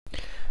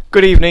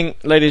Good evening,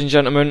 ladies and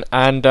gentlemen,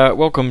 and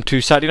welcome to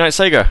Saturday Night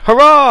Sega.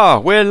 Hurrah!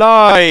 We're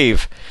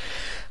live!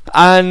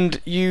 And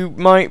you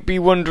might be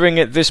wondering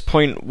at this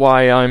point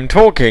why I'm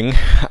talking,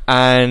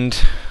 and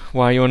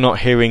why you're not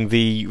hearing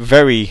the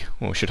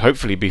should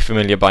hopefully be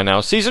familiar by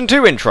now, Season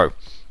 2 intro.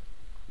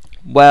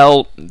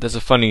 Well, there's a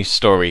funny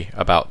story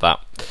about that.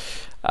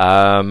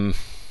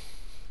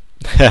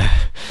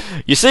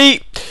 You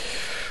see,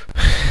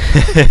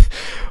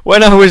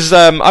 when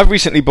I've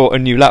recently bought a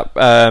new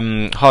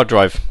hard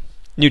drive.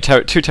 New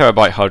 2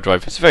 terabyte hard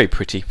drive. It's very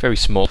pretty, very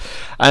small,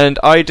 and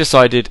I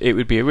decided it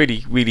would be a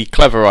really, really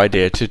clever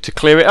idea to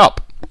clear it up.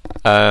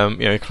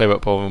 Clear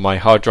up all of my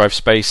hard drive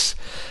space,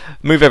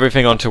 move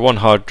everything onto one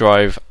hard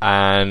drive,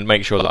 and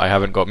make sure that I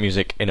haven't got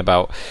music in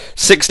about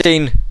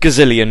 16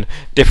 gazillion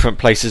different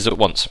places at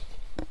once.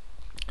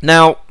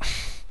 Now,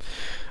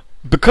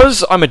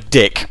 because I'm a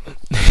dick,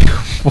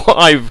 what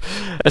I've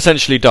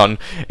essentially done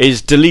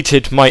is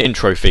deleted my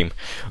intro theme.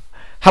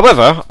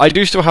 However, I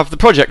do still have the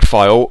project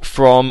file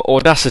from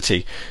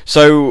Audacity,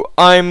 so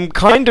I'm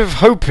kind of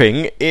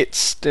hoping it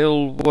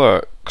still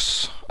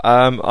works.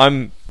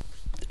 I'm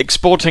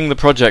exporting the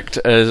project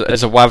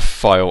as a WAV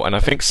file, and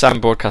I think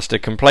Sam Broadcaster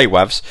can play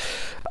WAVs.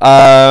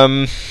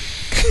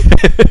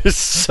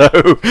 So,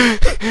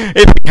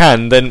 if we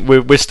can, then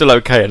we're still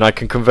okay, and I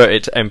can convert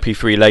it to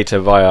MP3 later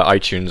via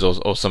iTunes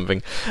or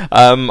something.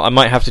 I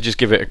might have to just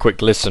give it a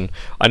quick listen.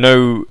 I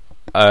know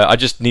I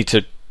just need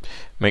to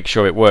make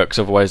sure it works,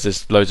 otherwise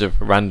there's loads of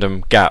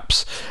random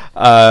gaps.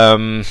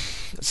 So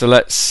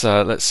let's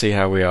see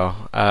how we are.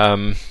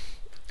 In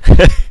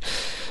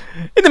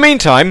the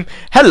meantime,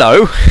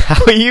 hello,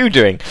 how are you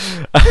doing?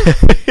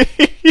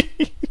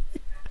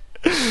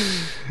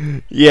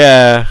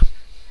 Yeah,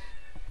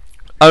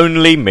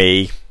 only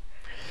me.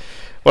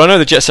 Well, I know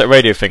the Jet Set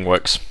Radio thing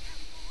works.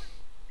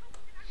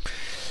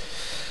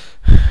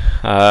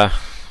 What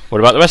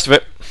about the rest of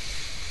it?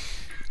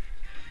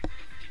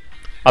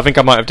 I think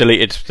I might have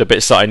deleted the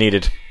bits that I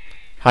needed.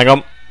 Hang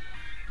on.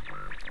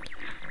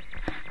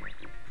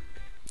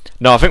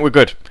 No, I think we're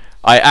good.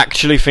 I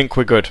actually think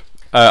we're good.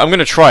 I'm going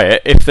to try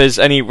it. If there's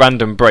any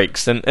random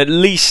breaks, then at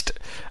least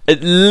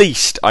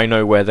I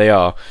know where they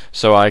are,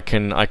 so I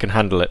can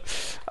handle it.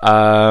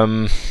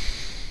 I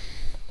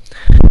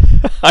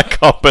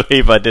can't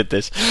believe I did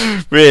this.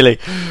 Really.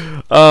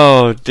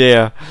 Oh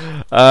dear.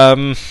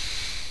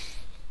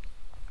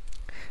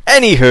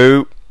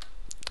 Anywho.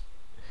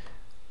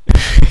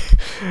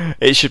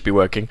 It should be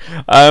working.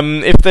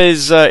 If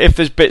there's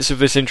bits of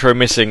this intro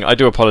missing, I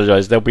do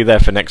apologise. They'll be there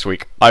for next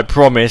week. I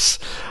promise.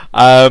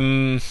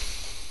 Oh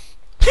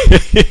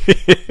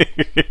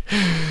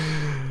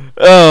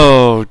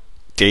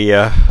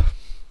dear.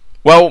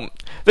 Well,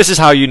 this is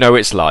how you know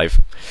it's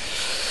live.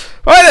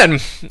 Right then.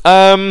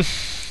 I'm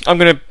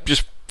gonna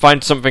just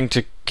find something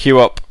to queue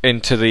up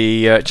into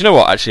the. Do you know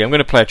what? Actually, I'm going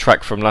to play a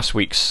track from last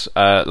week's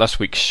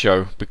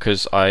show,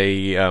 because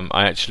I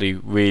actually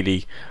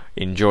really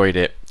enjoyed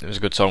it. It was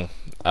a good song.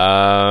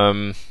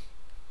 I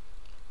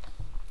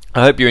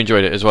hope you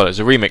enjoyed it as well. It's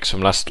a remix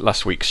from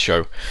last week's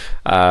show,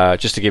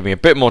 just to give me a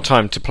bit more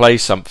time to play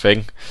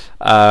something.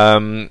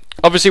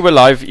 Obviously, we're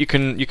live. You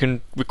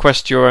can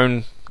request your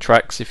own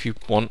tracks if you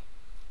want,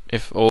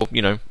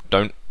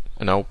 don't,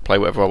 and I'll play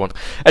whatever I want.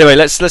 Anyway,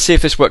 let's see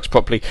if this works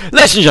properly.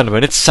 Ladies and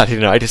gentlemen, it's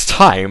Saturday night. It's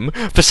time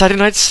for Saturday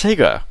Night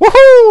Sega.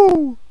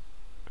 Woohoo!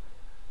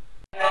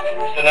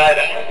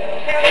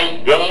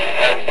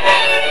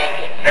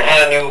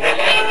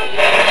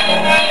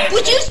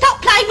 Would you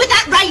stop playing with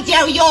that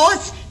radio of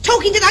yours?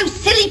 Talking to those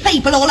silly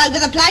people all over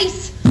the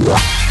place?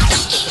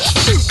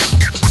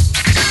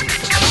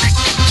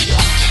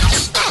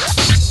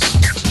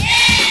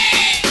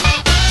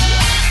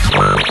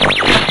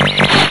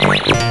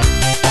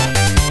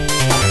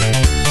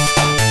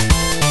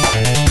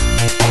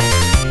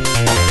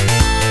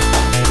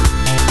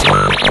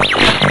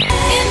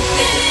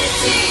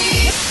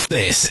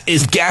 This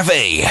is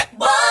Gavi.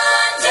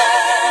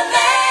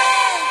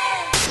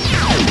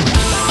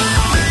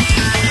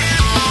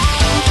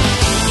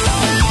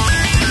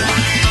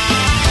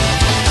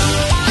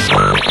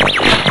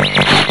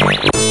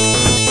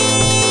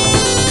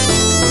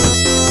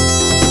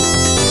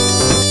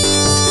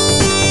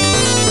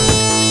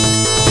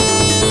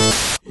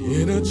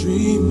 In a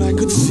dream I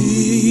could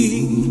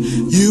see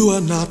you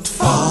are not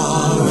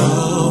far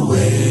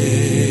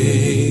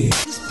away.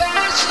 This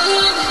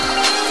passion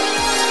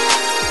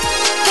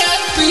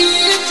can't be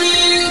a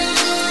dream.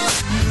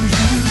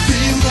 You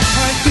feel the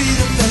heartbeat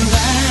of the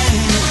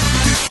land.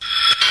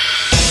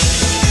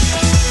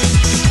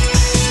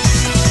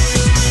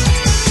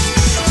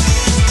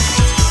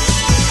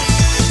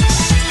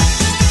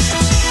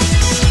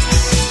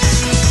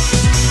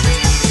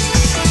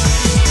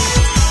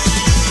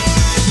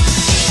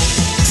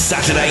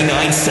 Saturday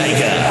Night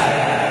Sega.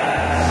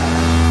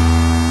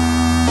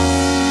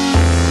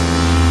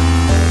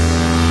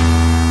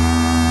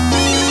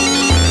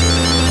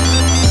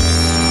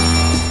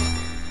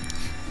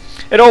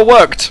 It all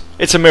worked.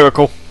 It's a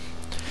miracle.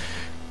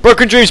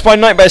 Broken Dreams by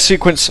Nightmare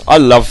Sequence. I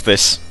love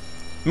this.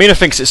 Mina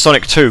thinks it's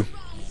Sonic 2.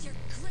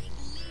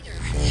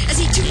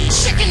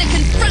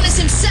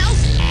 yourself?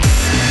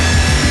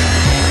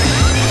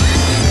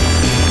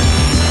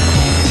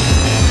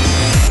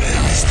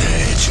 Mr.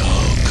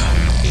 Hedgehog.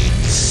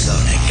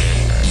 Sonic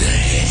the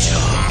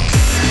Hedgehog.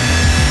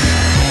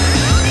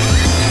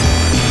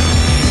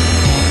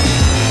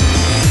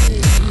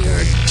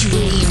 Your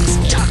dreams,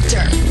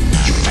 Doctor.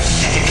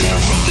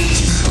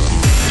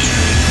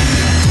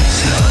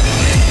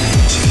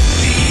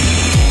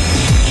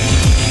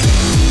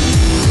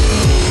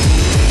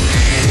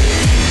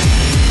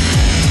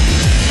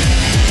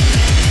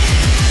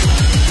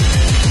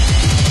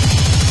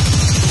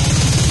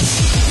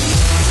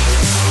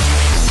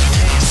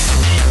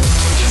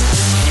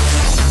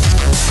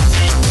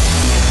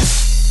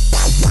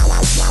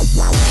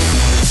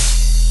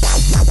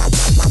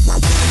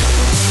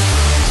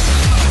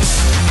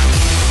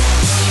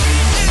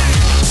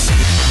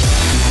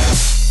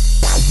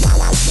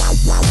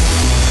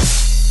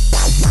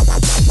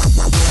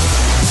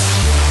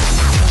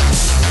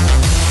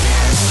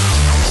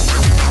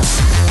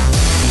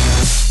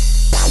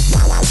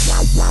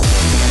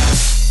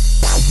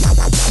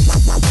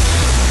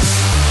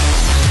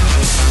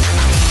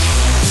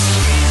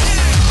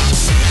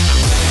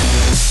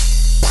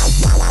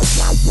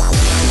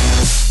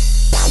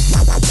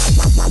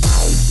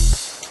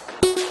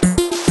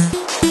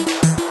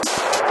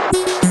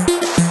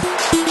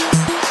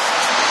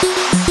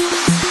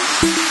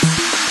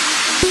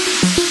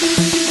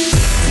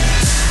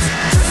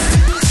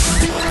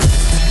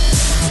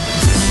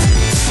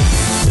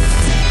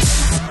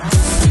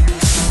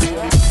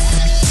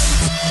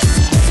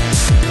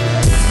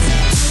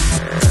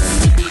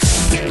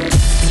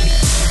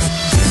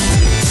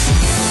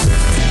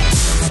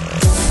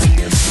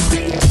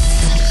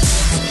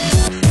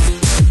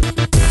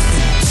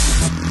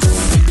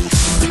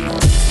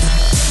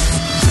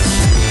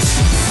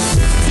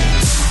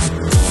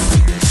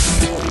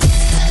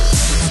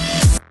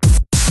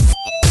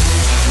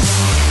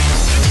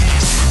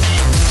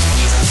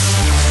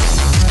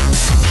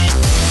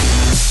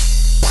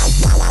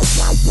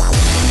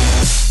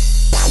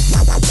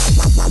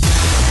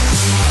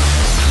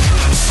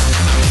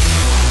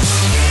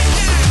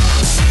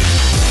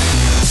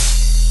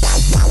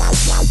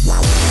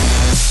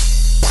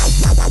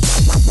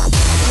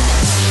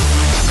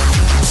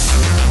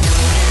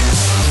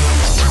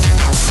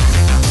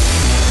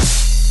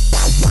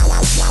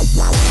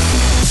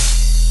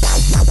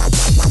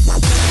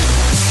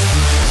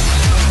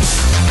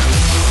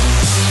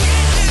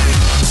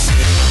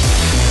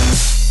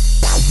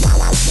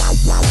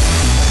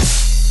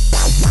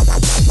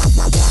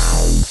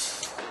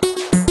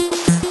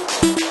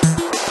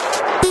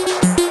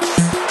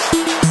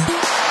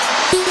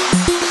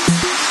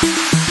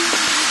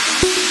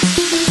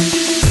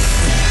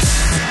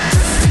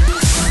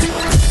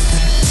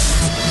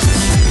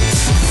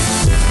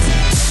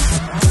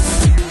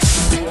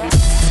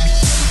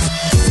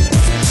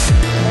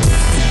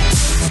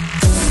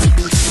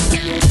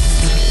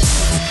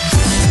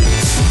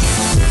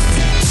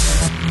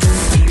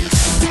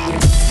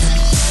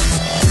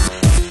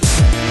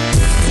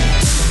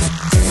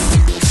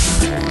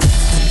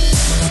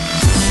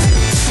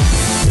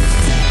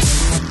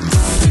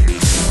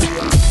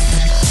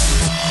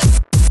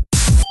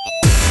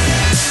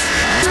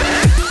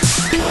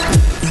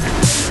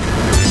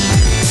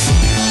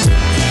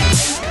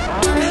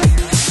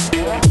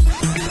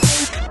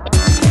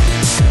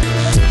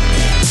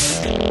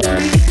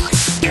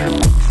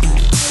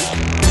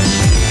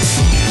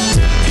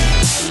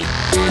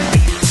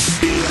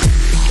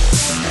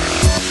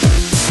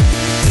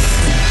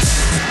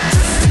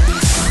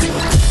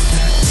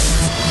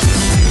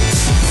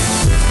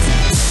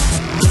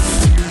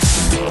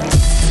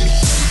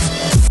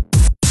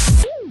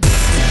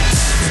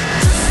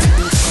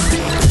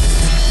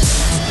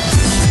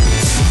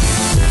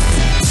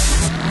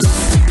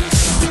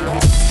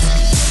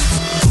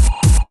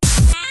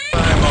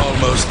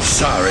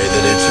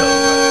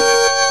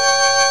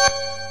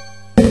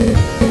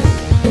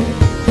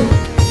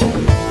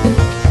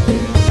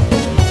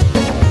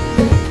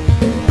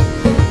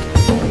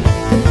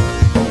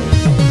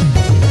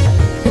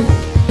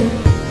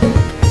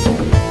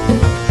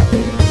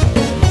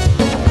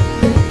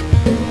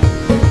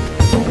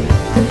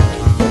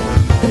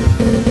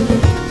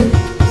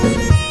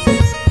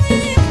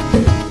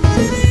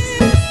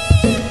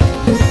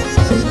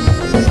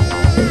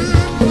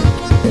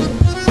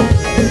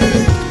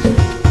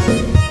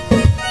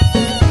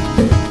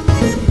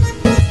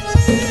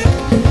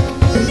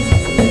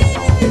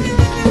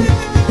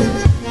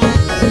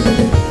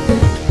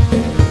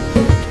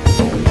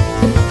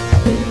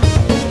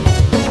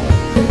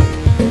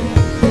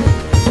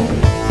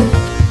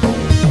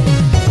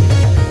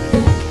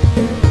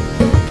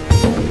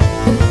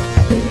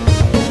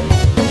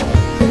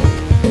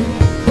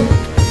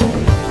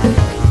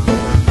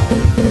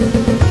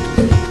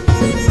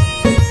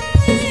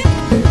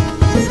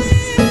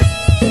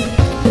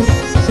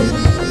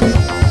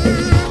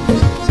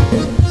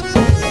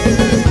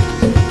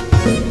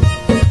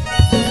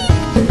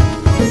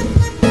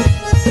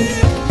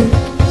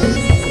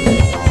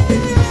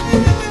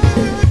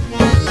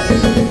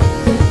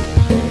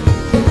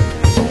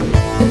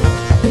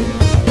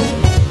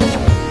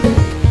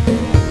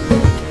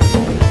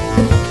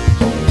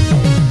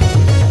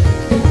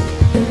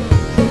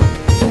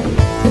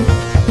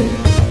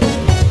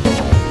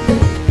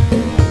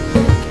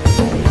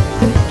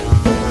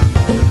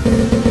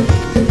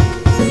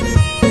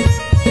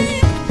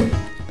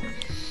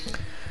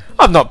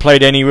 I've not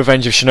played any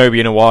Revenge of Shinobi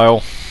in a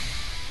while.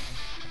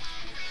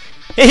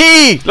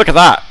 Hee! Look at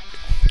that.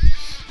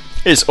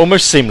 It's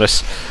almost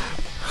seamless.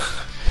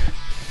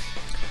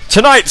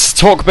 Tonight's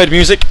talk bed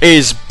music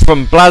is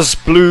from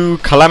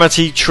BlazBlue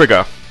Calamity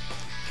Trigger.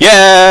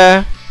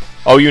 Yeah!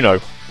 Oh, you know.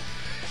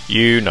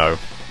 You know.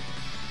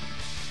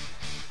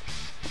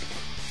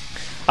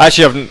 I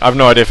actually have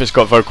no idea if it's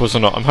got vocals or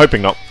not. I'm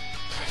hoping not.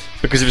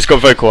 Because if it's got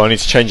vocal, I need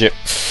to change it.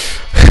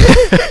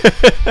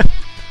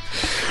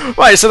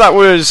 Right, so that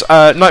was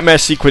Nightmare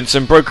Sequence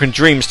and Broken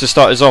Dreams to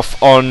start us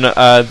off on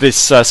this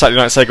Saturday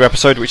Night Sega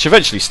episode, which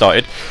eventually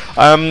started.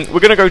 We're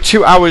going to go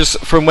 2 hours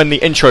from when the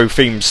intro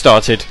theme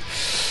started.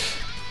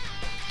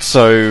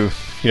 So,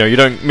 you know, you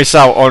don't miss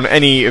out on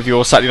any of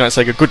your Saturday Night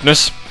Sega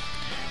goodness.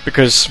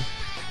 Because,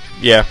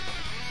 yeah.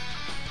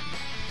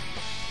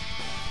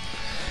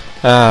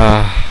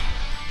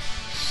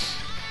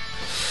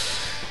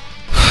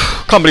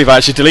 Can't believe I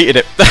actually deleted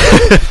it.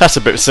 That's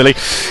a bit silly.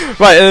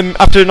 Right,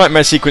 after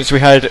Nightmare Sequence we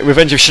had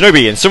Revenge of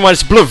Shinobi and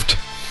Sunrise Beloved.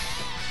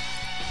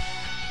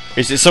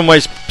 Is it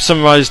Sunrise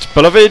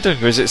Beloved?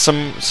 Or is it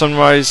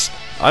Sunrise...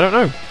 I don't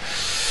know.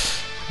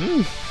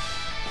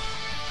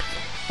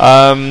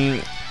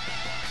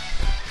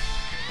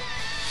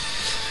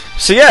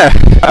 So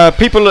yeah,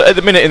 people at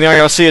the minute in the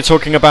IRC are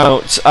talking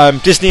about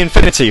Disney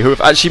Infinity, who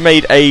have actually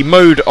made a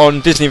mode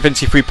on Disney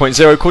Infinity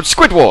 3.0 called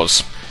Squid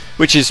Wars,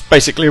 which is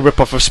basically a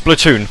rip-off of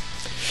Splatoon.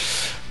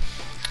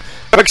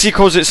 Rexy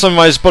calls it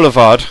Sunrise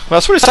Boulevard. Well,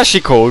 that's what it's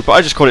actually called, but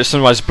I just call it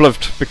Sunrise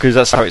Beloved because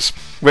that's how it's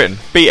written.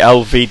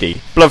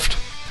 B-L-V-D. Beloved.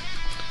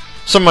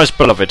 Sunrise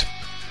Beloved.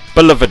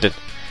 Beloved.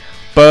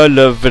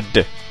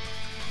 Beloved.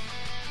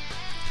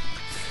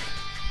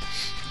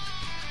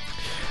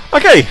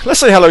 Okay, let's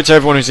say hello to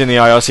everyone who's in the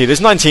IRC.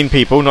 There's 19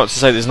 people, not to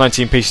say there's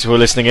 19 pieces who are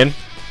listening in.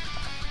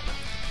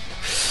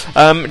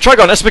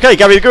 Trigon, SPK,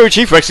 Gary the Guru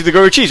Chief, Rexy the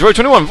Guru Cheese, Row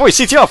 21, Voice,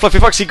 CTR, Fluffy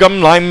Foxy,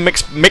 Gum, Lime,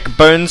 Mick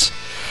Burns,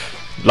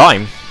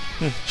 Lime,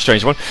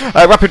 strange one,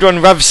 Rapid Run,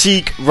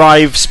 Ravseek,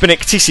 Rive,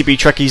 Spinnick, TCB,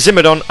 Trekkie,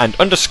 Zimmerdon, and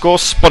underscore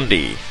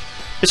Spondy.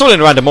 It's all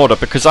in random order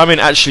because I'm in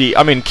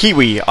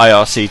Kiwi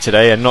IRC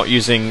today and not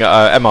using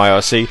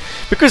MIRC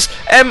because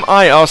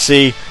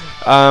MIRC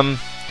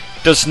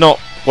does not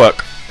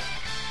work.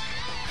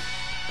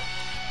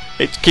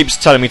 It keeps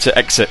telling me to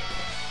exit,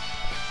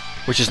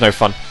 which is no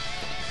fun.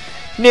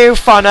 No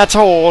fun at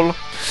all.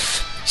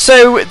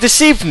 So,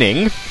 this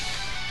evening...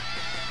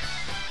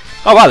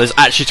 Oh wow, there's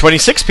actually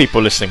 26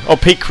 people listening. Oh,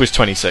 peak was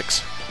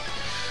 26.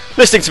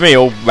 Listening to me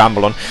all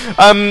ramble on.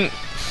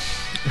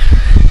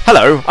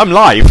 Hello, I'm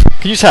live.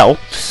 Can you tell?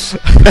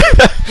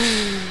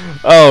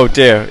 Oh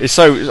dear,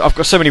 I've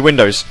got so many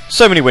windows.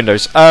 So many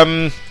windows.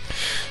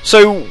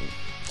 So,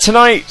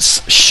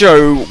 tonight's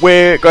show,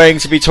 we're going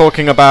to be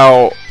talking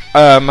about...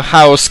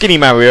 how Skinny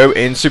Mario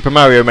in Super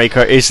Mario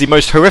Maker is the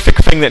most horrific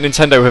thing that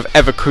Nintendo have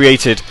ever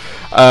created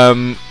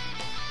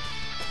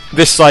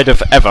this side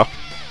of ever.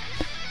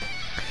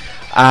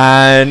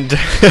 And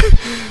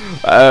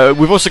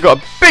we've also got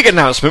a big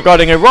announcement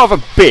regarding a rather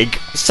big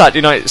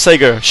Saturday Night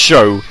Sega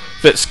show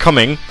that's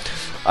coming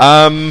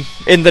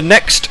in the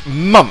next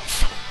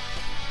month.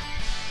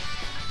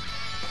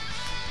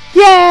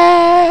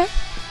 Yeah!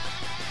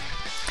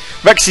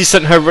 Rexy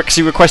sent her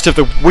Rexy request of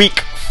the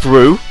week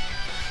through.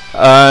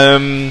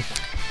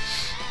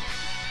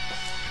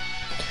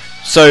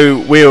 So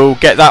we'll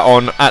get that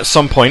on at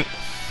some point.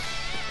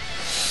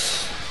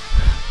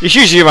 It's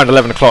usually around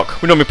 11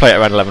 o'clock. We normally play it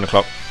around 11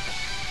 o'clock.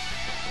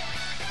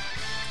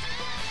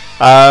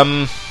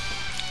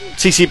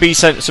 TCB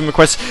sent some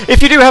requests.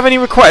 If you do have any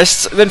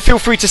requests, then feel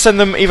free to send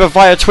them either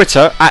via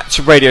Twitter at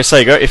Radio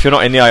Sega if you're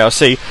not in the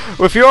IRC,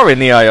 or if you are in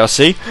the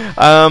IRC,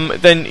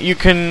 then you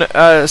can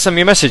send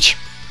me a message.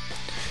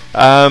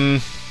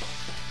 You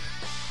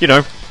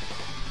know,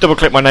 double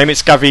click my name,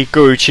 it's Gavi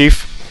Guru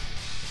Chief.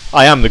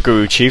 I am the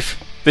Guru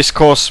Chief. This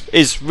course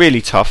is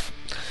really tough,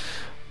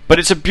 but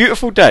it's a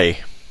beautiful day.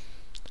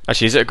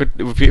 Actually, is it a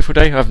beautiful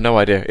day? I have no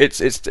idea.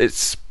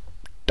 It's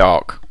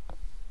dark,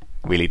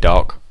 really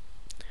dark.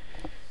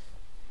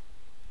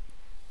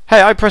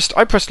 Hey, I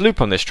pressed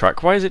loop on this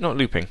track. Why is it not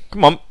looping?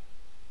 Come on.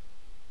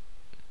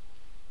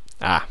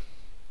 Ah,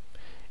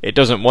 it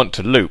doesn't want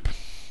to loop.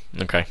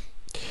 Okay,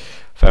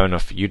 fair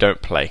enough. You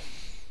don't play.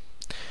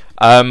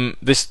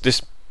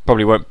 This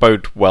probably won't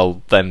bode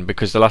well then,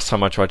 because the last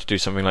time I tried to do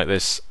something like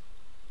this...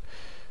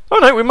 Oh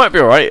no, we might be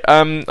alright.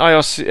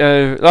 Last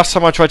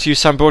time I tried to use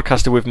Sound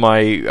Broadcaster with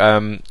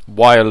my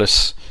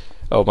wireless...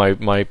 or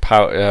my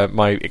power,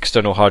 my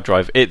external hard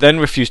drive, it then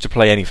refused to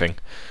play anything.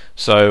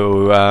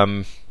 So,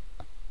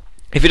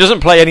 if it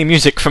doesn't play any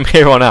music from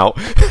here on out,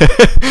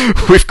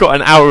 we've got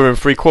an hour and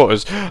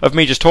 3/4 of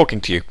me just talking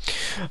to you.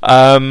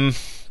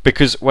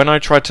 Because when I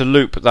tried to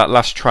loop that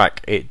last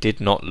track, it did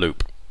not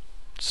loop.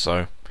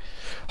 So...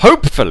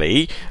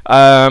 hopefully,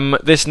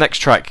 this next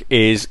track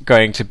is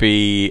going to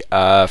be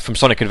from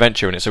Sonic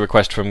Adventure, and it's a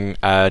request from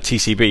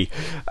TCB.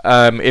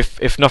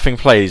 If nothing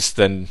plays,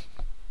 then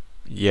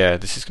yeah,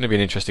 this is going to be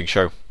an interesting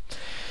show.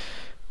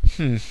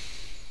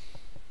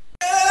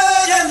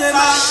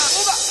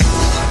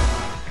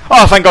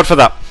 Oh, thank God for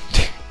that.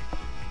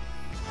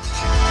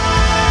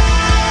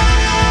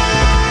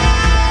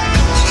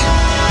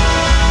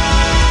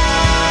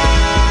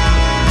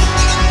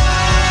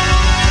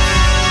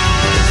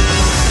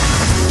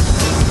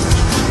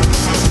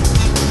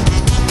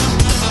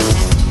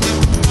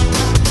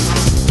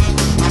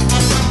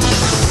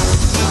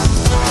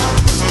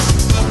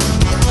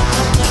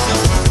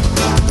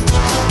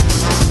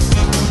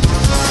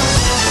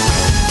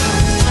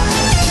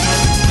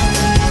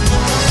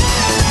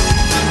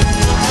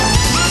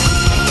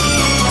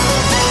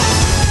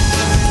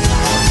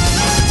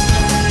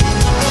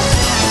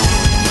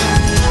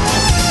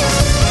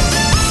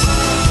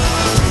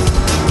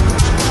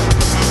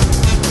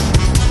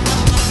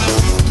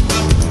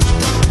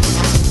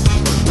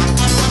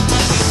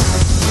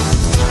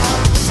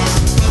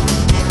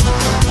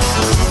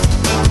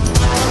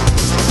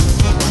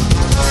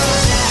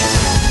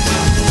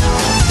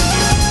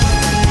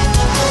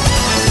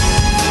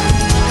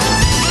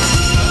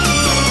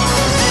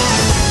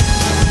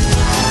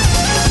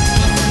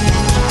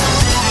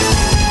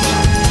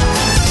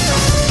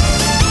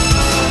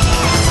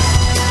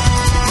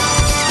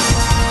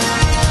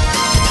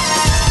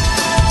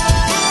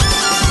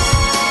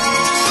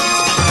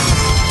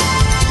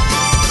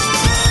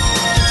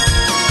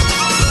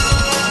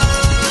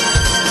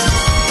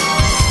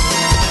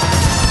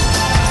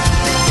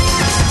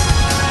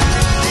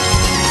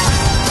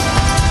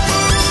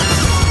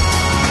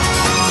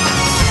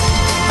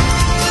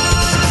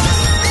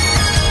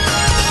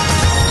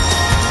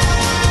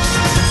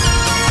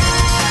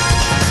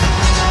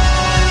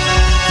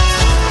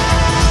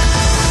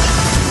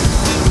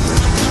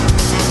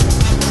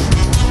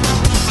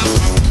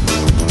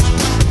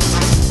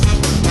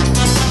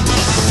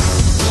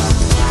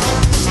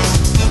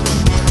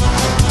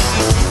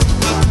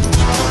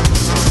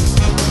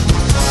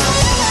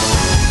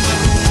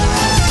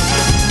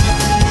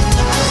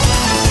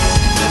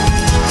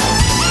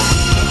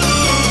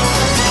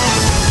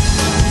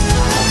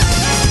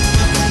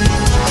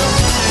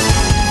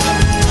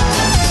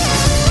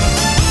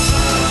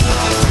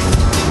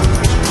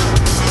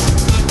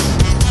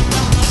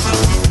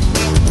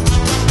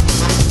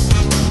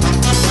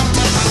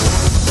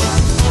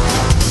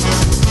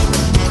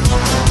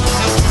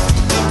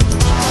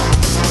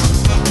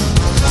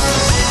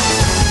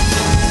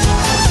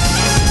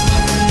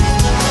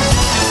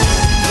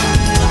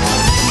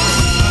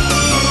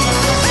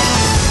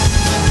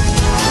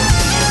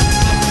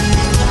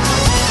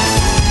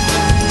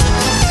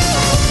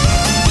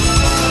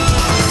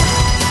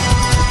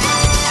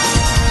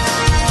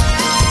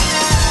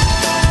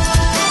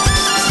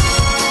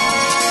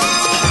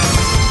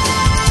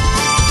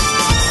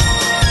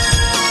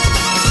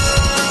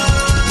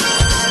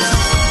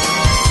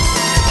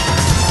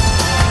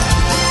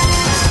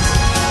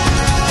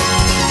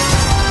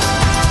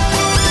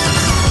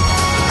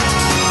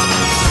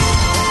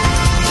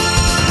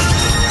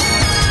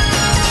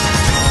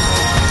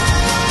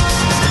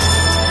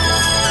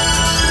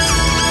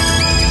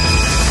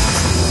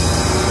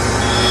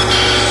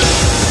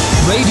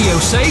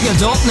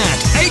 RadioSega.net.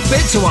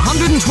 8-bit to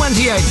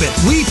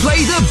 128-bit. We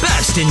play the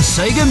best in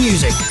Sega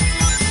music.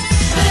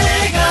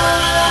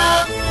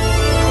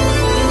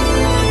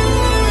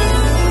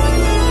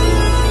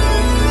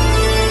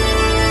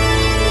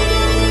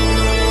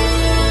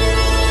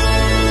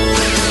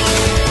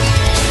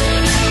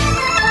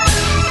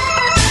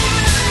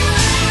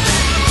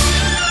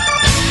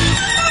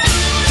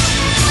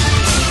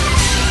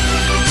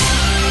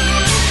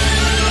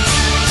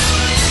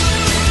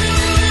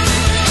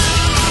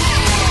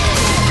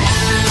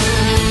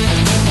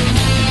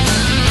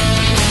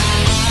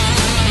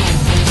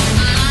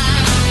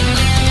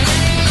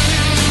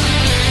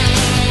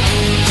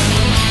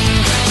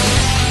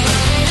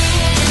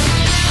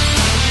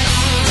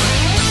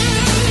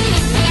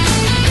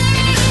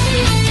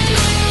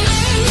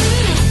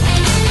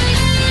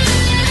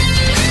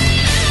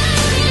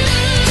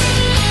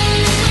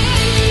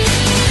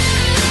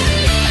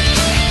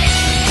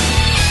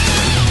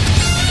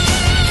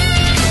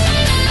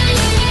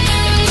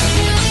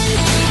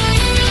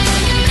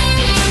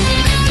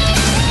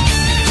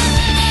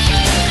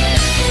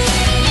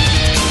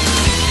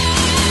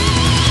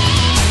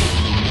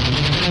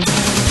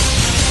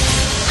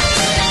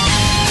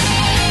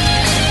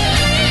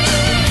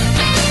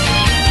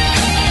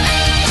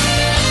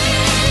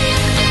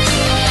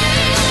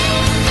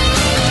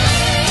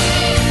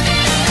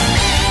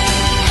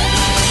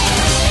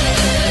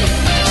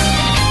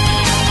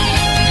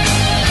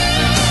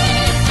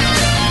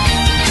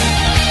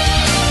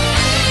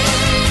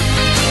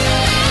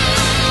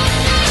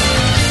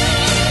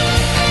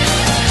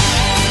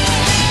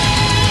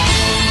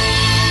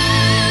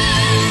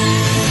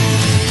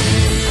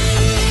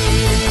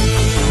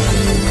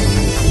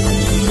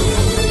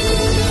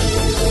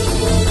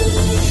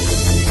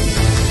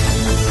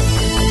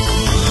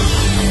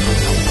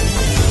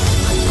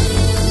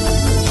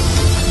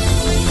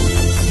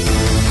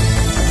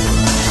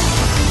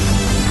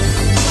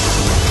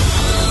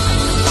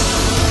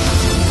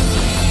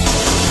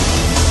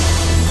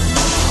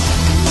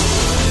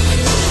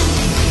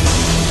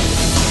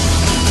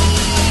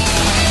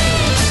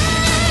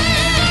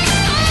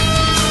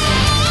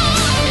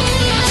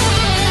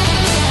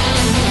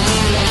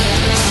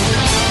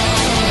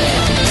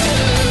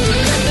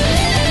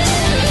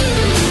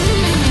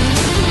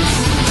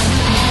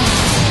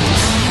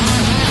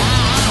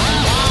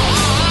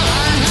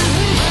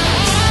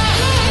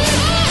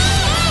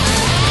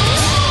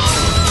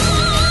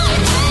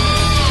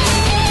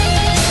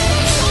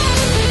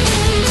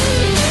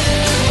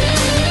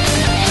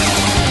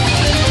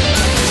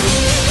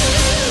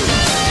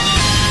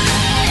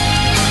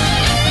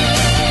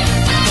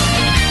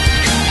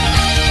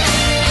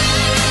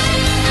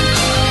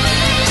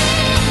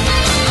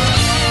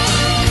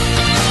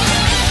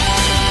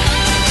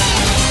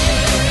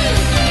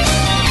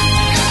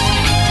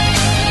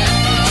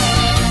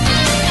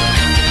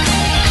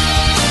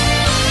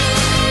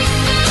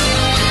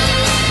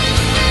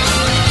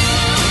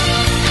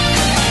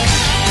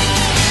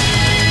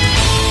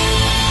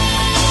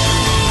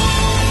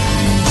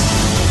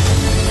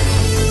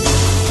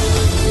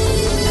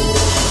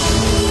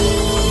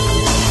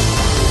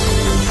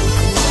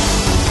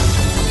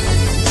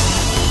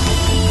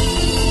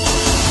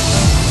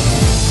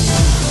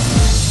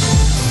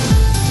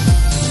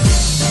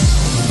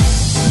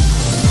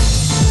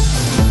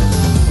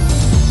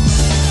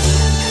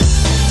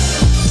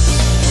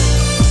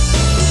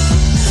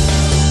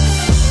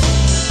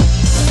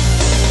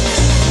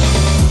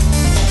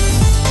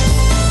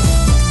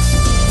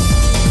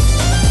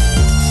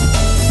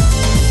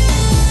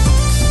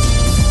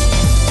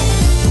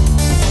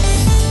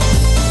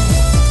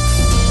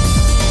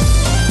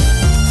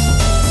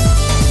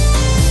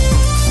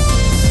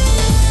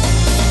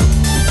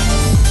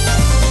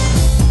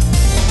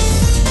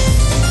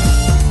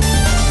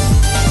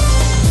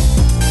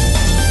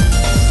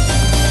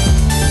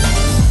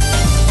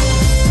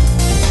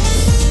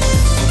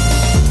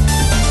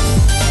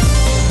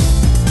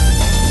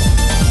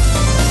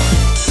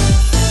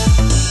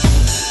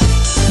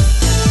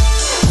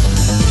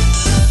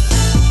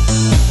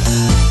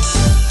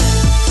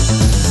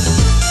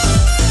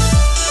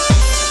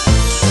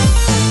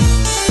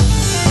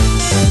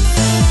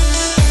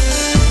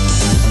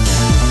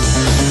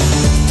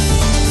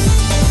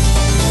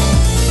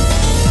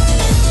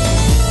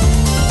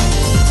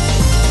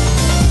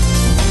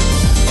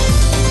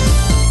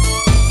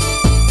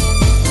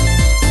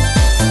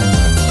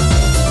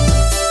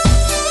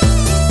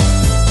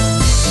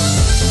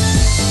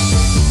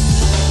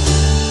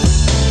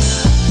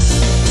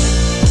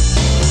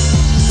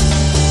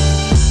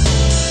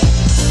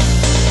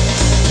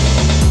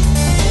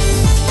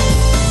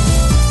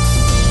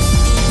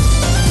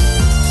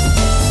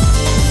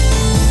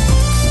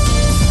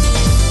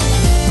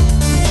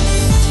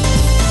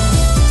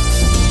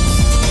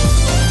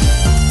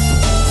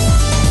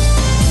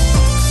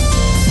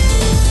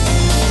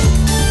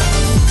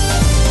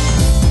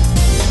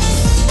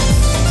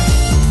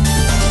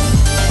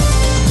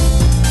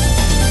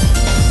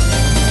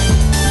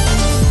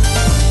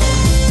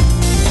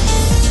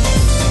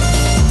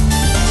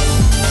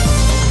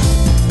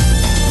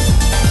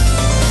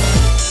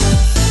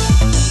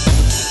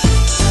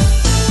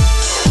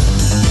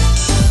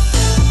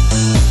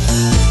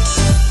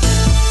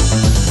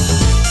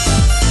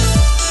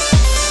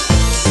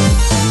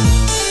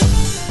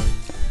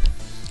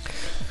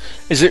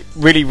 Is it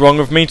really wrong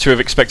of me to have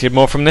expected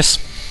more from this?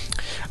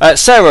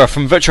 Sarah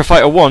from Virtua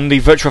Fighter 1, the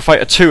Virtua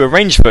Fighter 2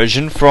 arranged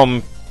version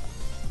from...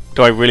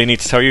 Do I really need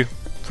to tell you?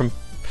 From...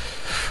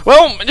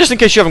 Well, just in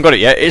case you haven't got it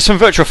yet, it's from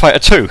Virtua Fighter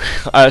 2,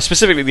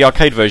 specifically the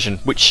arcade version,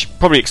 which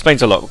probably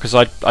explains a lot, because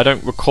I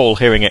don't recall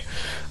hearing it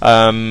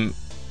in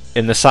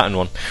the Saturn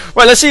one.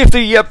 Right, let's see if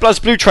the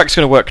BlazBlue track's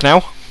going to work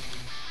now.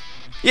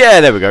 Yeah,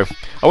 there we go.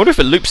 I wonder if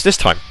it loops this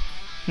time.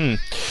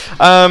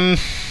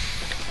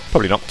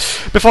 Probably not.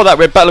 Before that,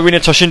 we had Battle Arena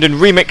Toshinden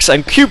Remix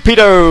and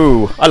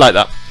Cupido! I like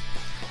that.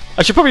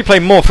 I should probably play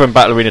more from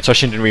Battle Arena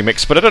Toshinden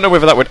Remix, but I don't know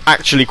whether that would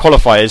actually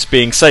qualify as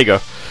being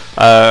Sega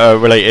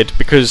related,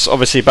 because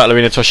obviously Battle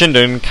Arena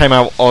Toshinden came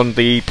out on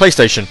the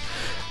PlayStation.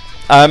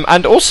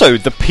 And also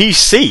the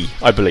PC,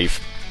 I believe.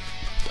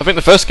 I think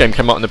the first game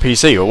came out on the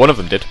PC, or one of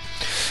them did.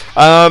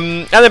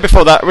 And then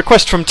before that, a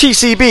request from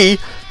TCB,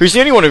 who's the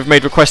only one who've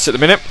made requests at the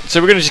minute,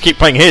 so we're going to just keep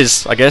playing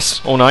his, I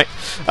guess, all night.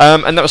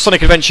 And that was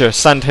Sonic Adventure,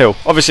 Sand Hill.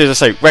 Obviously,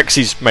 as I say,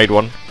 Rexy's made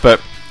one,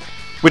 but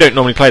we don't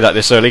normally play that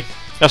this early.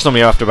 That's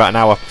normally after about an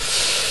hour.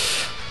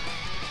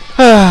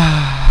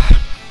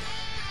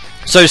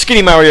 So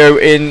Skinny Mario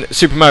in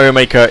Super Mario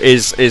Maker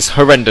is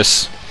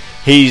horrendous.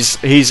 He's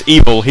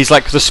evil. He's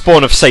like the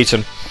spawn of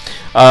Satan.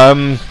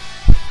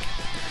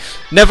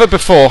 Never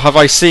before have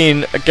I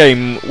seen a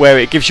game where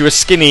it gives you a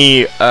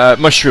skinny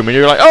mushroom and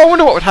you're like, oh, I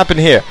wonder what would happen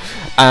here.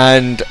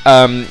 And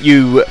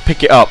you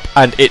pick it up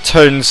and it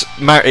turns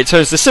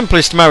the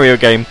simplest Mario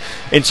game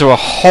into a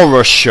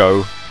horror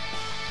show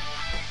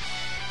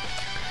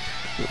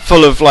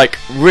full of like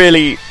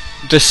really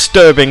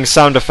disturbing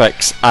sound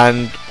effects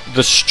and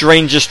the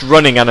strangest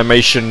running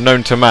animation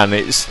known to man.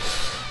 It's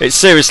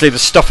seriously the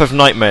stuff of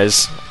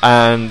nightmares,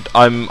 and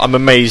I'm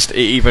amazed it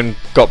even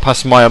got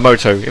past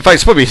Miyamoto. In fact,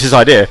 it's probably his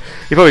idea.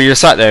 He probably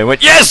just sat there and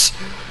went, "Yes,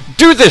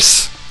 do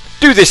this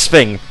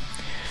thing."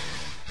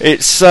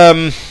 It's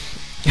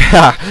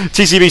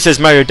TCB says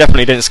Mario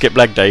definitely didn't skip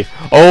leg day.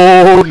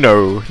 Oh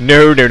no.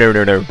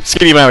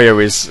 Skinny Mario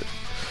is,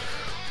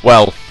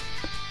 well,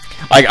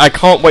 I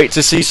can't wait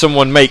to see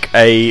someone make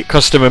a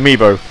custom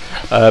amiibo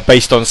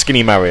based on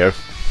Skinny Mario.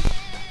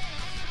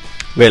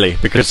 Really,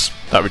 because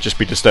that would just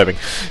be disturbing.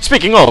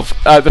 Speaking of,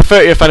 the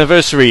 30th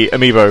anniversary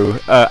amiibo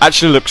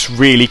actually looks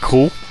really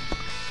cool.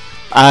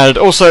 And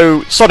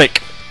also,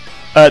 Sonic.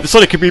 The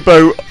Sonic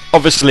amiibo,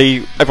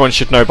 obviously, everyone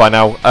should know by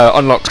now,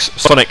 unlocks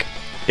Sonic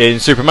in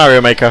Super Mario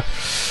Maker.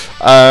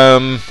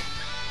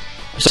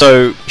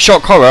 So,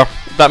 shock horror,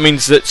 that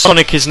means that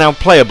Sonic is now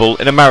playable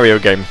in a Mario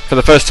game for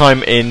the first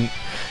time in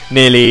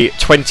nearly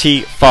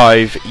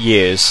 25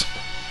 years.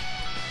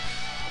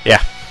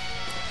 Yeah.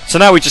 So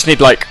now we just need,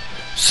 like,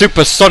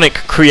 Super Sonic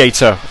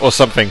Creator or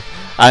something,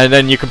 and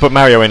then you can put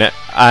Mario in it,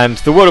 and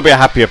the world will be a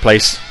happier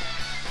place.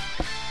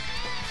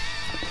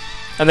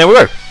 And there we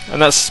go.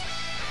 And that's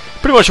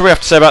pretty much what we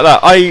have to say about that.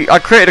 I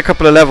created a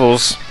couple of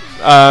levels.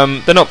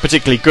 They're not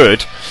particularly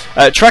good.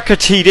 Tracker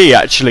TD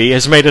actually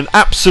has made an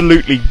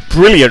absolutely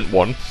brilliant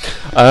one,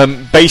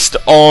 based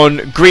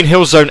on Green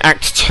Hill Zone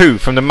Act 2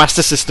 from the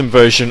Master System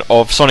version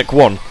of Sonic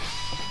 1.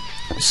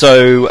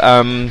 So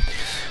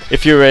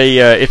if you're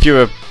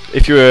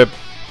a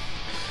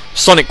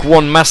Sonic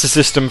 1 Master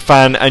System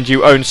fan and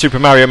you own Super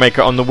Mario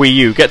Maker on the Wii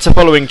U, get to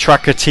following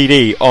Tracker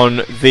TD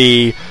on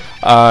the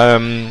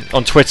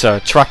on Twitter,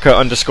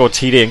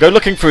 Tracker_TD, and go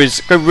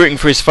rooting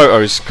for his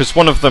photos, because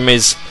one of them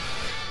is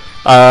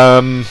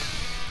I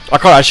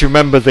can't actually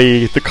remember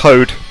the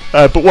code,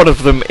 but one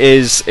of them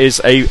is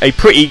a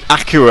pretty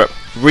accurate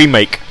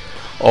remake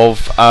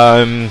of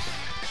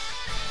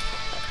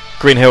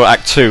Green Hill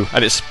Act 2,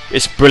 and it's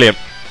brilliant,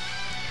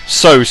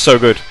 so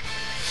good.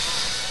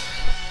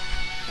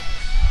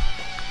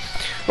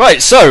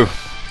 Right, so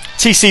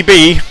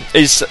TCB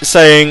is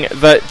saying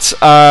that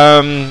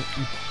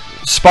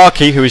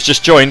Sparky, who has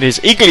just joined,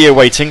 is eagerly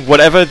awaiting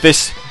whatever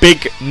this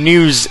big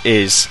news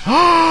is.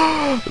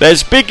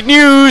 There's big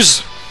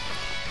news!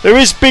 There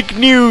is big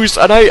news,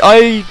 and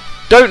I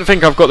don't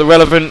think I've got the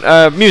relevant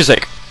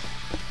music.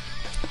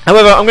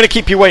 However, I'm going to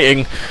keep you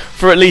waiting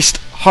for at least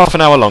half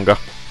an hour longer.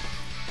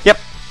 Yep,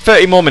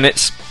 30 more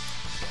minutes.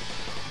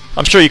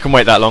 I'm sure you can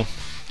wait that long.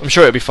 I'm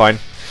sure it'll be fine.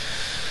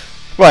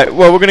 Right,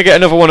 well, we're going to get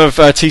another one of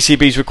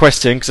TCB's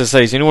requesting, because as I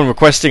say, he's the only one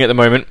requesting at the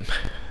moment.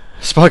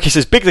 Sparky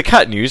says, Big the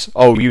Cat news.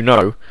 Oh, you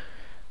know.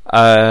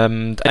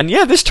 And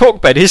yeah, this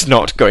talk bed is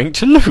not going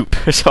to loop,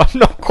 so I'm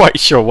not quite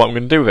sure what I'm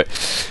going to do with it.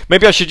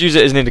 Maybe I should use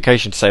it as an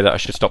indication to say that I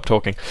should stop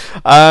talking.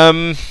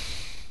 Yeah,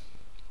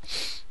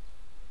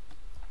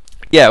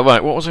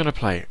 right, what was I going to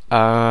play?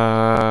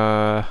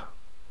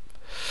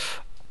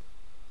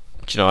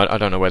 Do you know, I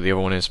don't know where the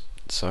other one is,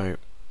 so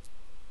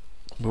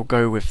we'll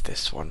go with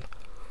this one.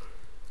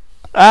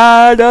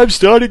 And I'm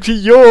starting to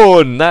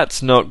yawn.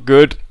 That's not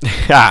good.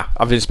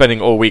 I've been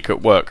spending all week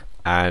at work,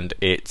 and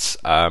it's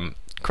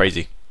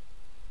crazy.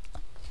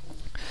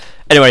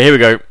 Anyway, here we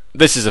go.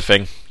 This is a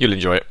thing. You'll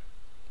enjoy it,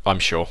 I'm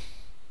sure.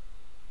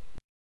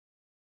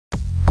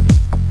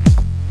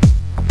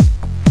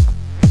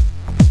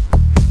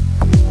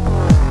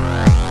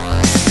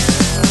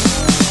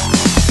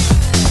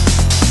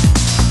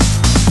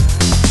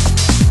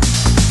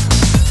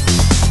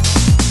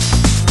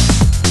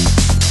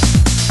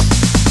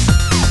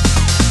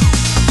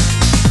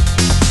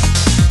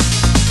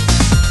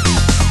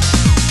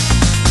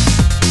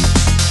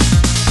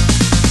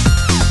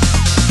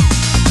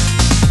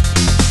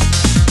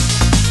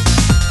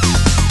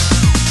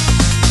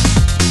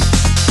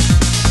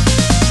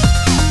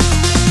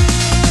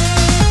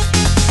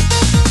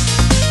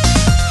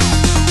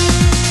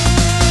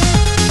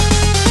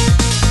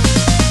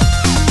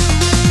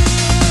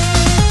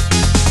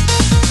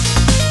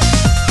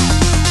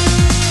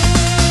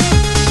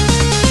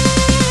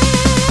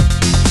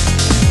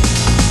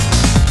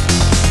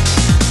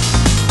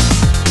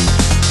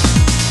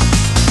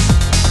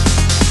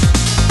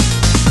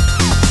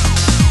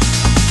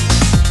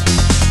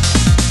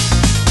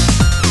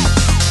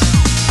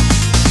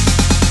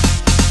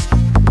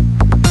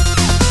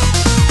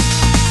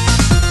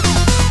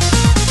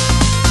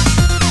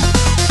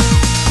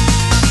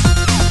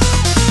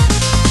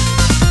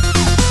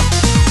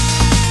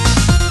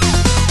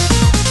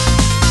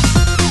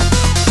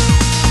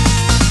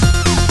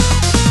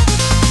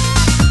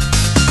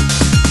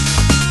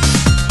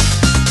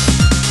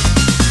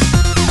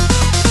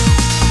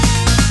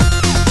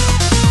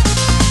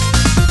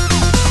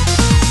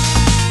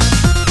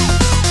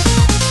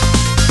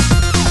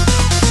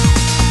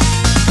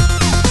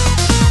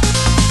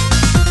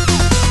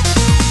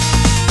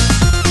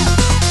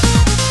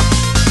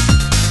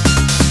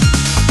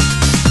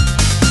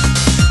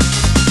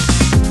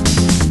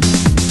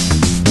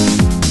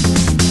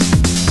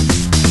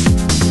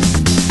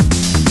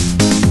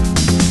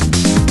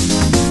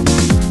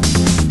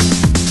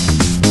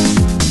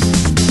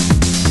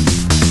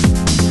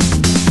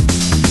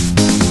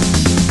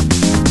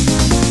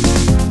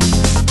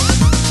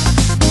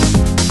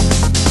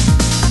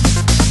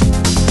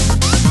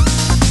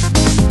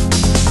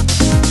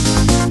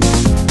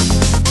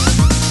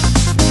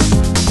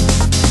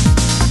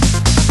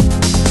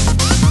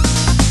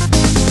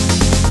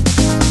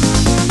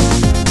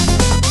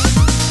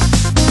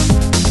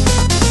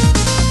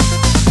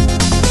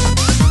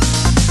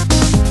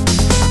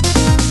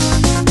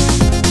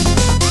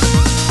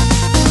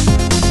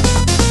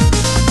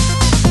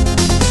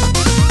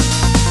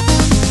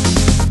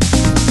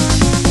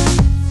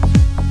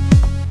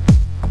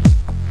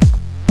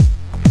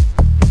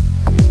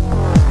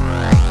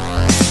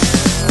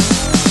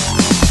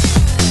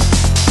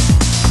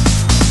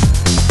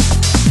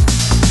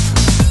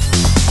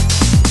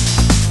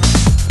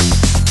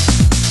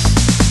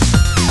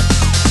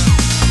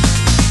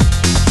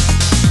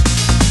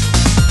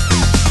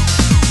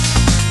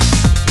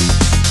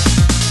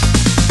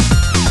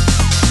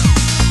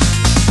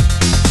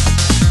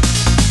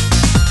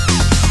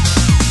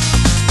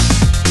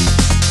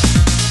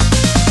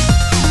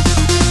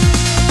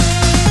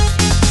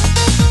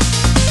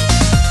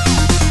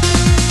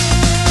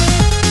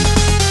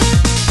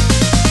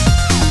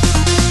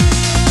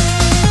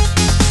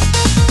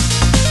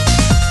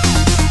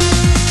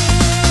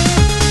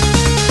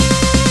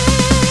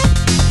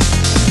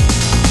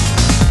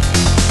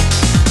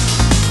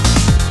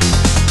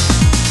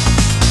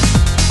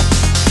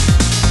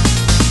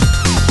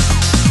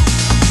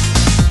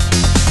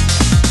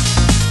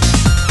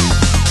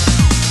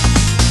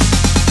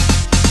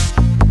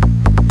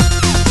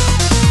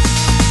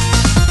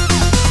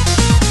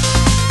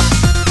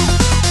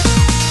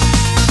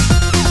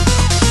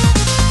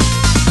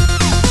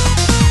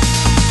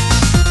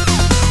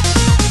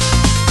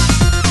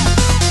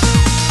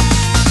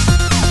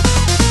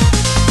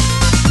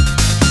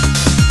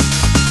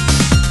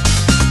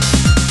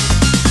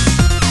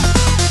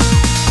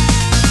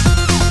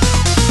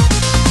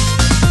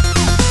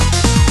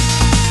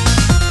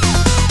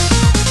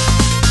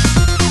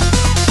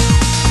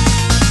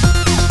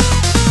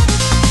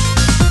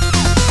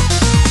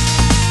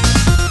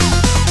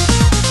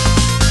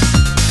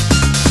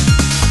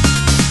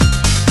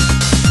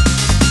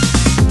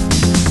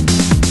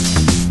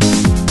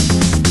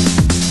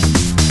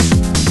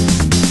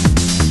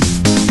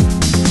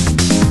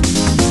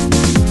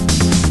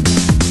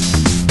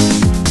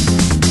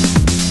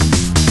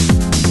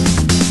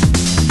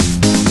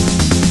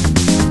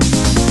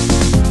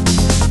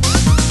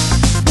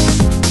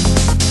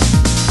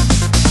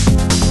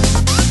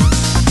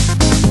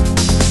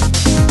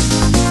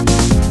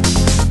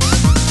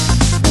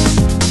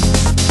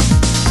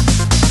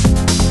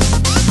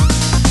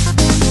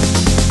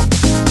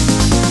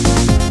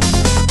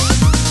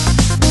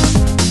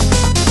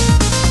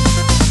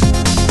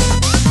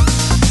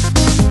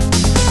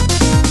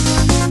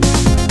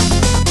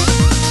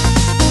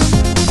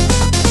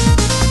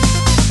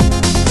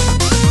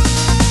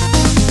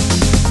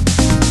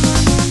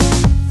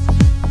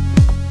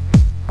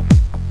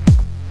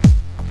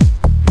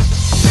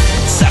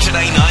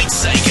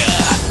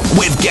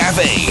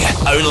 Gavi,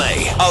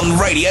 only on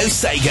Radio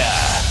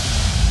Sega.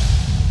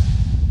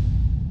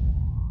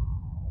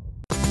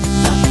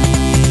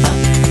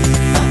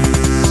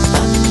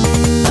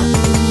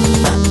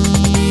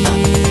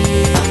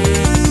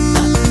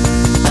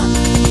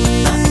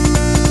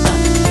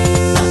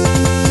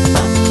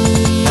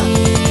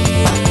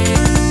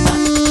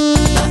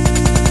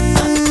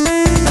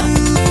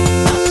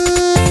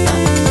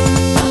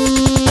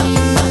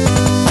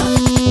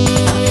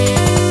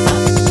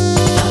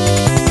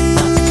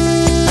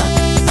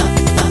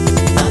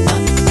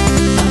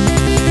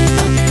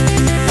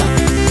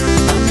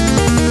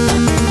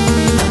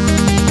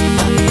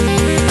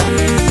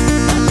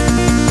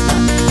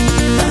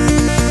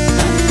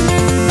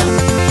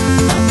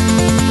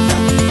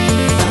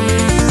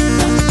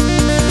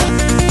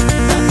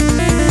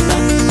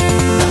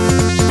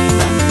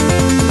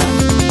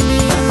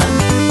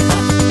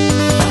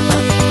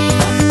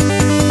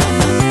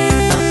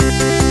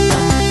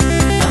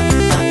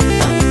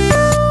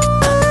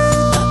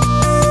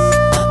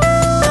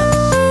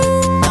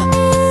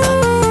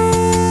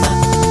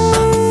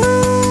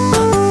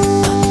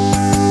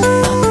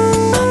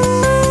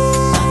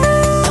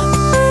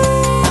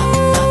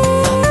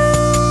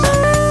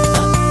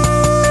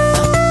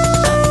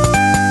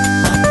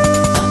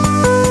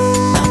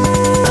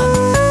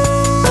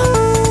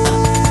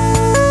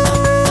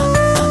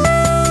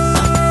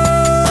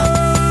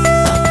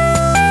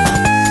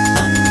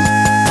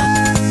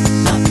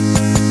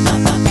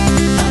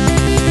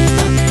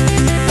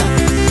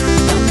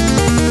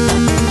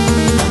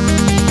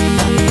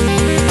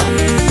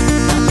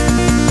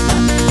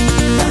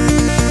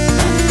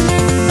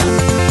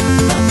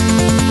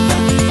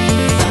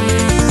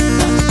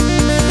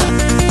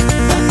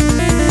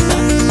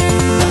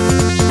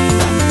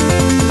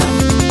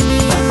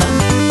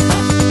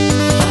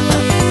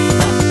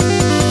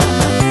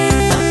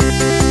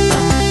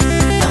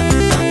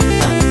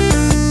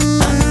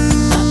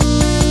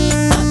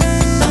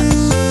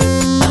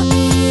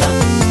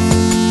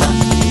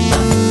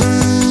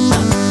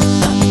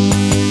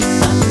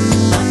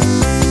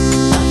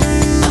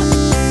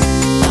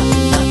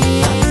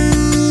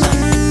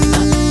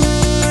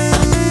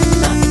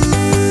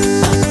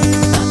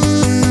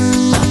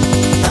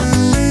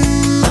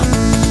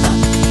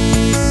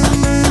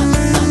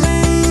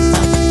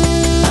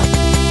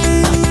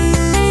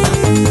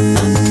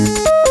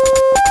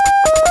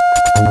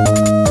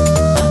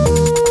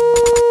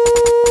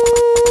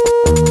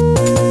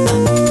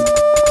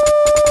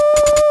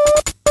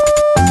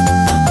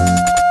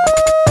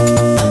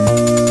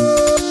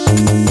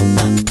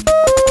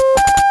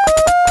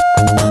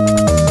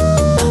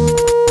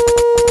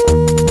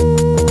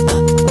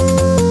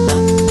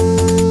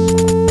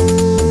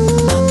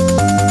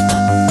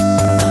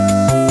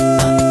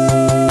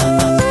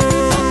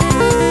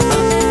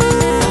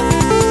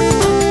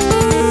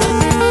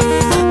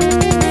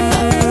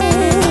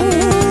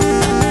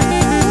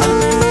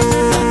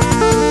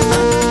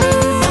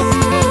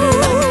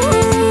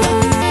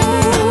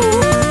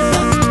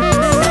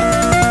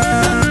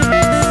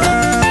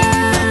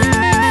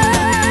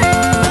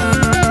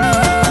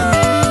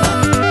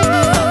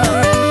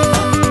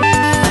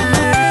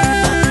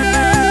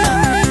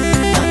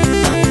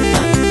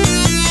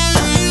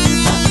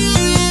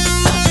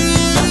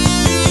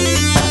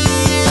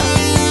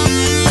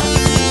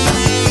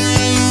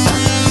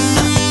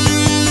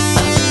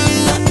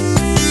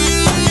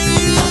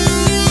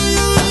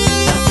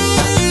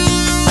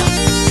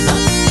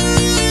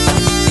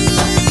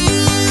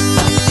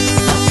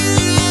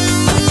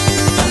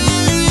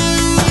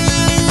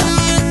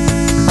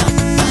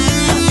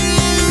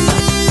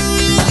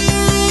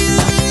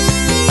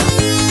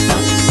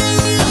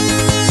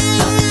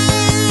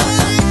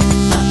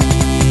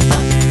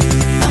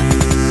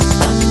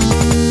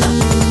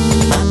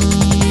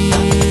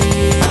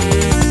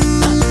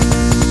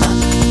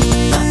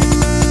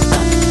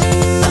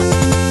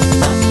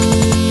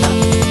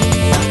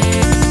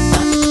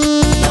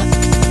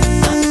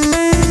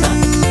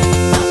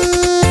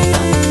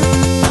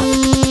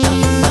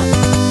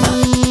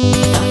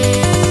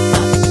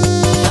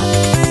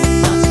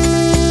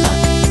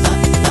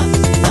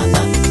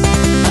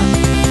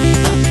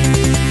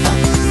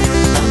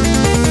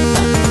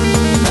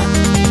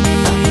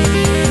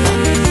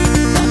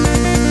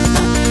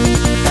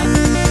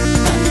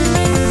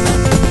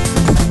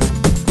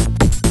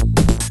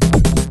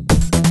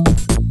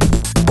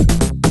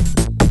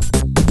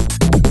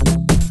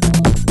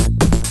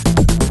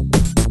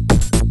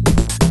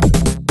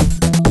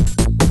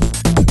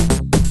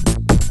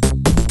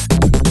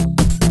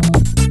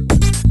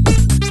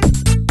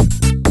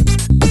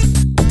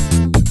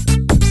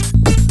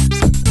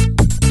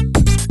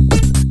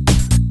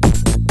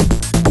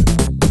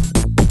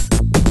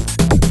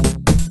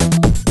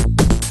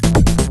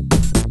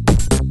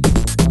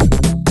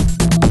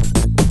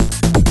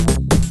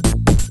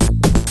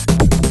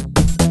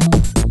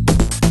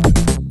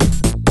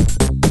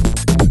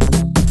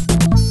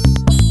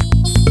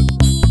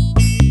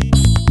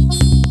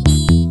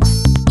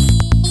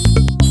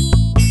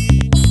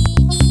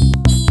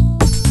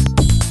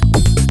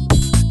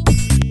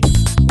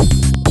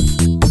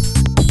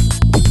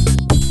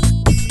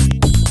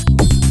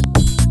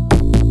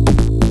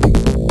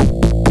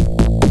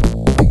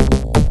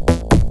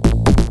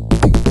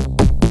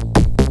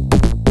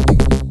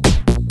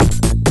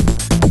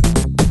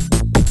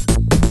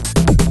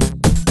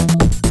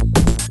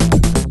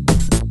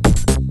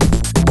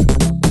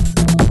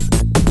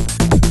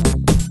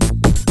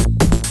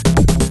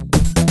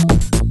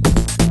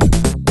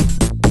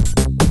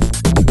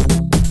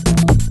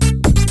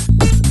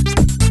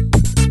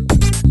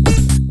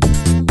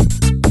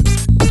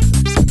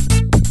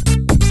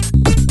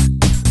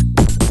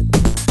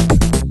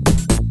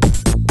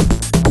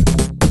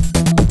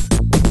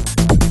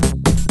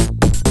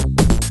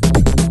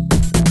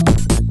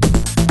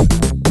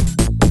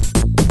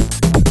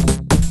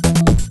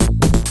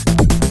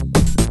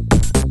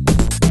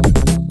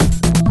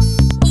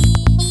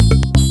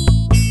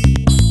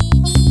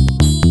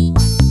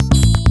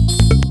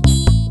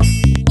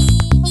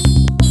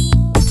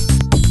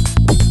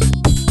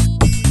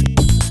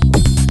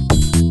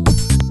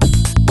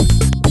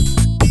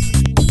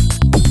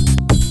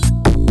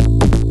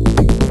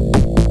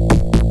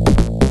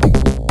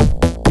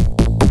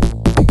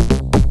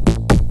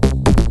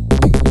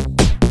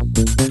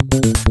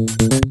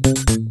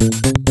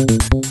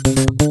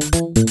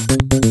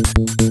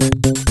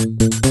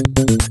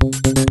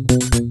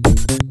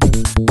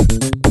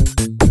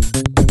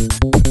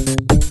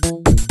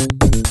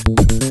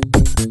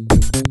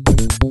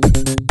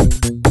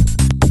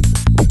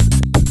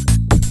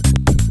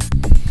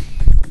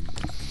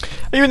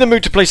 Are you in the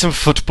mood to play some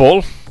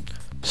football?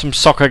 Some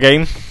soccer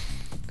game?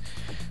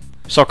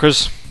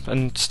 Soccers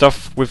and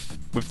stuff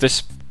with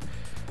this?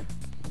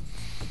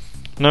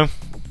 No?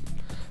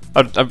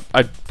 I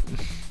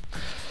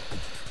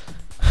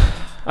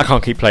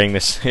can't keep playing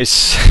this.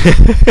 It's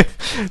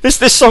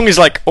this song is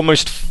like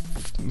almost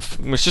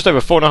it's just over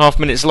 4.5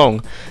 minutes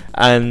long,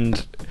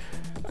 and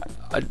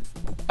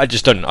I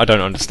just don't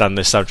understand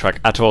this soundtrack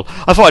at all.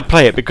 I thought I'd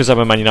play it because I'm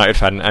a Man United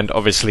fan, and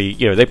obviously,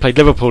 you know, they played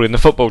Liverpool in the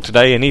football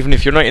today, and even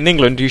if you're not in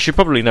England, you should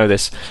probably know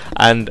this.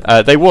 And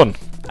they won,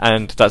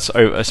 and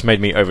that's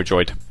made me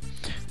overjoyed.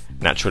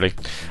 Naturally.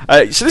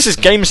 So this is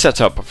Game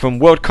Setup from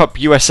World Cup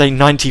USA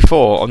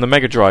 94 on the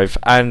Mega Drive,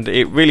 and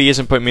it really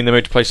isn't putting me in the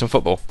mood to play some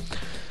football.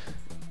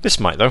 This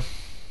might, though.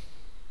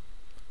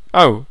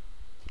 Oh,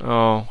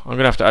 I'm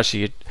gonna have to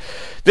actually.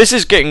 This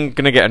is gonna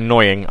get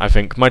annoying. I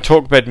think my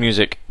TalkBed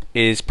music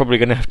is probably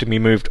gonna have to be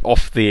moved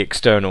off the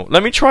external.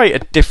 Let me try a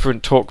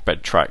different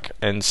TalkBed track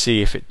and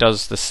see if it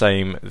does the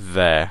same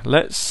there.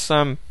 Let's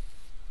Oh,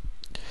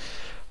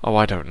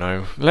 I don't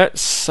know.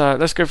 Let's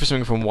go for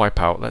something from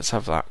Wipeout. Let's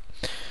have that.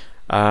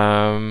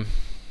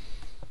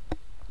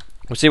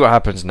 We'll see what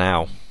happens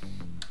now.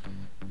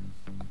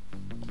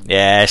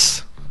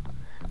 Yes.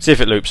 See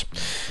if it loops.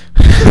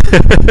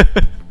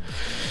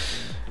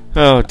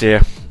 Oh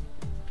dear.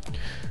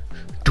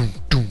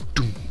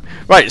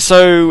 Right,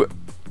 so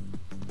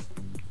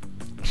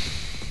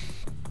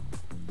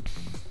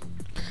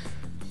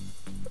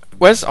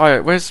where's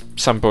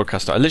Sam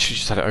Broadcaster? I literally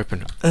just had it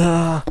open.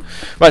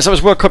 Right, so it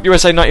was World Cup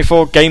USA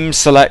 94 Game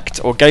Select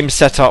or Game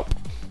Setup,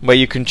 where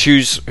you can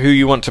choose who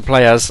you want to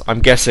play as. I'm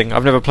guessing.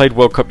 I've never played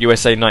World Cup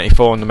USA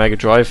 94 on the Mega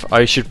Drive.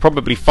 I should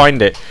probably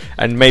find it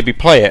and maybe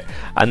play it,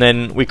 and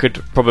then we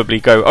could probably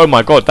go, oh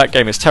my god, that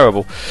game is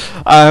terrible.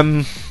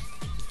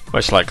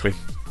 Most likely.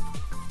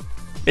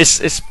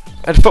 It's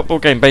a football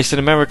game based in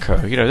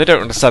America. You know, they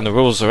don't understand the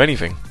rules or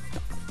anything.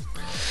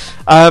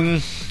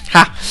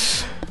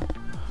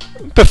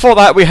 Before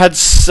that, we had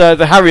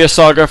the Harrier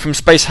Saga from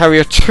Space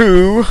Harrier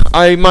 2.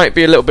 I might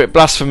be a little bit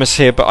blasphemous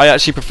here, but I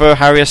actually prefer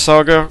Harrier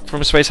Saga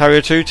from Space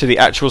Harrier 2 to the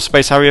actual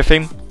Space Harrier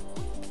theme.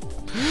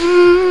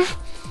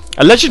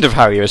 A Legend of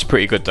Harrier is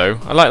pretty good, though.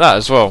 I like that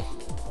as well.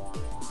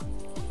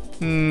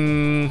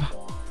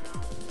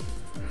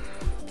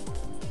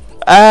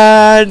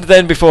 And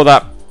then before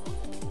that,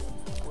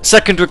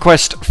 second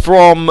request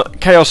from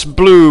Chaos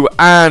Blue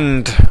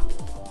and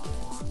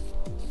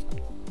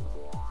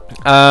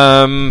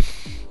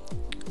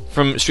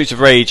from Streets of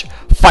Rage,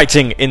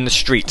 Fighting in the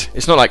Street.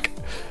 It's not like...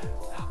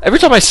 Every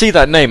time I see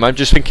that name, I'm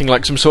just thinking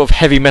like some sort of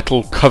heavy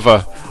metal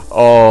cover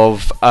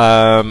of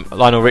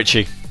Lionel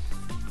Richie.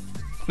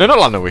 No, not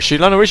Lionel Richie.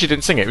 Lionel Richie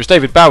didn't sing it. It was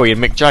David Bowie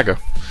and Mick Jagger.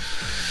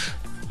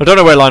 I don't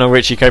know where Lionel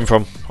Richie came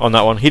from on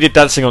that one. He did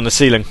Dancing on the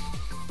Ceiling.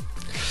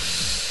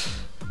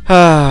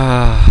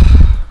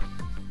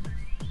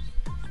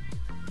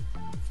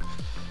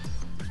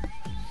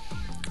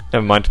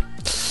 Never mind.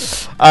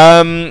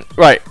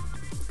 Right.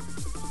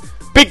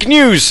 Big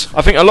news!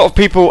 I think a lot of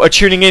people are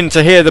tuning in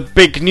to hear the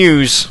big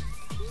news.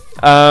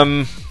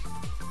 We're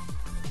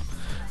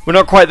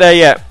not quite there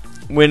yet.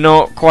 We're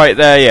not quite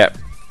there yet.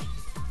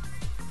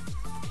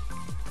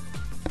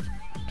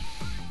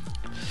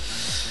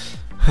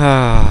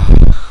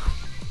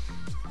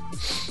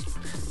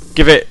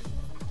 Give it,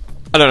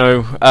 I don't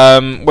know,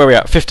 where are we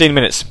at? 15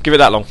 minutes. Give it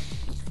that long.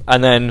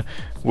 And then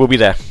we'll be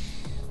there.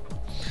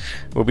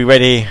 We'll be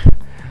ready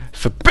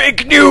for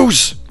big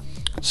news!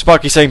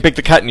 Sparky saying Big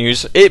the Cat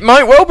news. It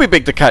might well be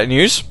Big the Cat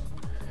news.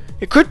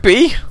 It could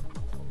be.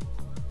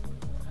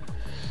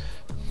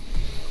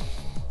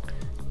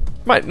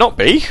 Might not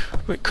be.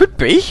 It could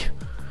be.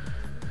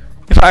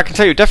 In fact, I can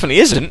tell you it definitely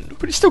isn't,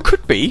 but it still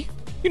could be.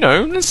 You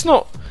know, let's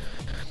not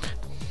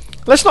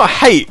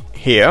hate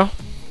here,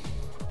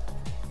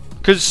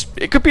 because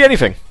it could be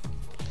anything.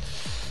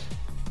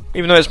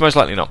 Even though it's most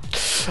likely not.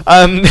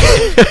 I'm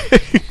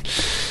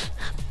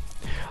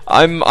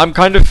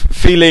kind of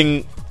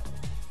feeling.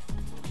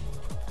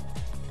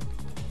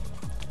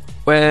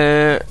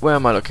 Where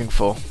am I looking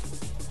for?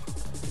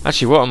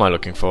 Actually, what am I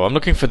looking for? I'm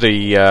looking for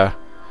the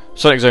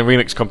Sonic Zone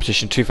Remix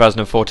Competition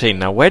 2014.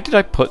 Now, where did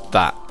I put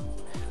that?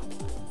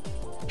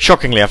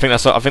 Shockingly, I think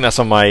that's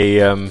on my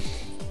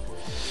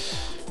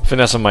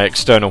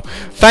external.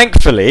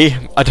 Thankfully,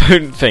 I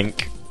don't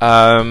think.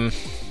 Oh,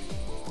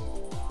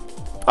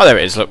 there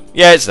it is. Look,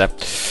 yeah, it's there.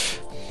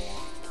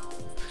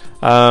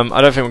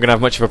 I don't think we're gonna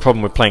have much of a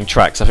problem with playing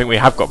tracks. I think we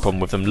have got a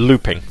problem with them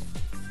looping.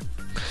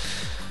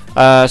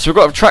 So we've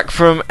got a track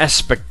from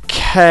Esper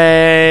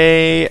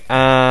K,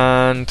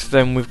 and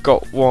then we've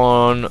got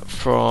one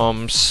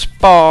from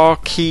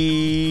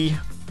Sparky.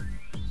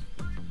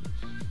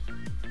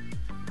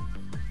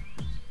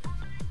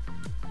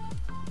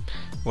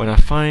 When I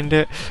find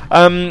it,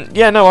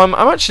 yeah, no, I'm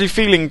actually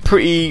feeling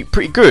pretty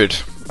good.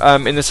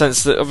 In the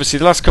sense that obviously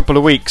the last couple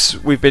of weeks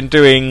we've been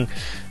doing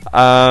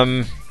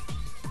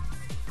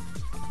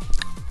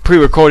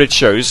pre-recorded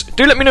shows.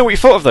 Do let me know what you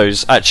thought of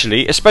those,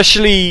 actually,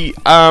 especially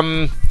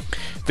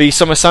the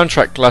summer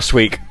soundtrack last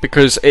week,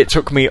 because it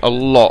took me a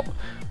lot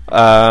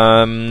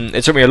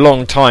It took me a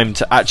long time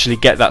to actually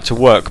get that to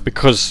work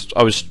because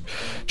I was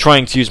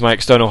trying to use my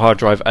external hard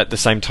drive at the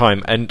same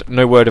time, and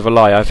no word of a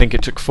lie, I think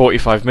it took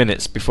 45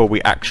 minutes before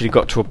we actually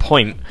got to a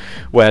point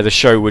where the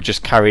show would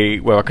just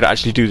where I could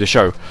actually do the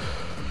show.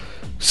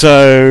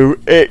 So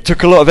it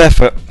took a lot of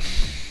effort.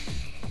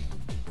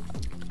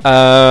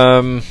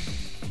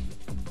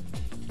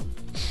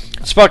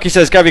 Sparky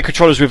says Gavi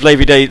controllers with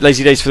lazy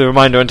days for the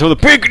reminder until the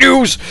big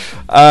news.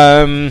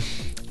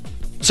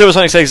 Silver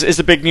Sonic says, is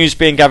the big news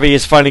being Gavi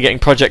is finally getting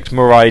Project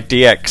Mirai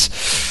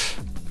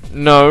DX?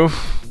 No.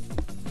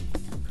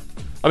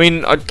 I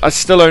mean, I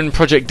still own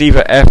Project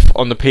Diva F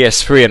on the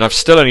PS3, and I've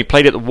still only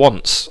played it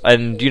once.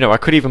 And, you know, I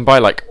could even buy,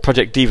 like,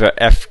 Project Diva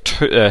F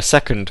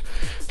second,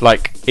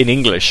 like, in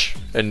English,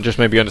 and just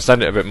maybe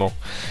understand it a bit more.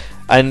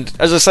 And,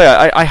 as I say,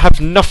 I have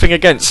nothing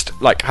against,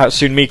 like,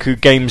 Hatsune Miku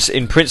games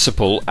in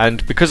principle,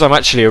 and because I'm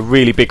actually a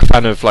really big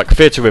fan of, like,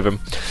 Theatre Rhythm,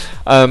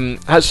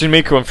 Hatsune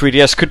Miku on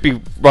 3DS could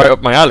be right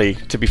up my alley,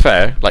 to be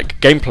fair, like,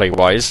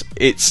 gameplay-wise.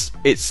 It's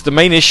the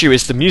main issue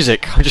is the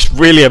music. I just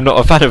really am not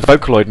a fan of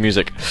Vocaloid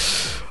music.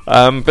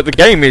 But the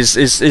game is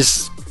the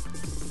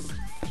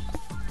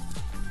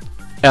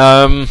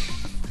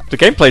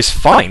gameplay's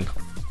fine.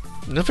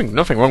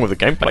 Nothing wrong with the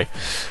gameplay.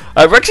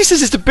 Rexy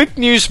says, is the big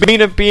news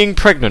Mina being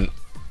pregnant?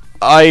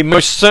 I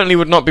most certainly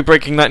would not be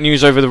breaking that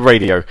news over the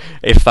radio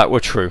if that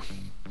were true.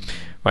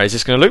 Right, is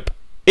this going to loop?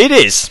 It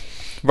is!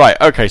 Right,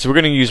 okay, so we're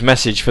going to use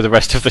message for the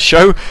rest of the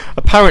show.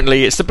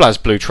 Apparently it's the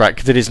BlazBlue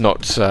track that is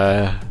not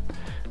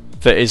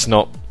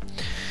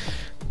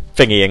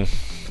thingying,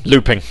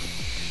 looping.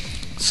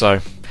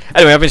 So,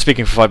 anyway, I've been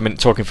speaking for 5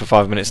 minutes, talking for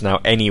 5 minutes now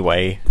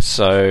anyway,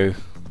 so...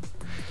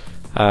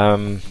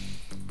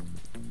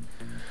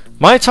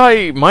 Might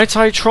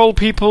I troll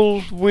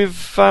people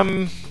with,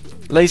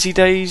 lazy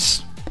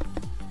days?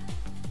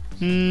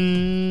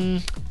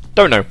 Don't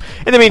know.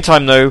 In the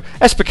meantime, though,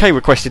 SPK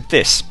requested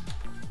this.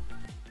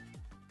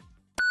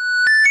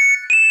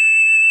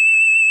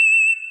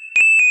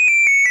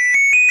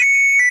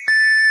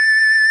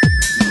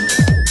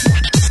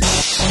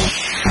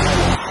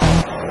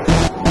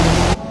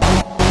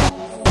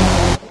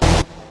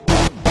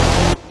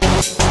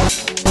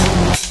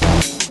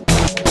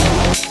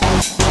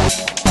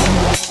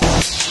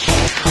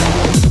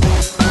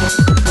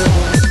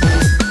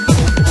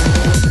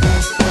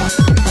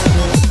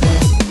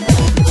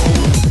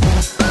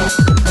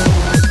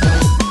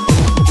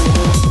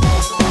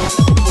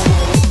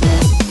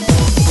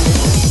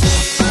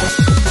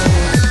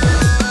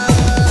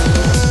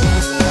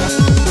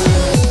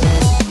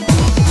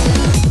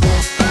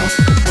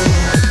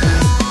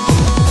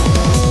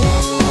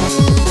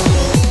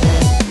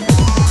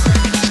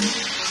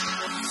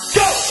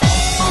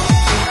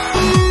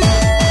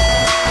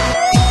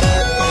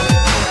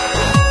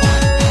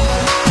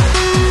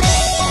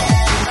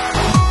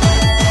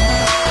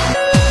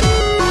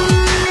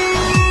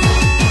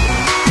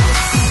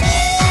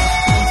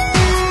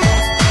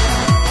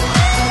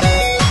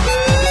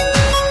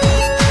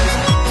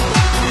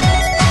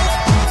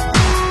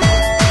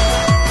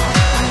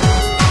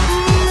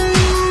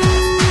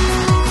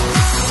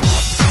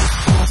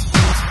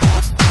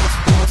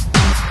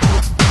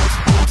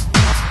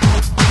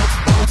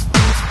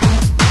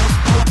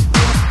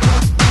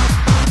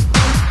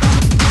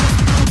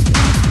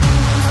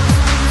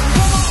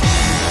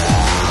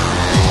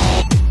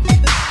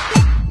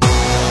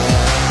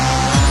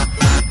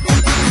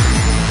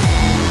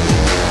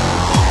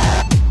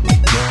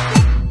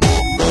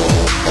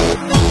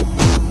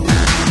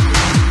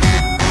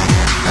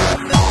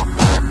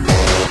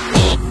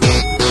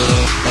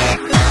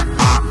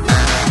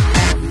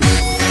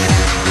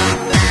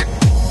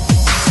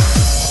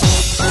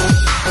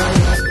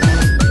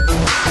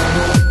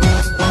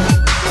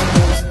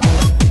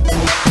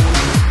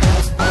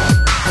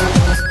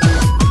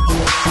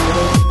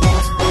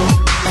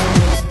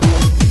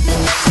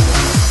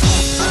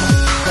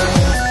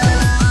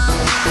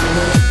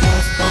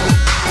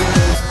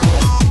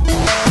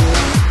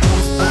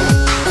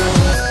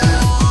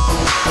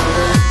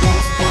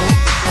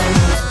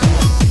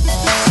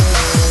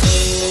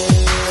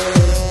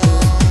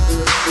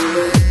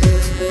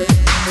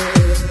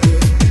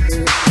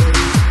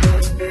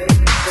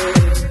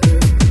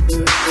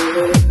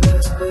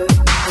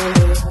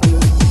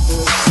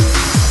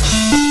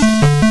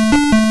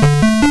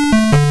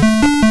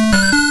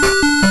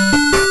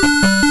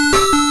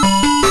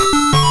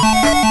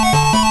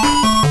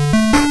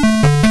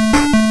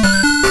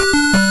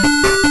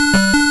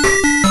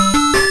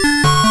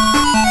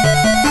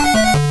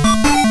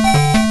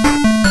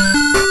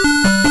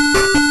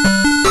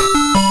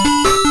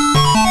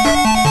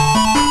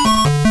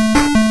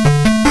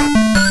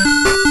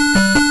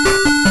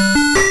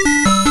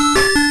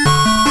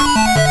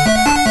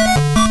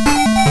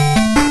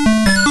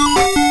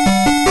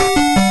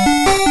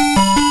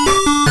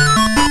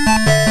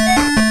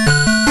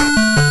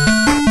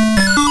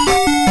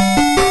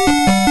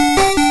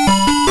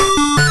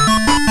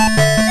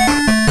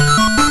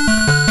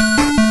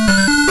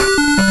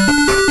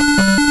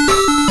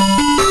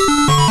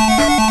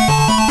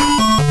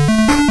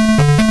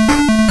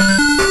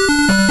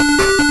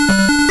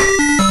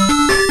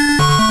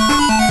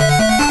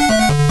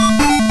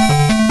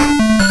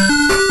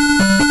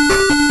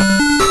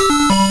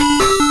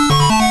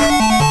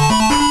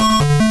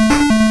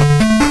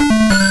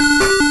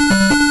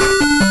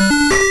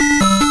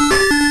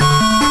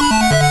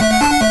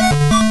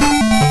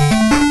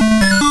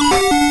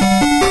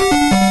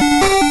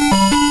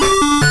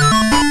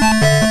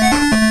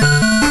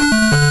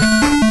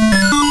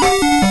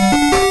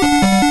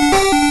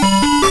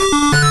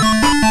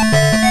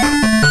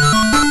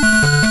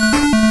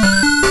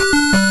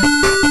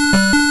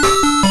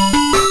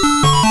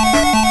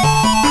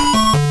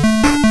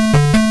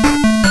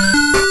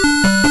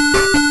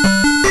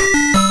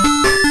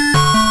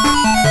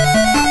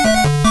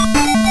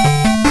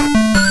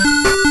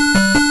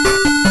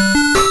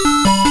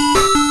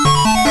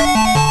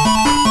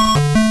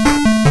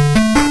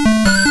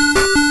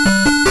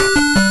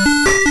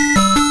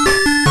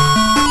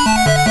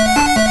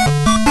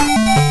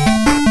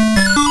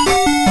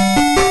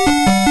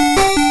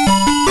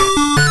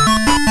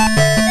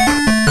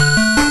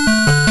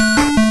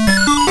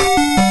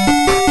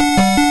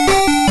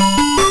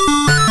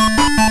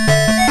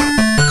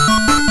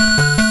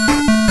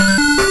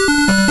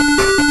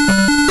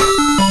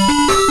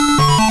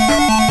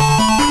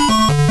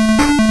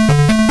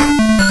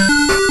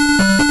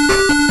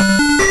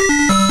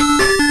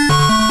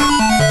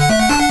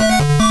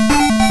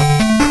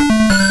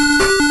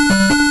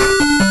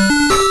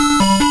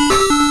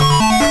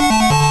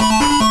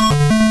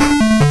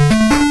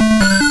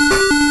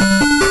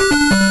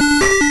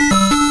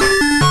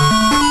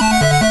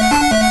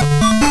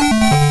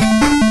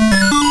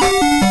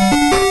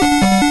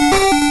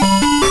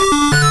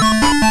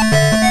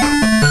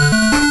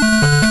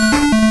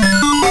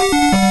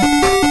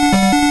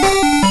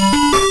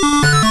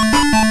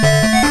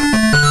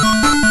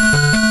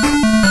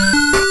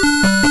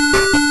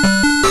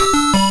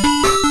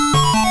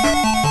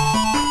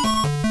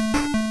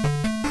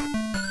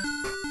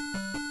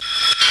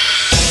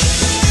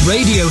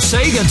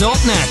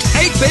 Sega.net.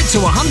 8-bit to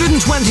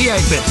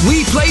 128-bit.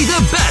 We play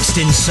the best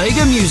in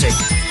Sega music.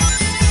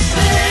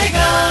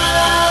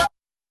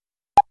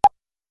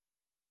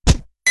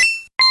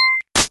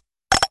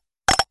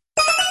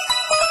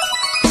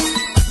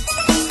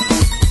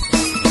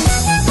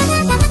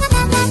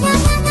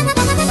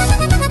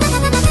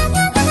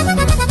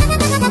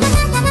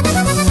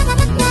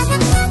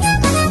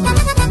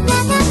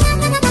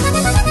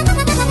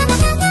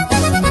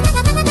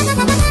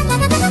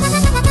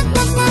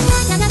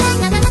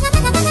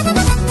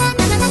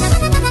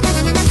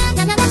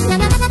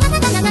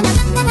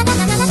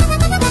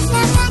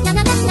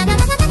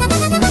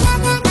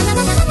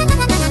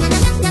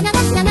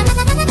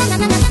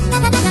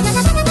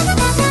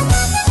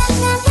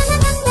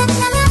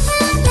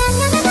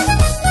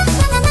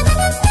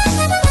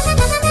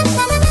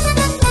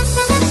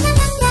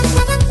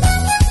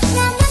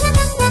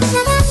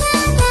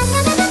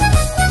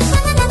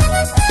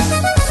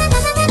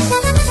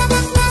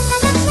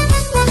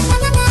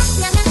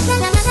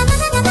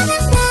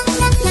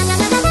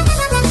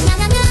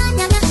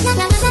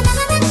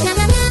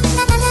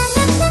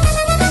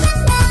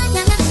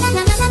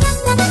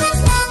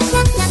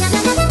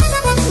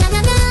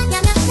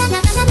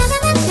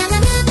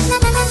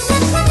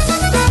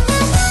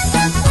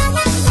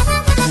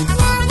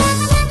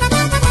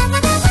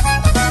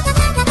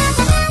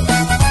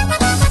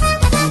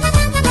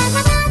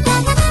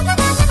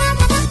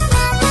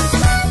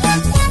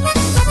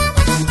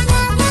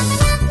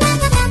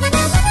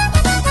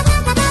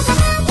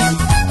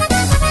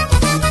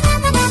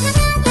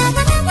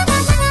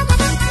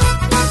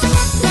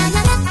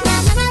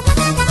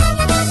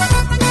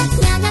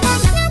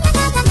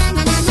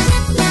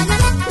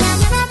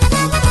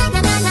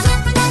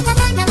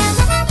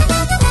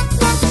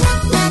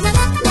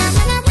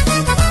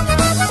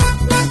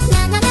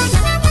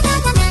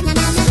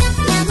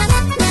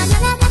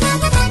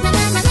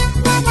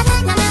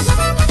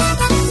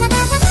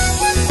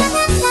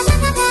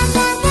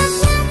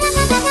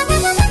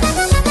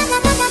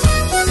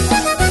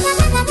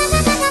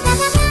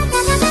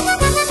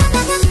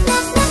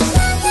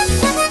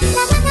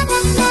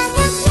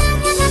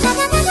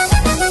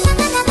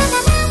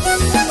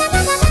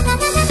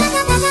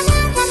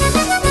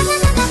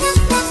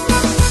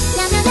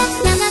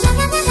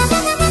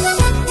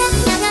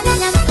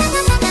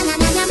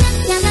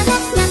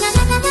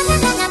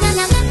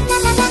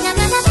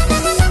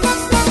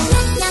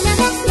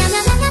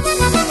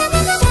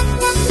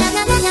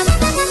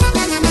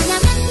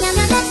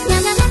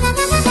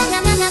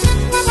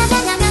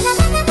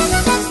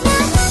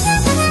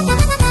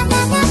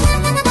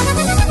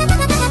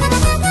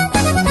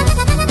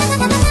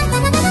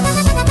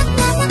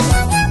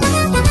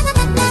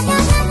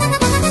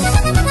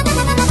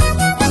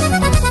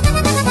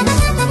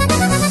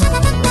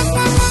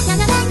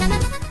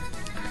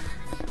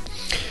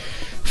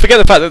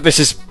 Forget the fact that this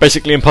is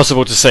basically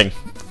impossible to sing.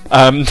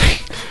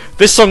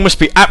 This song must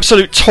be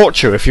absolute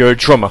torture if you're a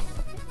drummer.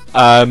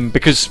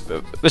 Because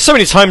there's so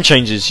many time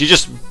changes, you're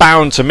just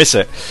bound to miss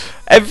it.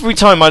 Every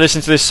time I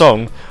listen to this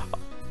song,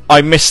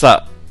 I miss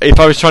that. If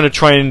I was trying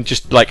to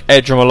just like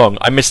air drum along,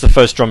 I miss the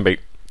first drum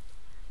beat.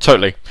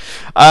 Totally.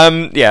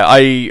 Yeah,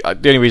 the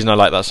only reason I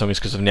like that song is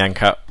because of Nyan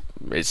Cat.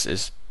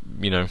 It's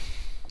you know,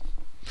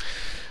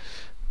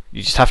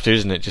 you just have to,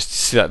 isn't it? Just to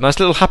see that nice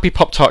little happy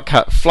Pop-Tart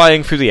cat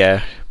flying through the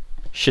air,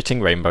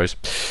 shitting rainbows.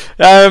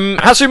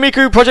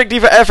 Hatsumiku, Project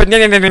Diva F, and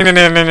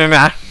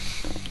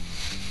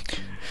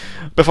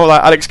before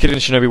that, Alex Kidd in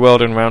Shinobi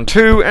World in round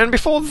 2, and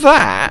before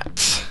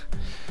that,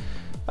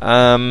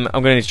 I'm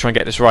going to need to try and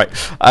get this right.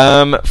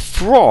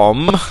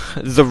 From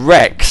the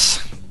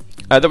Rex,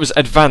 that was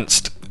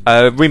Advanced.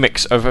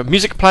 Remix of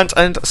Music Plant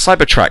and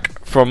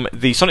Cybertrack from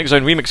the Sonic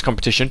Zone Remix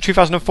Competition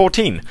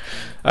 2014,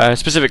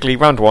 specifically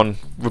round 1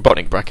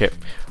 Robotnik bracket.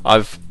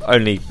 I've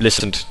only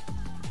listened,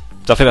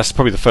 I think that's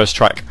probably the first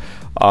track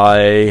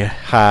I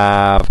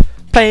have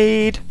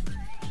played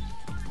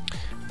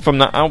from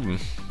that album,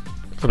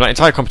 from that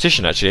entire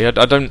competition. Actually, I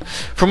don't,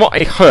 from what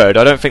I heard,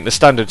 I don't think the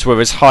standards were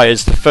as high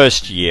as the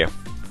first year.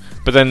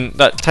 But then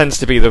that tends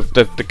to be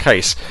the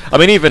case. I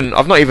mean, even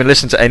I've not even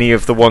listened to any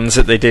of the ones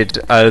that they did.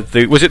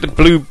 Was it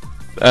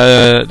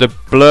the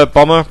Blur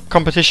Bomber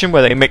competition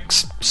where they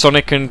mixed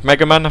Sonic and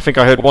Mega Man? I think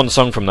I heard one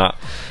song from that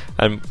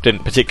and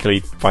didn't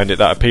particularly find it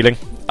that appealing.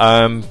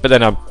 But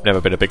then I've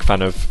never been a big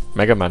fan of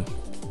Mega Man,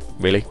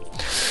 really.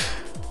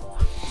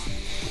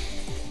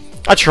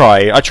 I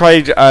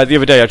tried the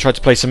other day. I tried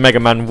to play some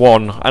Mega Man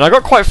 1 and I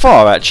got quite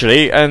far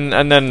actually,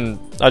 and then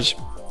it's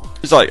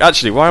like,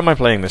 actually, why am I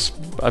playing this?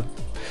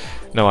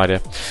 No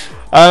idea.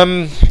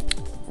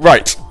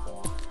 Right.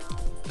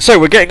 So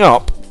we're getting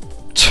up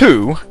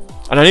to,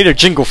 and I need a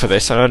jingle for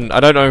this, and I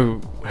don't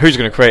know who's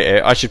going to create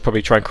it. I should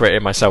probably try and create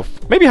it myself.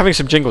 Maybe having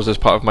some jingles as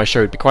part of my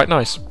show would be quite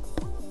nice.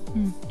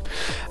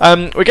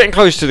 We're getting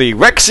close to the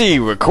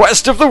Rexy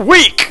Request of the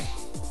Week.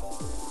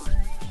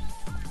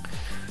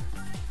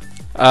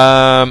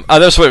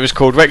 That's what it was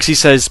called. Rexy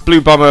says Blue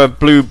Bomber,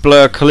 Blue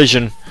Blur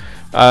Collision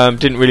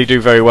didn't really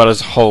do very well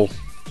as a whole.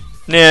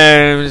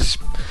 Yeah,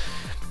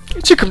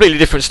 two completely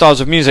different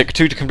styles of music,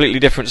 two completely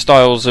different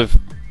styles of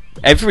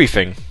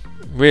everything,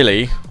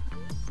 really.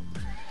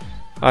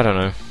 I don't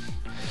know.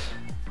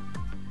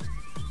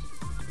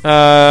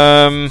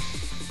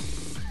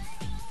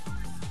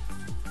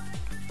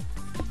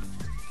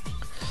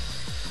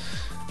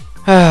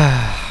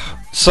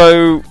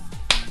 So,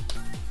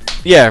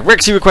 yeah,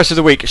 Rexy request of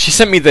the week. She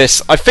sent me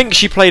this. I think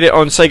she played it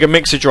on Sega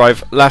Mixer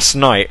Drive last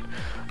night.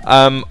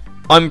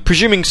 I'm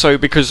presuming so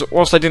because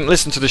whilst I didn't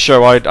listen to the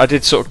show, I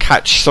did sort of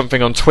catch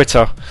something on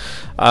Twitter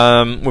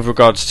with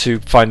regards to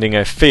finding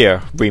a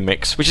Fear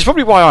remix, which is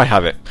probably why I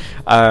have it.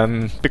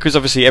 Because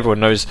obviously everyone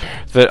knows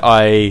that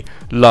I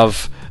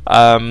love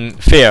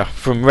Fear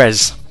from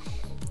Rez.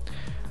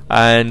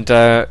 And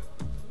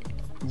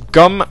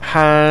Gum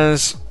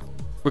has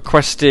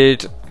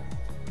requested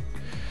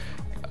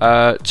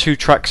 2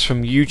 tracks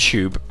from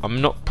YouTube.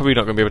 I'm probably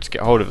not going to be able to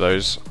get hold of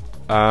those.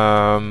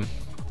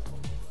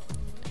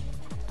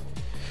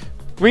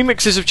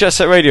 Remixes of Jet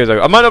Set Radio,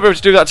 though. I might not be able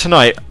to do that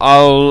tonight.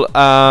 I'll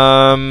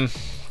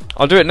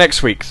do it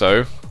next week,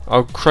 though.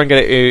 I'll try and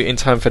get it in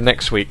time for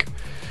next week.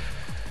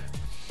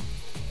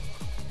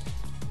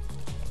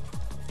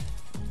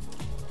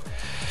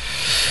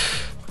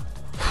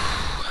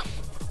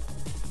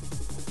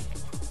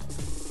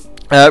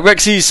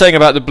 Rexy's saying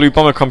about the Blue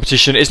Bomber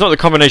competition, it's not the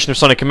combination of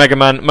Sonic and Mega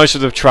Man. Most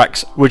of the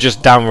tracks were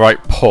just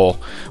downright poor.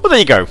 Well, there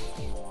you go.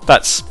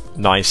 That's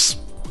nice.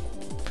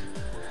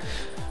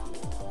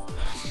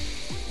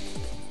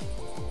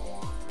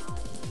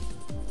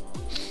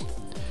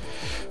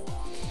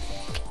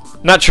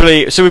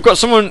 Naturally, so we've got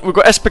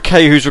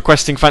SPK who's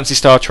requesting Fancy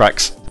Star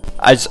tracks,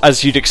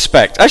 as you'd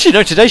expect. Actually,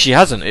 no, today she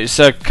hasn't. It's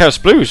Chaos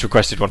Blue who's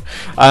requested one.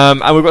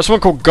 And we've got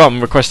someone called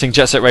Gum requesting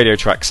Jet Set Radio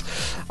tracks.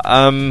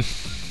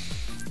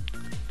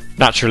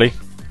 Naturally.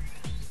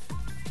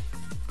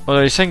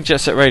 Although he's saying Jet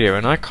Set Radio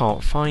and I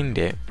can't find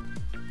it.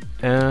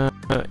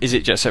 Is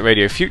it Jet Set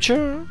Radio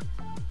Future?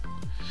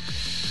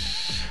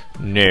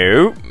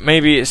 No.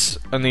 Maybe it's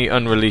on the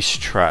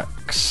unreleased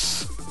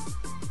tracks.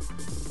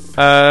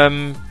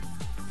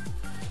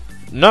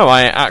 No,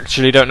 I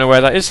actually don't know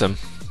where that is then.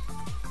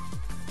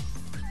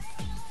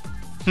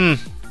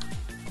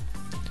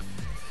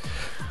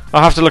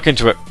 I'll have to look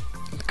into it,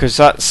 because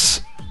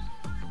that's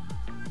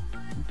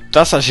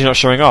actually not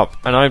showing up,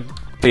 and I'd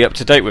be up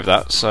to date with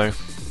that, so...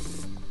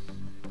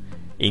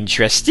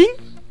 Interesting?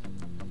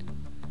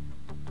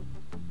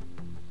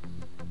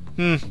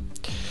 I'm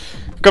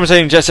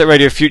saying Jet Set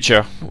Radio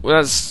Future. Well,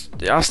 I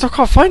still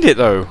can't find it,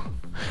 though.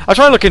 I'll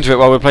try and look into it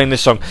while we're playing this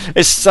song.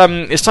 It's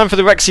time for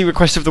the Rexy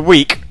request of the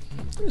week.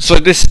 So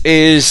this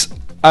is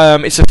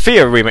it's a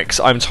Fear remix,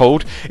 I'm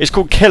told. It's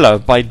called Killer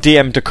by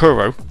DM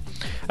Decuro,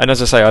 and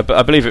as I say,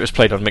 I believe it was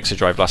played on Mixer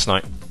Drive last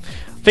night.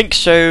 I think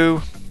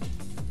so.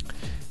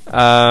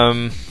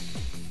 Rav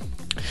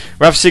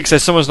Sig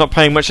says someone's not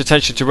paying much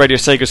attention to Radio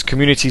Sega's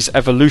community's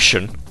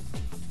evolution.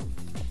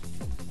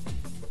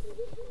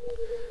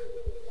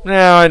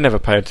 No, I never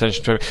pay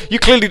attention to it. You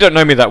clearly don't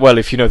know me that well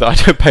if you know that I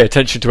don't pay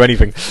attention to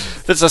anything.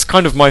 That's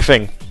kind of my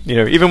thing. You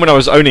know, even when I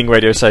was owning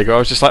Radio Sega, I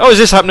was just like, oh, is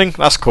this happening?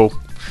 That's cool.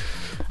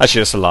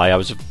 Actually, that's a lie. I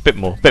was a bit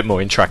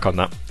more in track on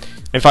that.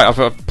 In fact,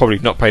 I've probably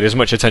not paid as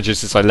much attention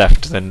since I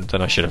left than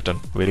I should have done,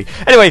 really.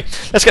 Anyway,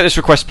 let's get this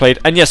request played.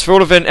 And yes, for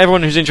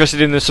everyone who's interested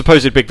in the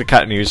supposed Big the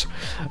Cat news,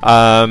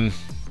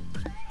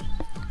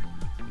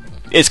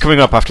 it's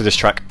coming up after this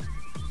track.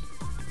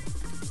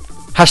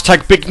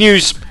 Hashtag big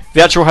news.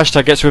 The actual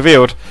hashtag gets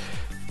revealed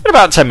in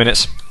about 10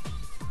 minutes.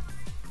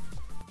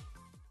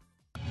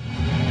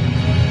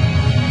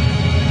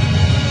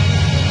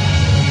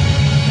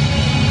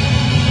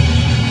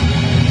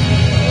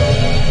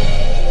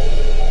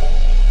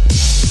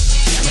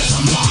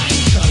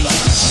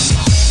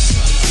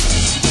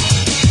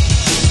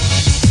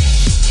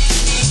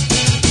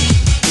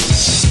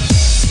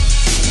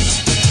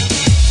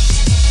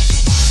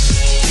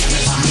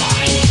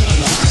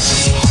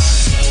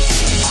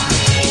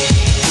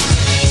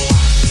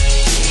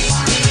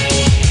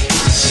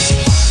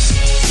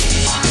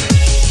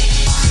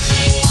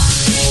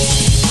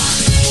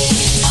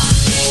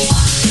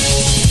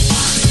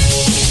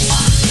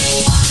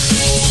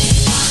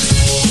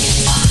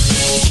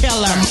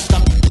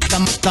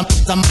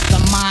 The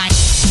mind.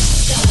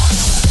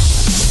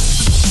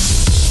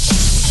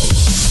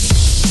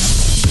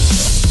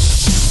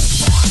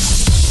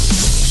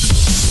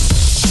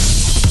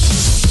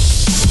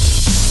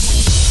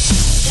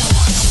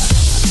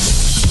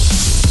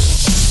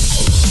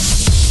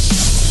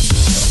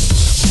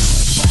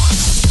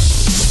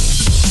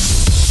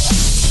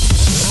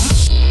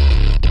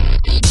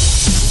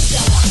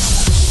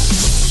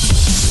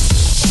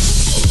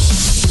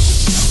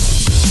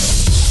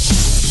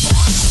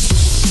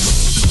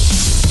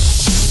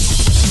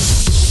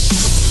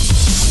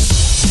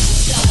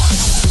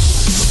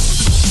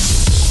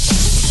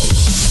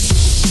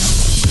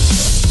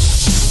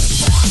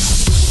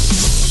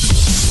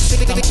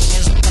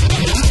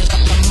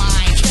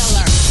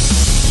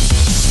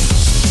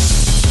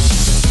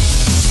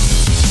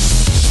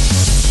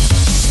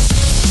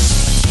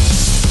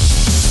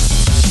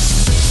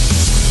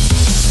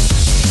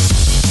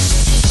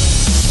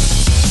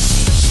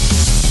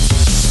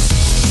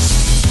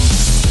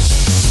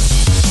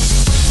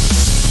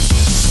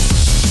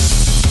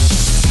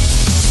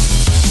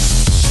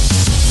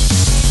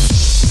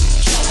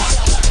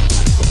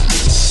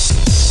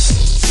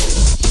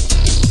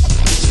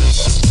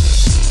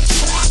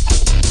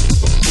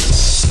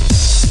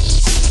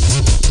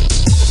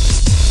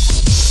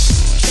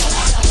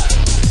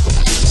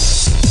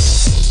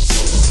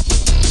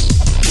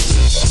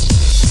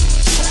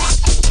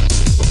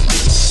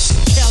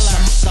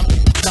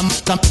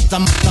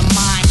 the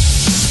mind.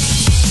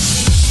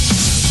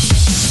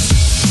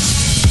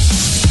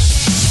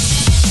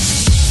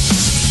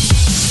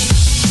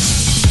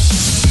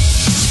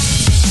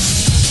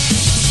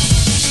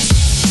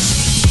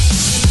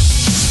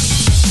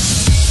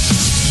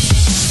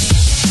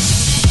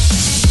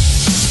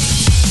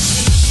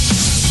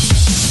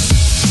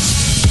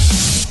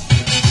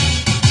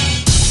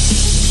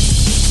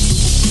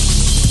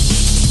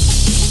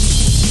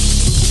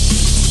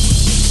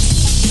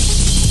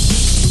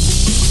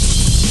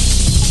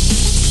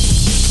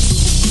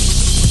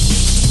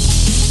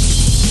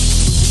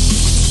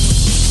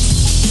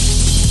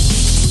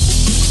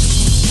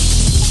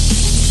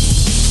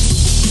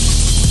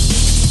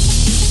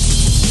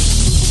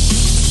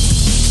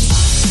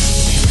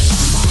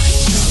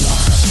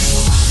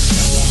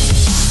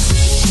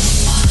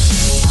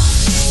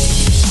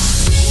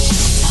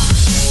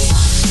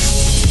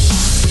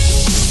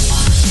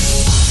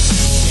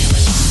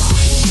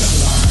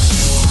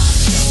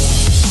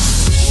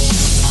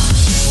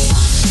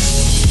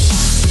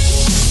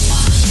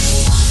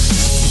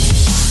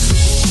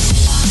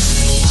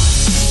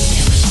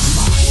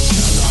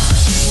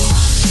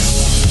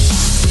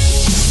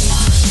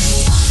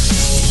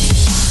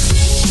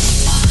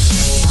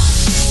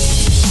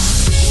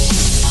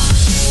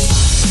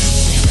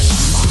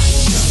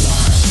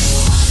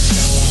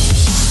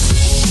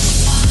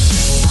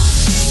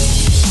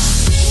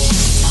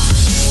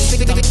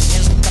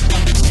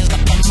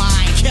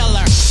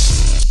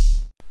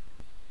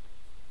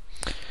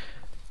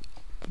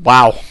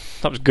 Wow,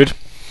 that was good.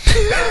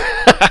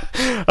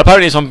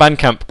 Apparently it's on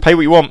Bandcamp. Pay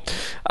what you want.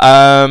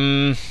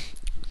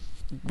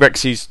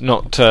 Rexy's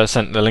not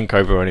sent the link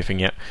over or anything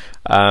yet,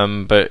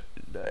 but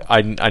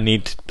I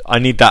need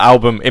that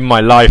album in my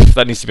life.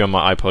 That needs to be on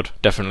my iPod.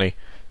 Definitely.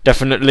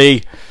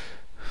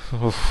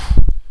 Oof.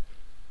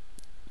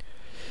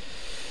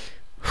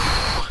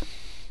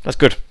 That's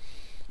good.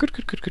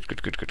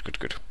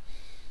 Good.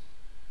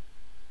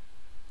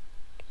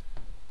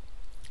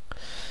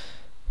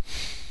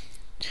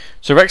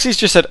 So Rexy's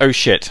just said, "Oh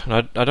shit,"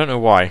 and I don't know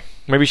why.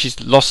 Maybe she's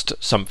lost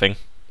something.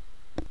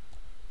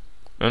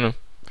 I don't know.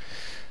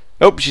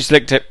 Oh, she's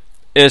linked it.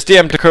 It's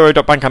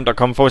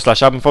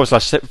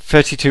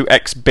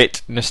dm.takuro.bandcamp.com/album/32x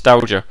bit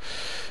nostalgia,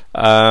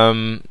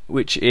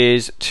 which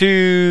is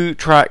 2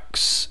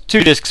 tracks,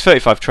 2 discs,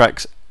 35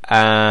 tracks,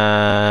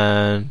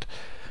 and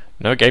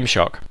no Game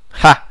Shark.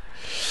 Ha!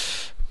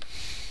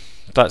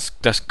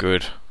 That's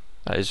good.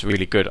 That is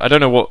really good. I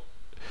don't know what.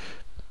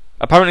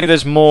 Apparently,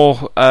 there's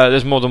more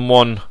than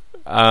one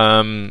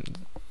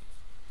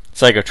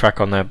Sega track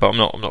on there, but I'm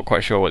not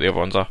quite sure what the other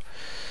ones are.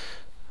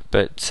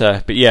 But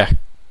yeah,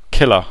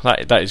 killer.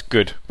 That is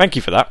good. Thank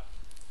you for that.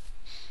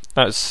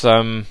 That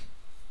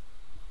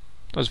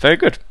was very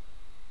good.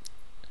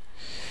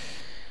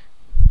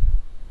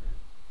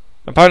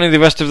 Apparently, the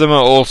rest of them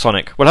are all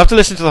Sonic. We'll have to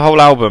listen to the whole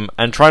album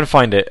and try and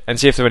find it and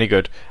see if they're any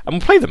good, and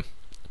we'll play them,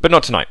 but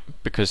not tonight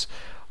because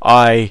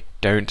I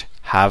don't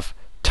have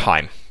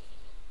time.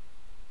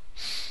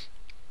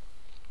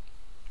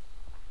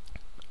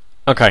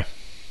 Okay.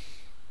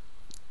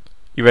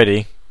 You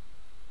ready?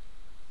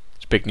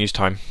 It's big news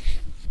time.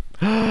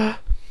 I'm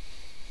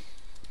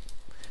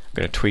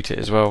going to tweet it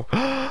as well.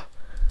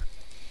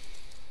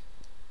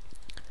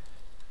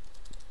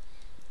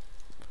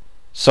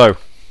 So,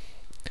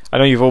 I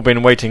know you've all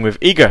been waiting with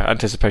eager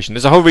anticipation.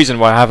 There's a whole reason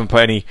why I haven't put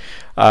any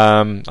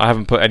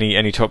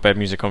Top Bed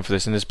music on for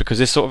this, and it's because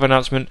this sort of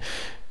announcement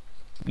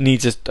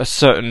needs a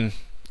certain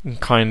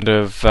kind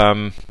of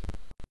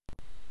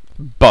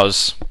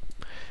buzz,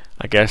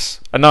 I guess.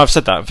 And now I've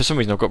said that, and for some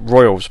reason I've got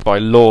Royals by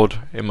Lord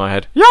in my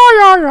head.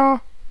 Yeah.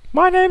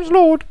 My name's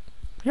Lord.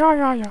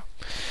 Yeah.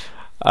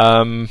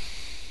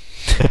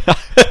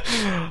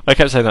 I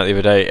kept saying that the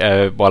other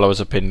day while I was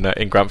up in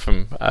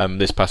Grantham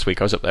this past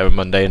week. I was up there on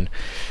Monday and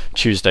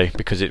Tuesday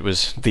because it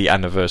was the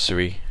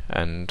anniversary,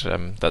 and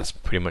that's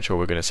pretty much all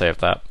we're going to say of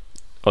that.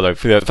 Although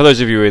for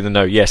those of you who are in the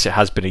know, yes, it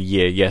has been a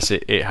year. Yes,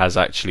 it has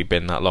actually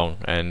been that long,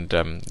 and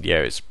yeah,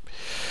 it's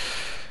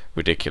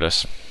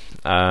ridiculous.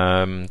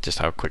 Just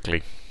how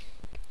quickly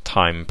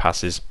time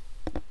passes.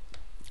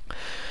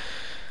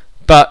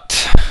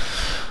 But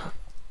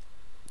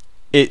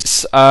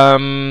it's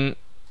yeah.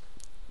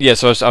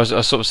 So I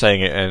was sort of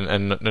saying it,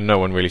 and no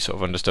one really sort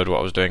of understood what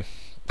I was doing.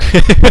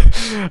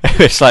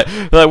 It's like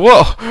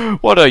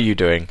what are you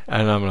doing?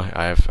 And I'm like,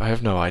 I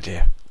have no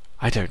idea.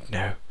 I don't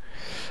know.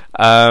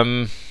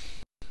 I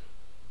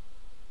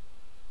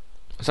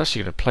was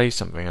actually going to play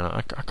something, and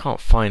I can't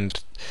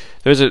find.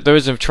 There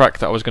is a track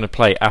that I was going to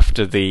play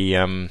after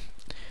the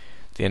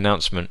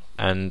announcement,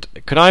 and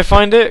can I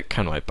find it?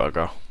 Can I,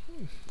 bugger?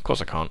 Of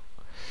course I can't.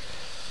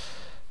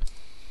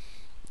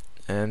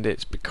 And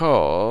it's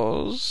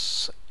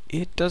because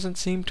it doesn't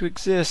seem to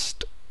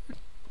exist.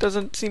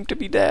 Doesn't seem to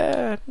be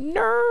there.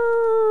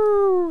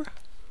 No.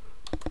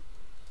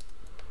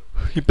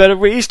 You better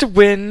raise to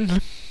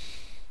win.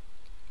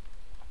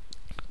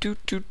 Do.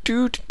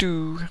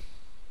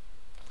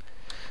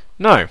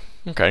 No.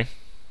 Okay.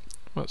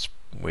 That's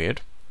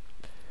weird.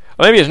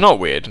 Or maybe it's not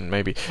weird.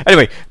 Maybe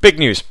anyway. Big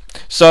news.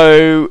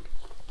 So,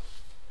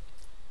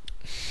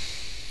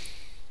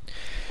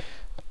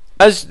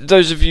 as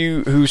those of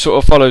you who sort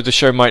of follow the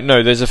show might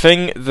know, there's a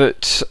thing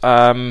that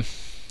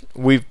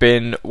we've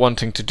been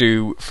wanting to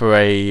do for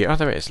a... Oh,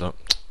 there it is, look.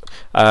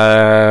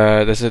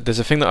 There's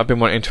a thing that I've been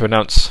wanting to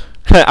announce.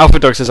 Alpha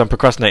Dog says I'm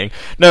procrastinating.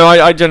 No,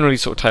 I generally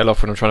sort of tail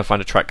off when I'm trying to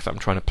find a track that I'm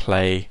trying to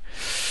play.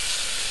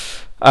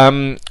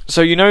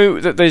 So you know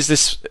that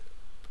there's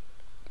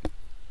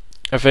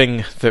a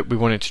thing that we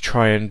wanted to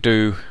try and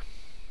do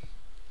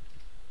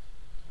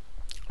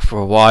for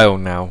a while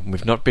now.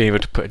 We've not been able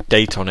to put a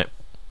date on it.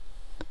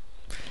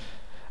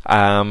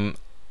 And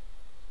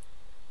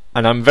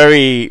I'm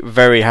very,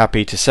 very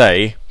happy to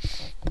say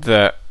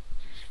that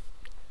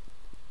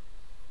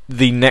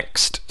the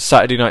next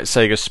Saturday Night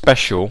Sega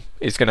special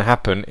is going to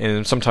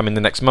happen sometime in the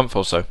next month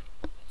or so.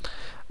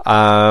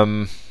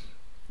 And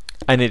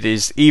it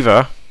is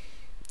either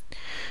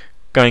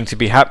going to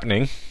be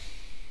happening...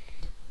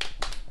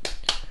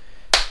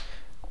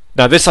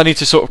 Now this I need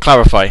to sort of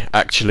clarify,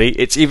 actually.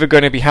 It's either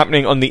going to be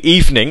happening on the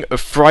evening of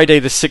Friday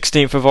the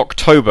 16th of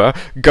October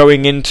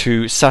going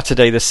into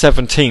Saturday the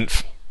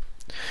 17th,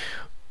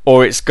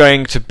 or it's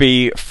going to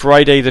be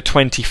Friday the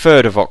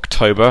 23rd of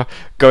October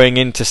going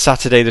into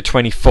Saturday the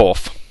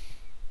 24th.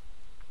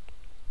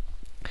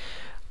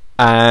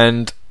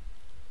 And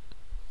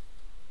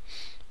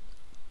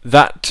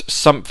that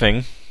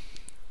something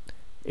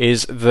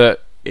is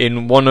that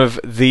in one of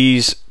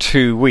these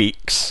 2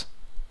 weeks...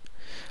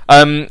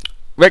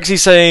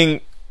 Rexy's saying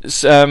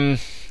Sega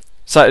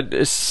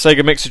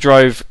Mixer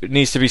Drive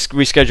needs to be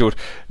rescheduled.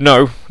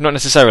 No, not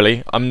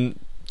necessarily. I'm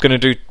going to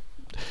do...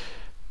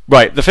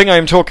 Right, the thing I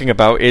am talking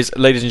about is,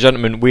 ladies and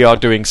gentlemen, we are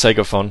doing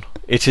SegaFon.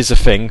 It is a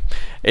thing.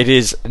 It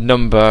is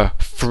number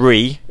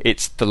 3.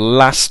 It's the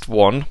last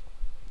one.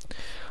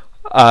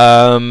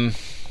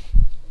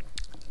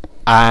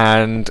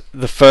 And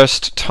the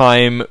first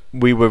time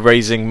we were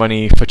raising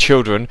money for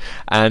children,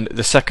 and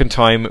the second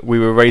time we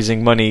were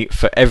raising money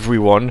for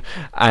everyone,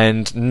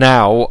 and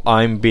now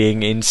I'm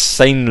being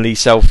insanely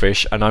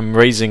selfish and I'm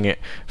raising it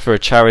for a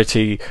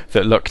charity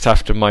that looked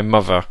after my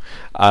mother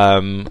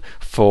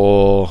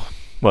for...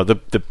 well,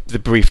 the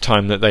brief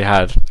time that they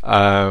had,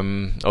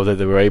 or that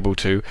they were able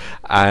to,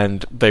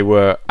 and they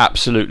were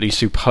absolutely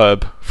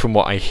superb from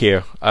what I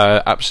hear.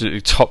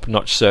 Absolutely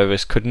top-notch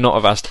service. Could not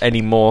have asked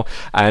any more,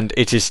 and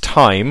it is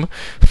time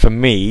for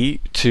me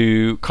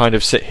to kind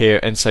of sit here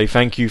and say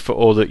thank you for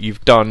all that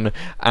you've done.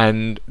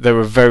 And they're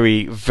a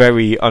very,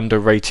 very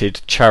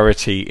underrated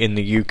charity in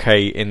the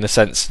UK, in the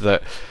sense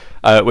that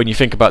when you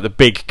think about the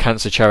big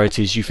cancer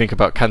charities, you think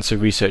about Cancer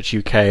Research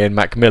UK and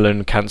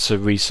Macmillan Cancer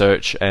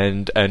Research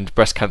and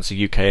Breast Cancer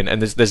UK,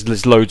 and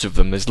there's loads of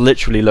them. There's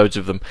literally loads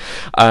of them.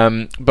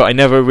 But I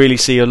never really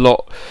see a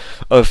lot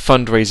of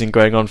fundraising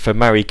going on for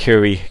Marie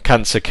Curie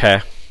Cancer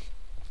Care.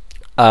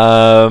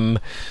 So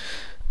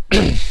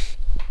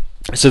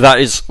that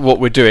is what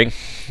we're doing.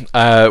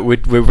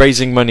 We're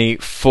raising money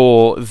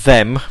for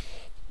them,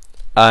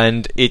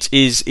 and it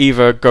is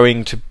either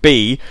going to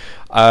be...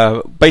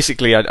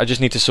 basically, I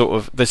just need to sort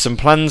of... There's some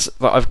plans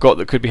that I've got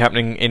that could be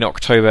happening in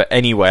October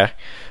anyway,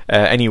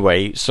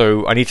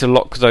 so I need to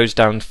lock those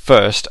down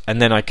first,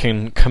 and then I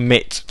can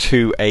commit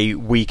to a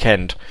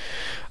weekend.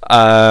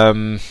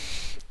 In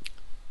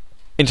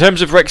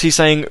terms of Rexy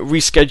saying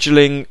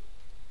rescheduling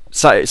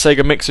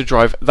Sega Mixer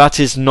Drive, that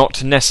is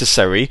not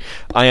necessary.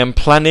 I am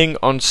planning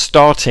on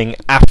starting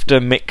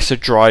after Mixer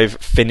Drive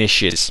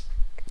finishes.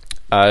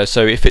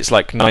 So if it's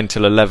like 9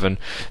 till 11,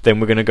 then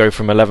we're going to go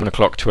from 11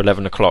 o'clock to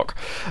 11 o'clock.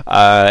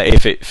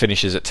 If it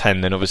finishes at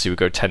 10, then obviously we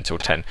go 10 till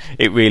 10.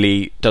 It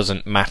really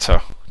doesn't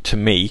matter to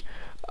me.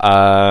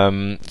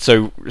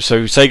 So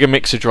Sega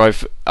Mixer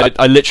Drive,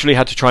 I literally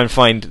had to try and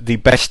find the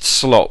best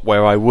slot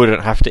where I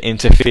wouldn't have to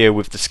interfere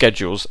with the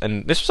schedules,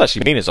 and this was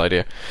actually Mina's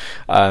idea.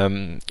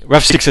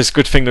 Rav6 says,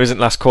 good thing there isn't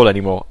Last Call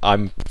anymore.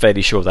 I'm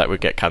fairly sure that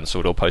would get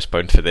cancelled or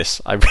postponed for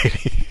this. I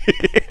really...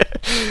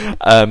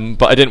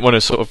 but I didn't want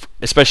to sort of,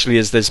 especially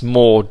as there's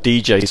more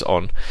DJs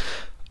on.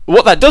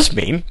 What that does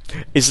mean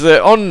is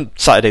that on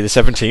Saturday the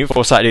 17th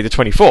or Saturday the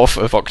 24th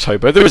of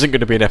October, there isn't going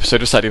to be an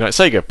episode of Saturday Night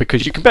Sega,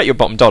 because you can bet your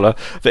bottom dollar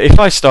that if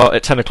I start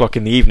at 10 o'clock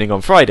in the evening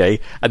on Friday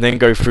and then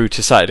go through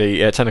to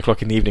Saturday at 10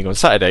 o'clock in the evening on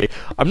Saturday,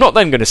 I'm not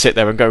then going to sit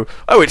there and go,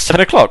 oh, it's 10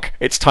 o'clock,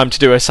 it's time to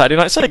do a Saturday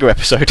Night Sega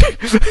episode.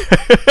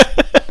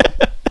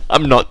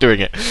 I'm not doing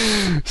it.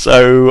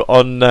 So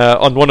on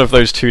one of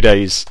those 2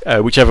 days,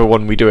 whichever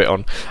one we do it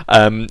on,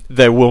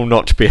 there will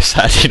not be a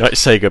Saturday Night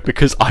Sega,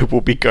 because I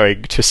will be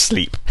going to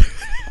sleep.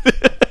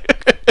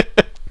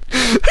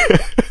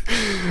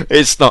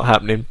 It's not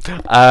happening.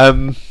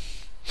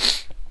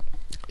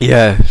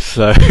 Yeah,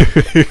 so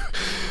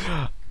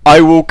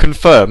I will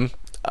confirm,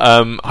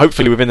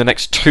 hopefully within the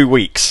next 2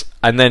 weeks,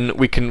 and then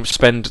we can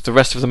spend the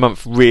rest of the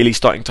month really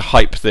starting to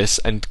hype this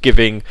and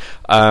giving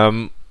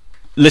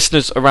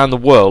listeners around the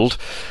world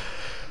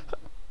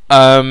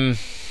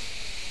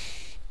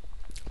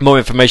more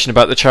information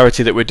about the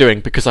charity that we're doing,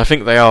 because I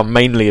think they are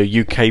mainly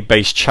a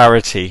UK-based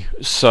charity.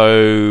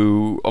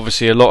 So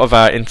obviously a lot of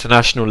our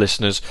international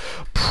listeners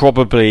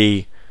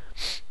probably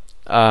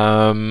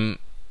aren't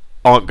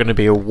going to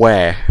be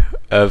aware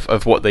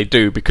of what they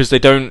do, because they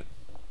don't.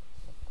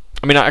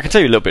 I mean, I can tell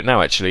you a little bit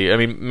now. Actually, I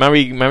mean,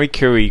 Marie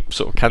Curie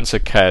sort of cancer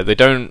care.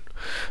 They're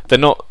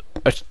not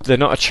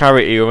a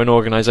charity or an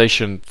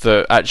organisation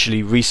that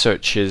actually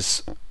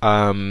researches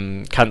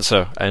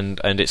cancer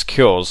and its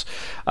cures.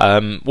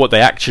 What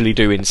they actually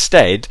do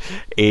instead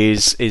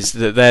is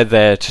that they're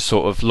there to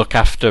sort of look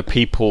after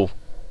people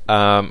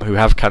who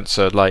have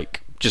cancer,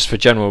 like just for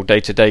general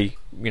day-to-day,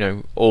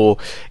 or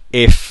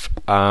if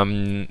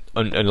and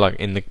like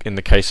in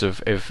the case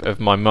of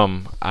my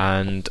mum,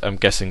 and I'm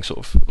guessing sort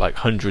of like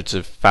hundreds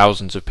of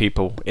thousands of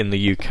people in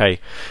the UK,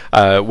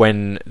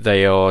 when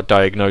they are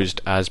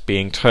diagnosed as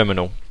being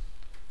terminal,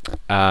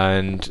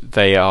 and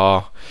they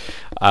are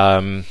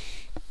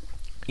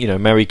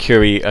Marie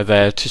Curie are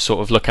there to sort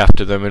of look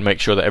after them and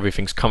make sure that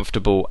everything's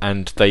comfortable,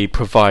 and they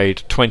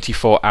provide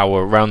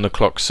 24-hour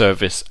round-the-clock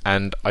service,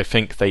 and I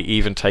think they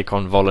even take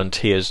on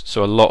volunteers.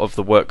 So a lot of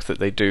the work that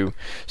they do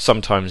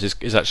sometimes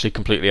is actually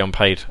completely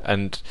unpaid,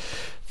 and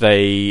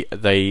the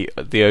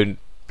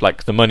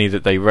money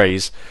that they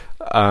raise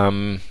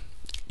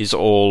is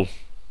all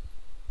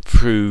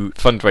through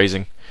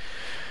fundraising,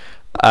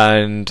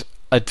 and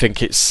I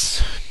think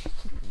it's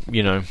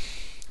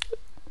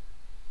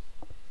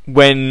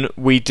when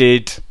we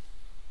did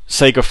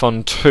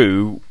SegaFund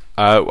 2,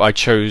 I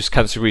chose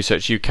Cancer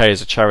Research UK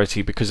as a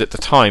charity because at the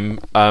time,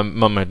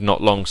 Mum had not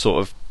long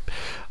sort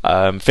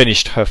of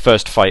finished her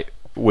first fight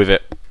with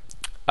it,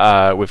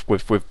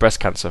 with breast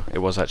cancer. It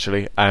was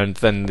actually, and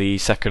then the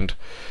second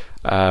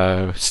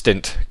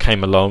stint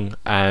came along,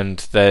 and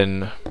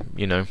then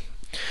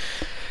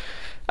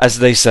as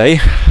they say,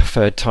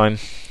 third time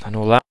and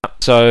all that.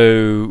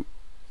 So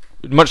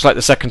much like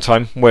the second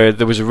time, where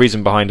there was a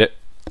reason behind it.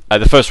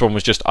 The first one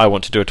was just, I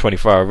want to do a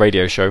 24-hour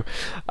radio show.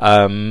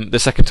 The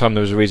second time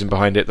there was a reason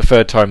behind it. The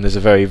third time there's a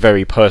very,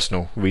 very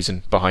personal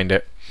reason behind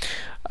it.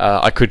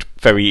 I could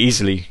very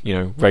easily,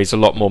 raise a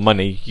lot more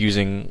money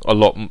using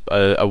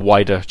a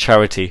wider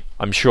charity,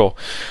 I'm sure.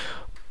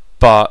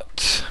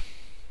 But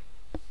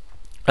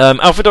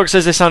Alpha Dog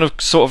says they sound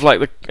sort of like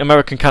the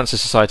American Cancer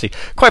Society.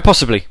 Quite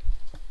possibly.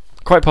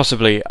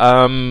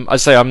 I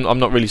say I'm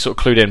not really sort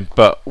of clued in,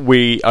 but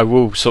I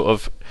will sort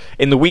of,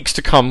 in the weeks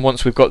to come,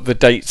 once we've got the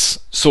dates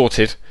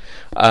sorted,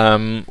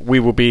 I'll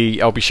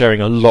be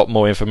sharing a lot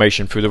more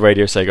information through the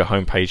Radio Sega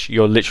homepage.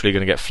 You're literally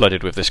going to get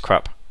flooded with this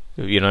crap,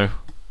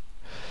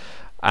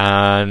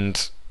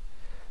 and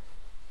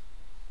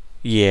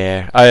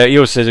yeah. He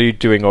also says, are you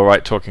doing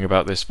alright talking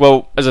about this?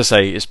 Well, as I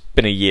say, it's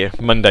been a year.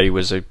 Monday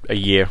was a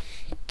year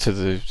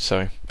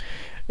so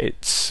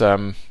it's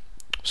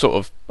sort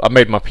of, I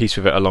made my peace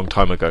with it a long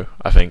time ago.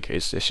 I think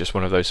it's just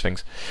one of those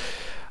things.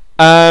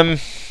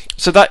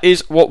 So that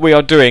is what we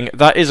are doing.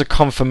 That is a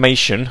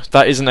confirmation.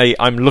 That isn't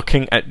I'm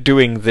looking at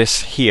doing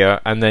this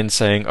here and then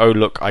saying, oh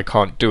look, I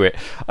can't do it.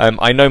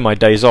 I know my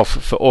days off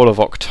for all of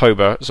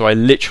October, so I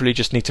literally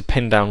just need to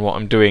pin down what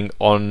I'm doing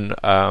on,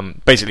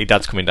 basically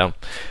Dad's coming down,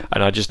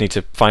 and I just need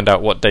to find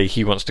out what day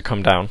he wants to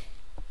come down.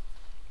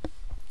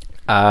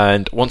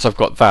 And once I've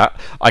got that,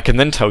 I can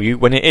then tell you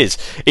when it is.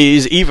 It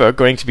is either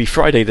going to be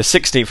Friday the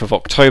 16th of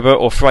October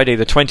or Friday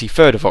the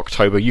 23rd of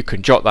October. You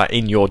can jot that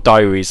in your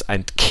diaries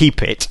and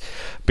keep it,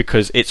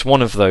 because it's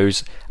one of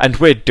those, and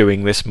we're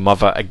doing this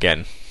mother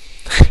again.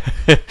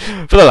 For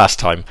the last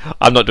time.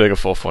 I'm not doing a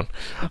fourth one,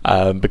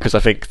 because I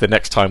think the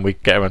next time we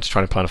get around to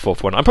trying to plan a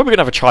fourth one, I'm probably going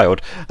to have a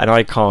child, and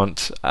I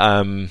can't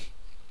I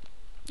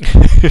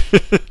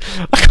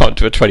can't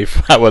do a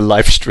 24-hour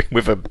live stream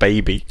with a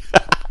baby.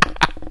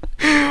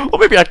 Or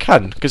maybe I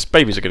can, because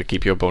babies are going to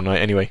keep you up all night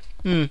anyway.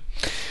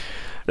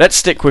 Let's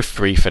stick with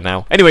 3 for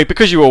now. Anyway,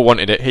 because you all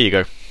wanted it, here you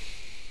go.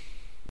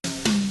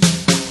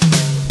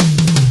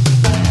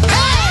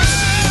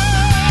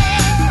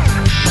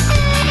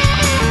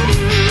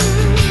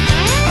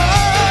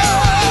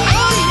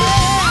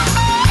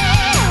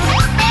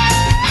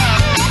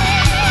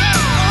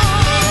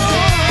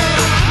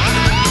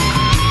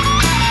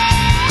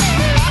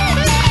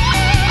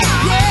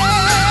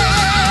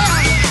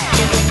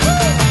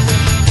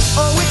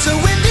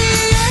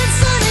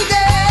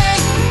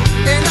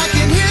 And I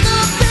can hear the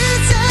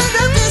beats and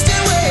the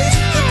distant waves.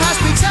 The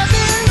past weeks have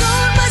been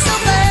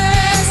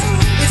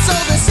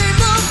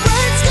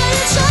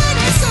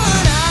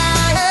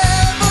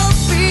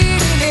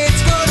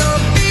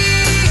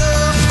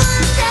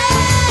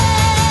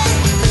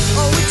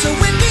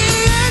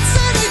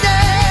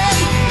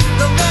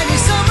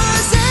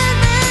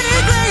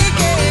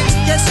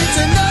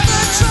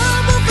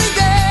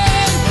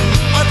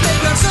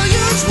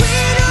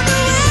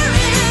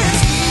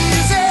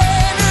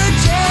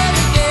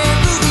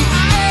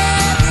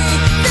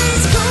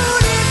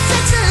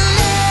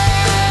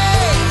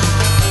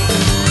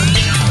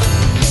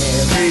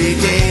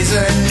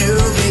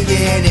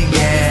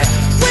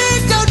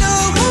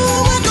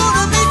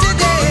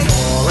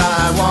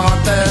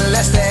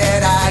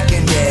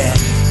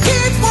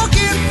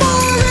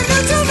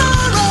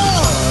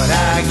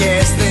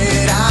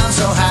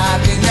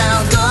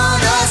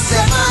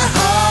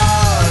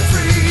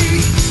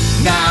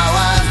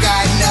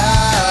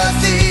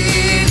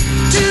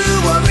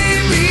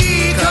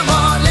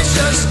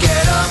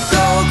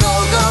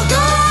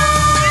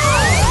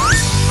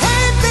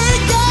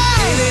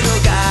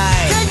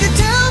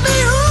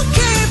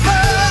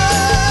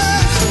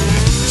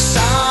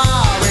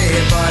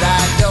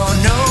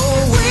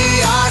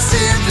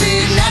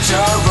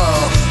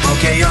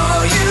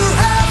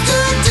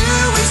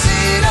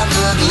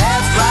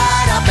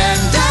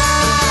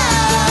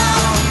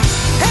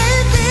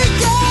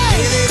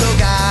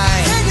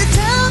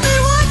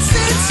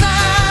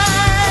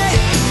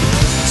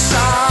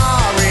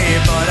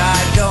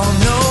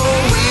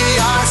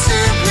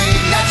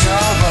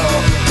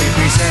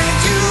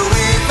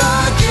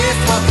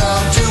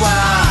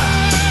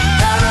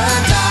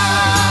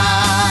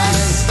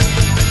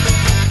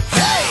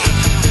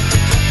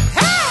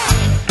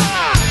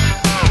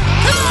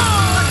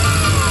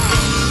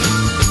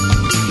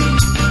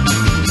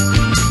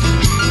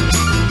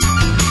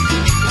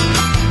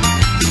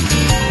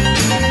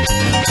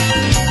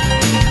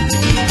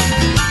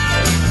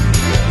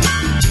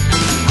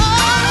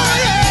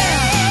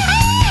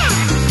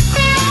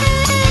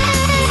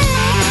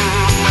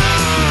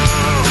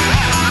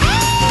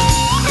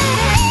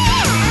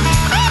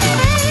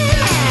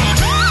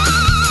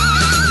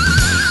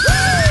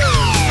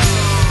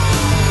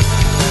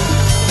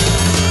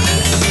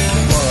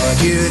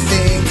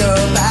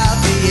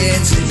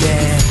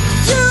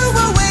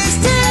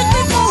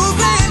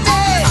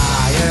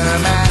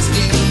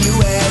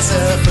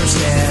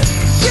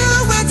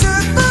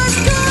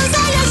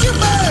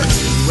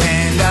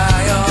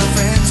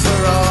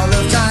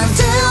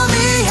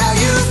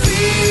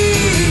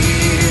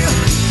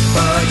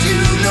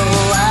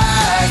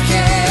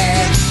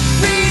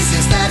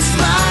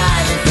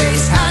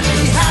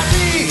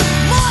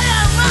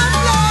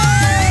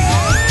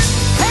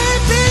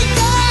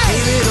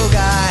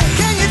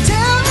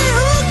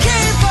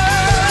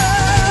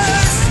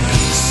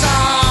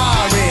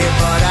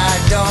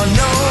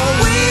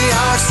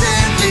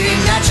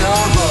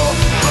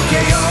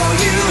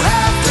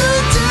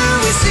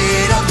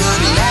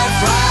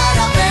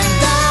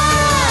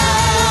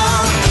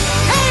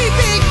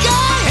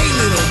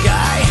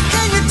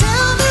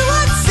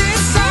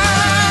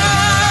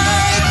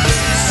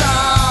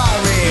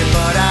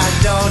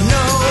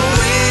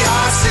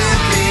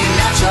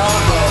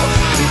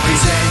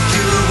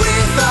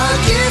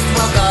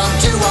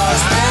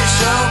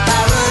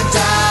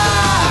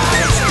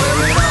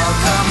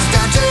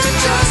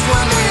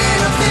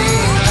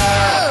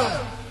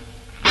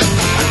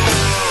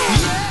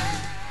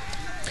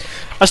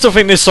I still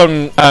think this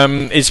song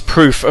is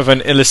proof of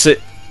an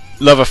illicit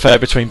love affair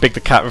between Big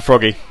the Cat and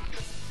Froggy.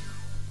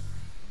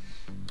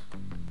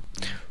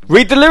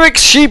 Read the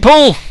lyrics,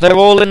 sheeple! They're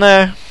all in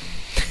there.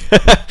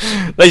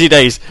 Lazy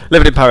Days,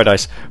 Living in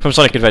Paradise from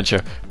Sonic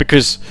Adventure,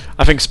 because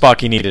I think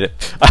Sparky needed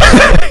it.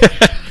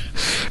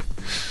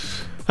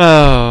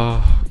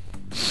 Oh.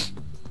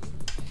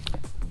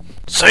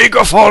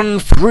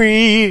 Segathon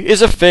 3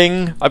 is a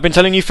thing. I've been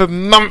telling you for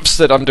months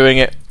that I'm doing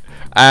it,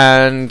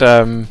 and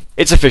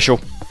it's official.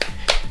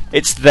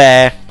 It's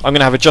there. I'm going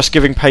to have a Just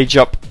Giving page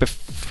up,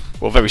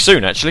 well, very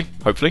soon actually,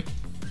 hopefully.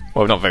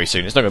 Well, not very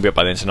soon, it's not going to be up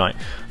by then tonight.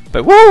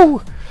 But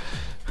woo!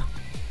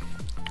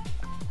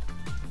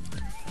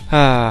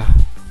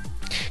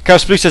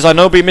 Chaos Blue says, I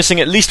know I'll be missing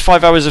at least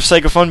 5 hours of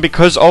Segathon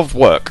because of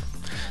work.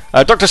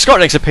 Dr.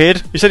 Scottnex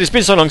appeared. He said, it's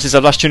been so long since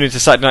I've last tuned into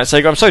Saturday Night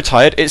Sega, I'm so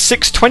tired. It's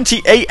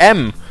 6:20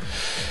 AM.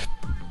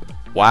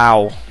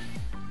 Wow.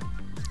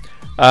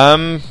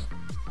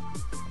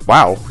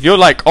 Wow. You're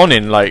like on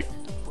in like,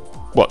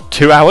 what,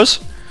 2 hours?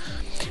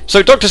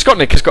 So Dr.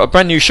 Scottneck has got a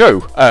brand new show,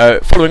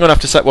 following on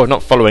after well,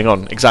 not following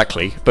on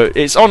exactly, but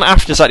it's on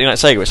after Saturday Night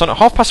Sega. It's on at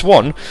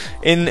 1:30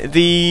 in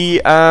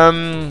the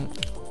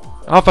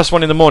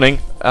 1:30 in the morning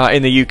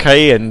in the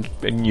UK and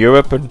in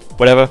Europe and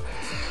whatever.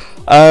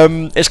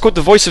 It's called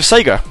The Voice of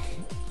Sega,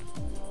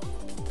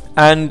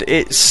 and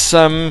it's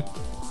yeah,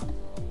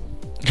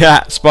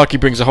 Sparky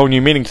brings a whole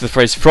new meaning to the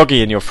phrase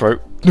 "froggy in your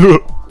throat."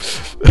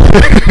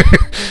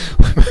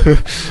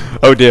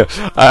 Oh dear.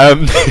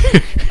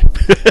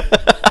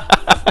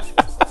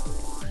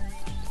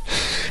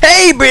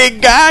 Hey,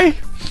 big guy!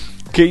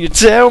 Can you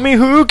tell me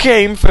who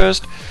came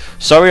first?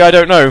 Sorry, I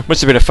don't know.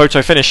 Must have been a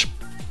photo finish.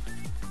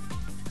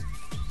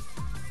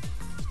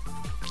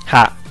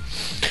 Ha.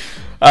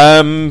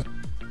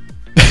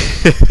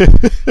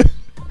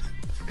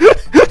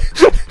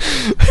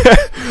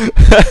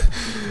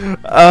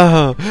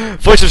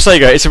 Voice of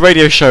Sega, it's a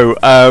radio show,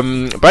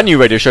 brand new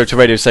radio show to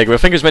Radio Sega. I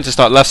think it was meant to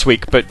start last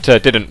week, but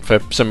didn't for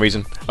some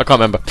reason. I can't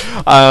remember.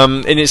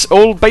 And it's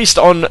all based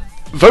on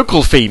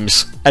vocal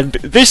themes, and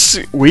this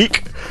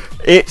week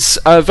it's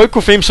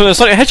vocal themes from the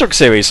Sonic the Hedgehog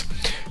series.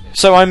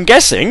 So I'm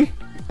guessing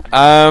you're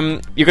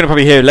going to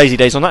probably hear Lazy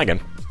Days on that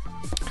again.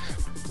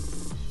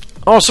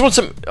 Oh, someone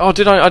sent... Oh,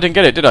 did I? I didn't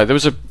get it, did I? There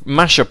was a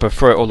mashup of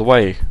Throw It All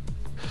Away.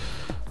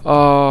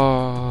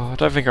 Oh, I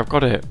don't think I've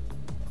got it.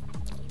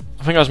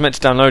 I think I was meant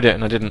to download it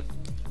and I didn't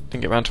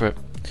get around to it.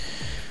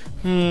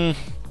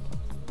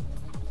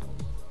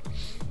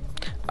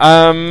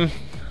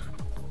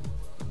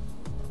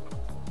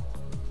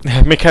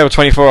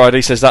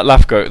 Mikhail24RD says that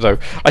laugh though.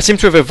 I seem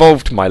to have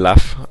evolved my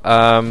laugh.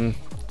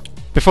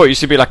 Before it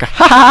used to be like a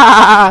ha ha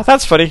ha,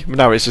 that's funny.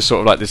 Now it's just sort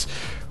of like this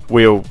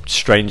real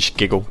strange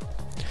giggle.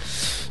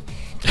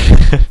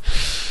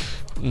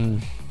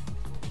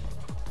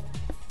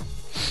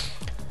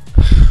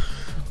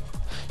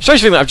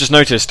 Strange thing that I've just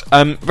noticed,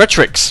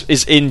 Retrix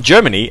is in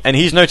Germany, and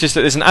he's noticed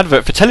that there's an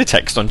advert for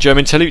teletext on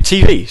German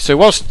TV. So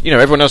whilst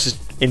everyone else is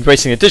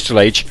embracing the digital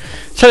age,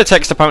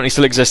 teletext apparently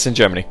still exists in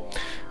Germany.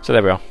 So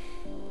there we are.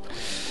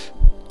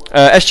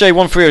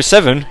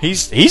 SJ1307,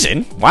 he's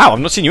in. Wow, I've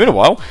not seen you in a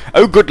while.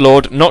 Oh good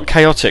lord, not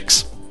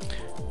Chaotix.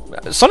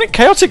 Sonic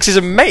Chaotix is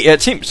amazing.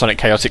 Team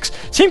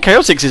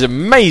Chaotix is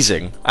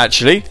amazing.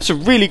 Actually, it's a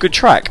really good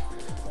track.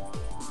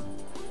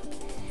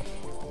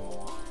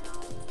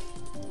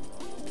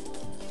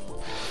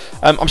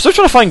 I'm still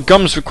trying to find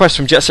Gum's request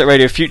from Jet Set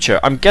Radio Future.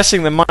 I'm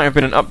guessing there might have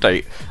been an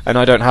update and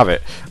I don't have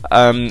it.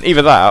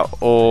 Either that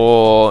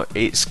or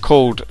it's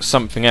called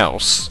something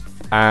else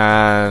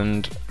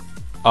and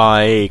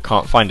I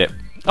can't find it.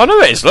 Oh no,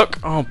 it is. Look.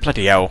 Oh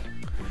bloody hell!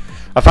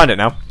 I found it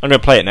now. I'm going to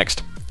play it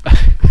next.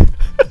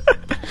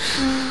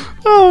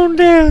 Oh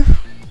dear.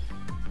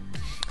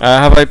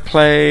 Have I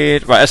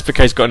played... Right,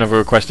 SPK's got another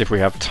request if we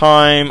have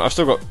time. I've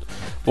still got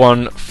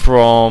one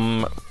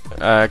from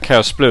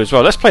Chaos Blue as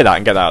well. Let's play that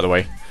and get that out of the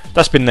way.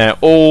 That's been there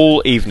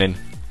all evening.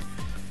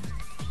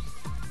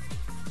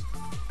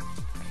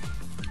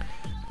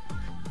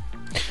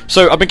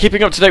 So I've been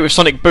keeping up to date with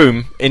Sonic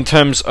Boom in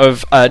terms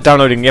of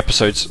downloading the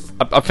episodes.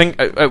 I think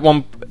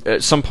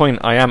at some point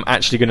I am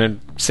actually going to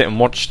sit and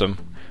watch them.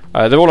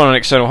 They're all on an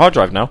external hard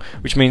drive now,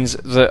 which means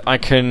that I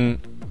can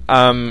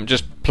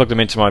just plug them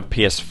into my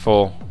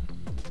PS4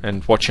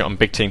 and watch it on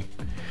Big TV.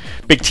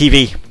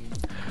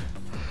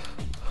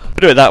 I'll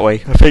do it that way.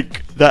 I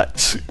think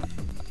that's...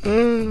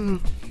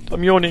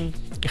 I'm yawning.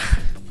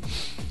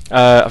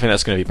 I think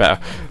that's going to be better.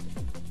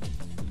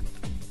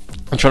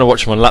 I'm trying to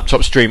watch them on a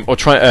laptop stream, or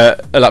try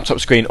a laptop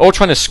screen, or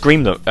trying to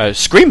stream them. Trying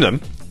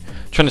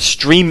to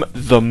stream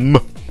them.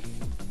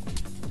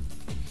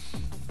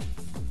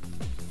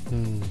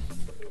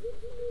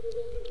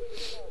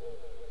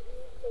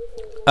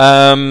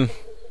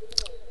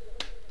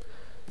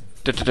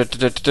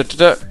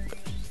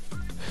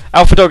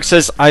 Alpha Dog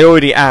says, I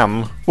already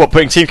am. What,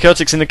 putting Team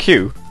Chaotix in the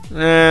queue?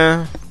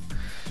 Yeah.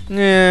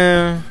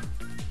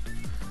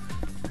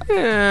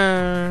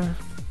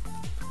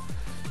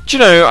 Do you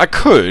know, I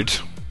could.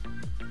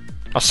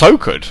 I so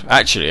could,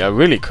 actually. I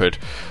really could.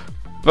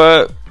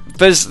 But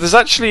There's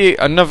actually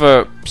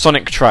another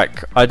Sonic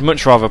track I'd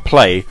much rather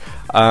play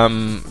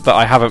that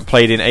I haven't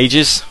played in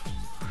ages,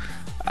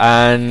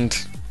 and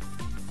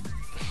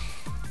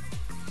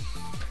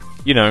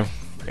you know,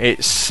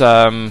 it's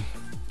I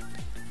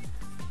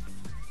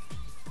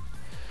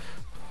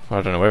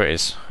don't know where it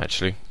is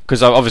actually,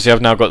 because obviously I've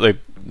now got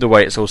the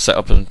way it's all set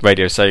up on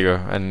Radio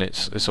Sega, and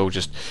it's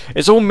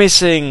all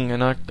missing,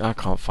 and I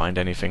can't find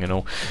anything and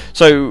all.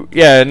 So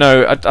yeah,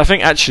 no, I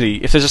think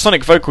actually if there's a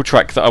Sonic vocal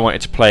track that I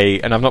wanted to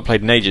play and I've not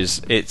played in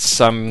ages, it's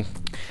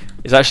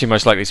actually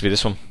most likely to be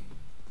this one.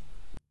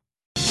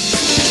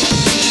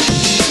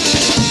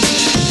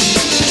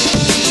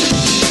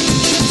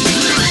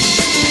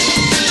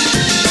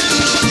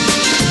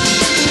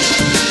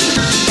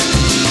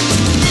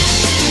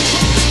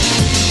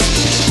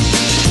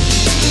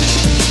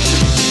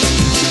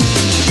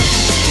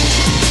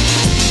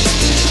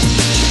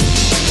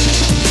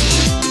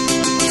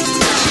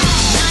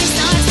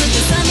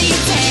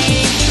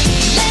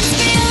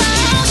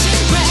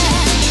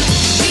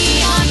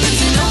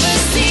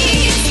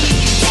 Overseas,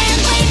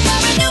 can't wait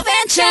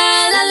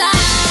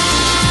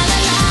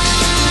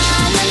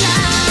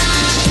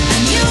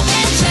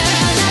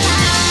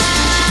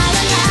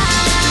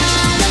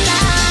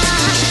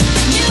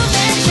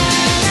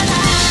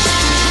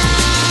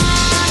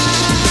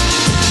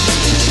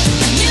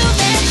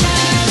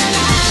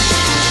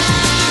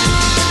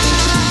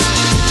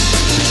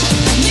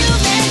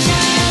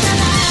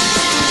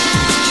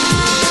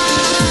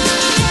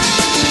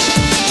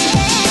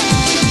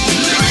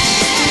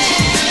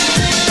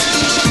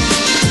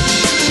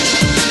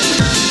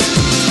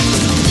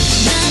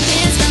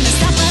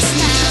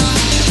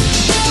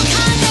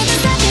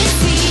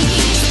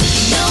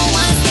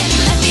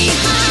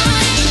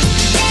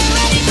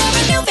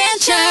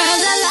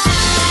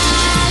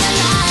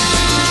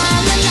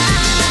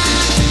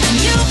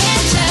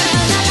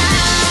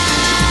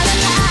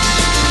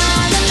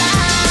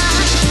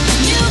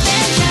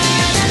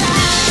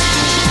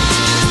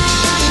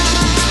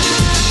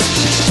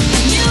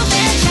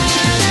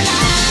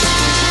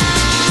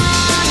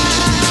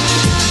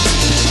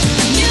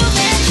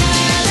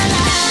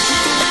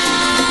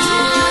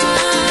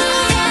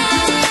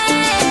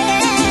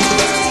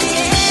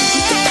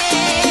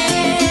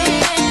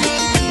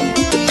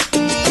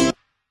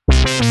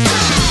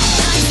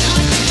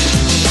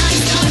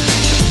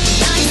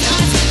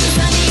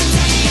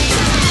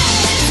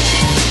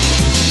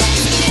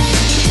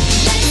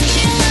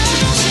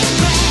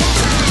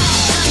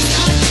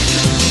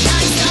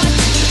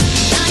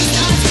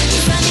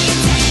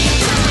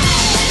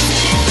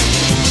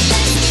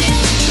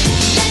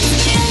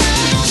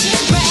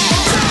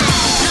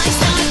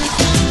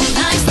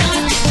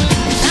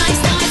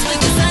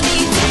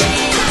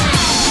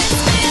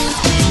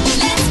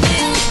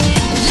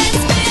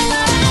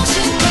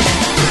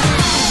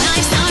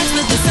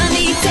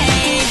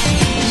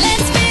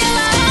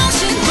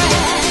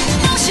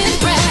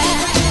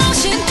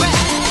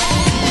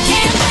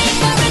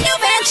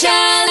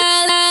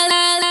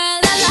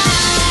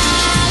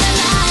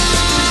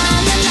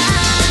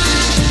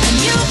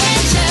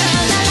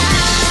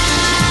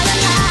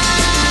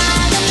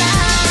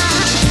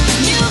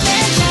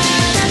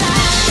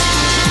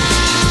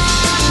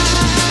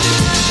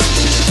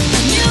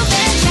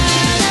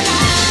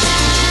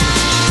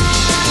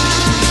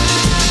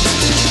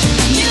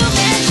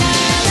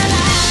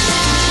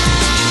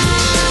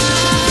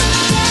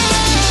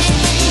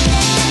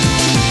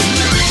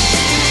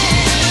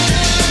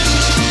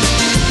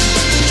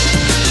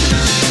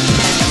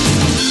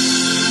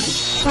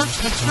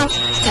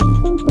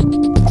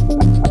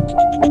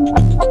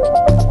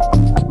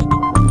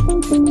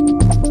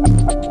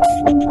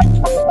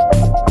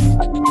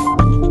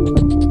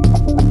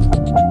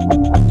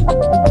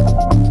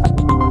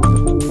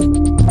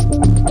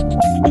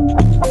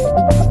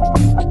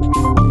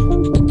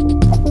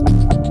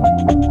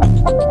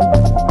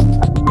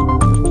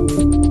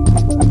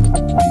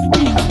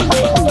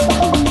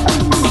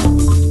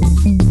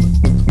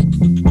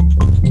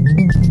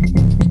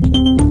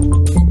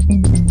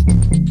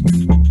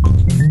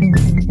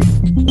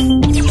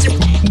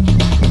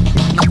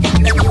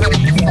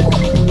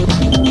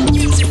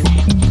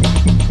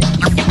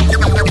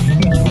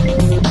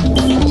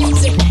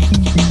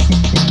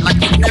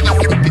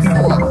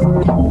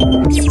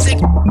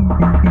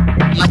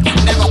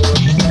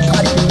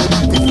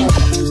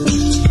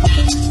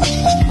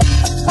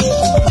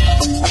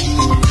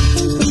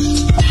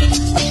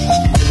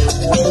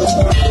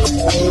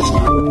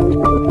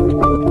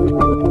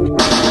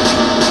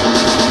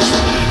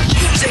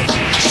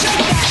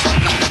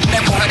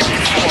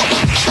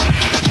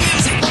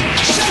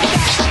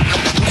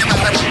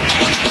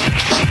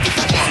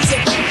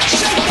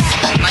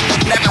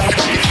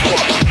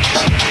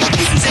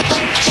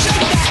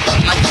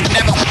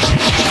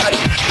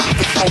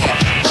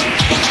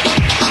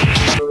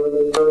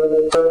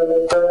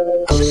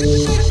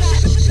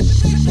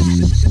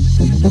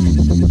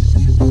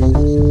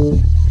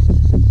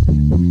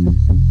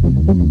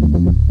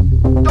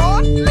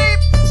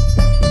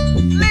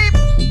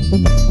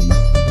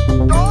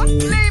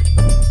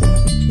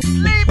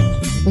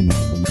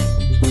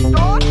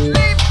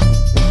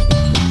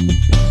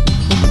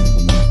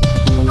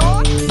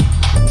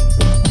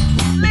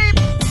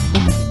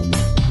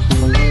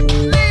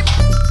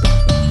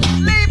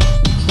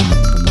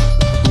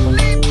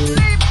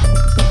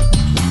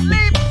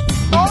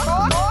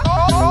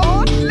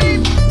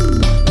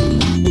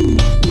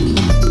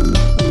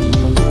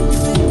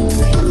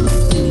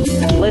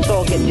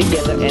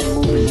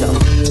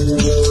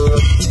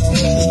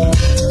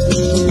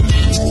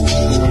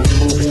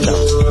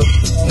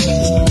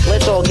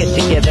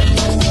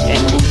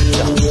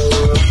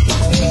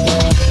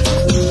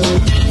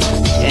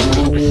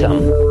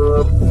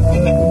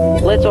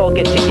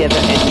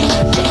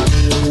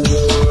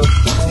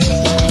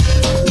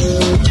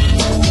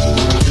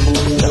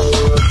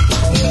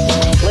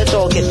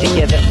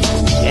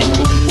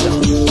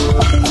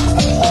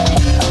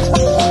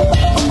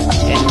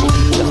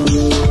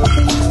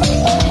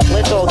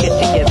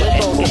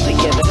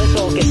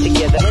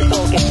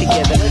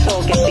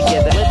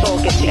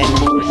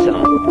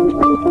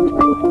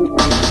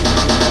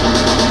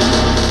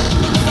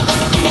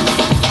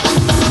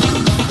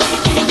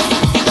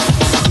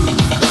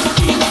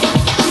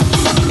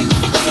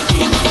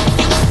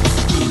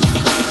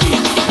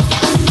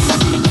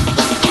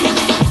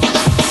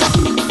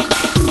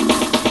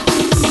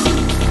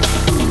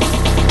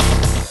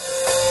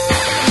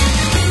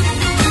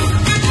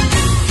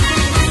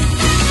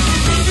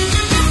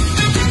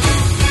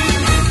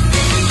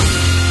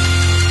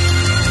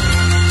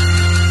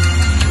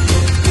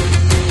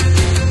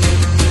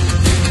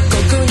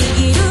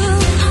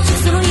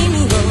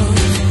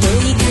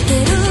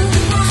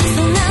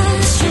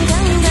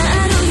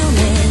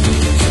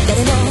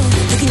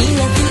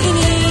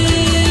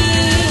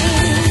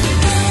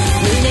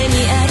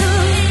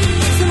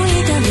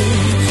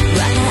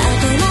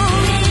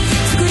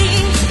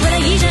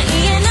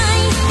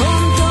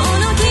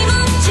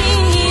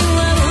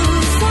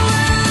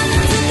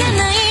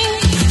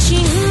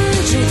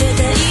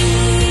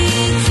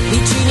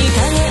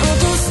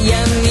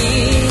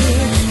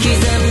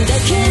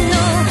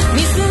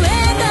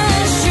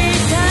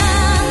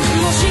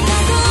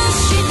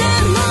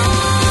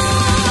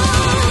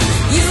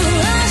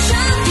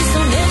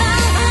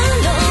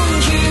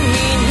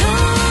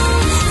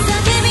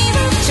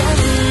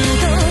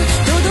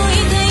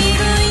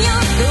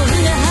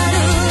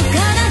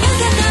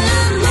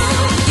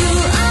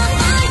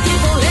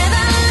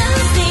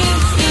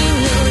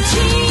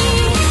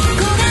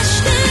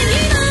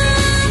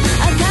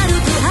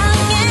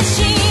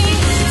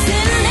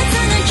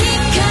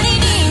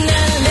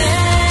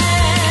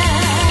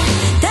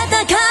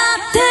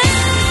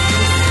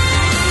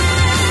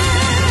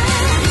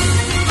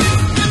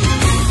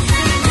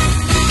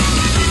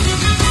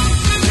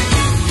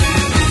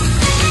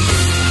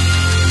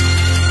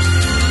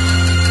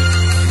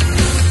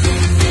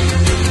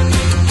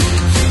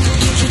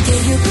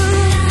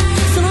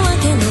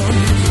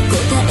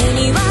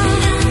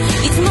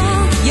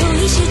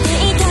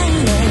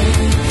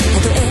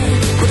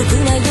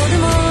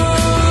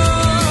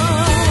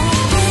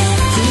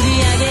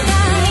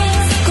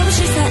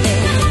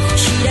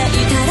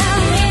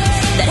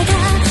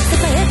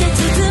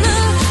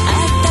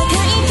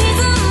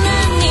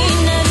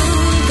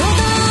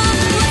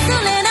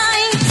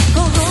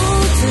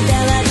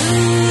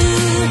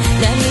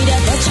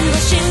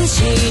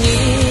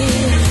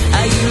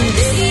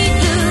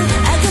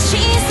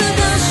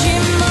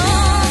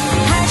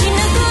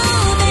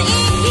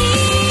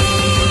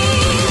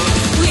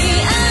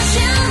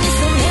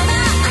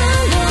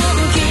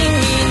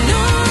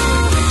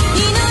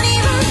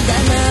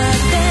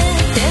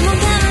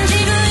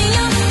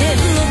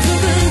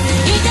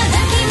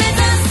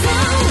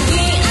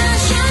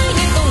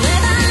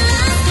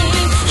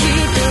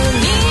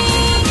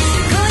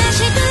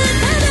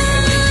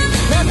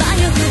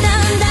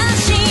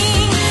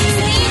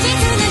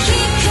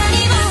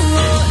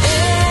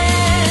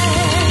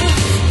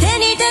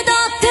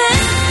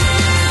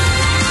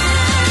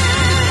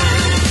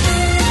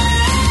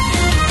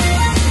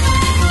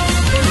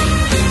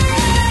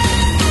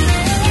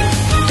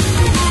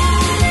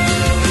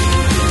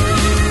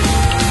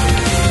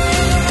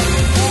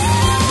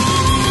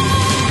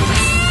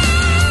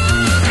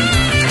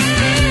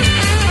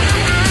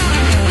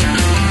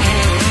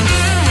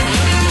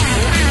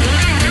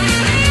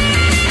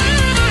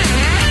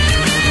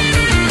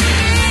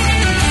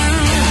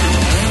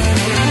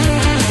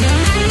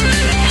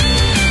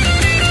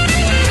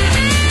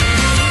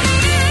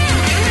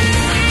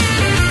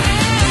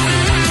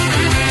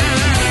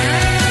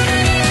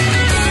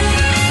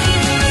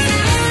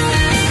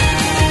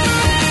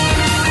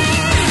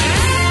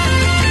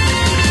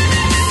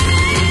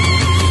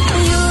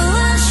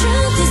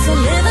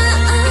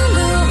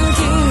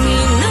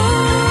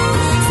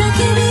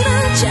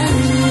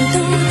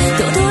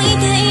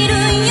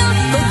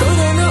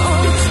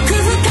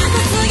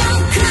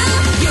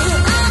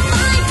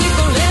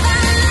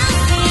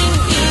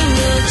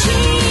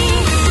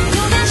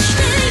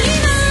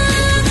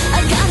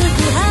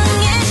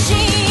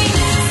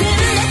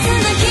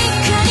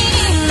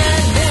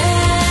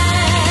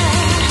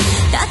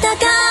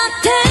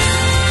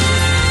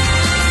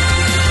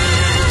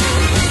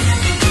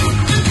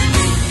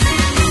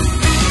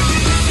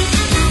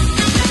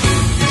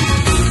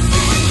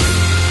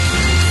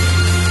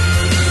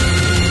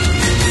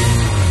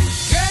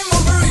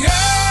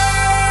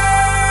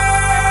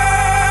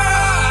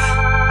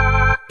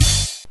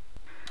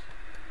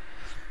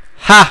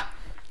Ha!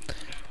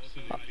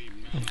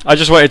 I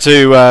just wanted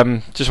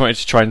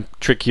to try and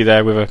trick you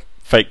there with a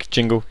fake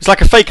jingle. It's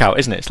like a fake out,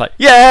 isn't it? It's like,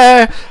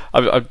 yeah!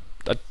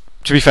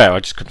 To be fair,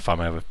 I just couldn't find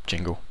my other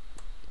jingle.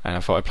 And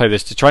I thought I'd play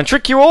this to try and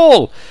trick you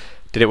all!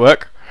 Did it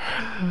work?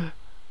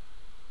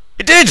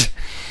 It did!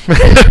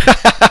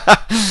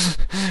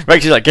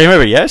 Rexy's like, game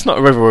over? Yeah, it's not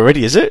over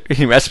already, is it?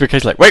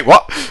 SPK's like, wait,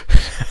 what?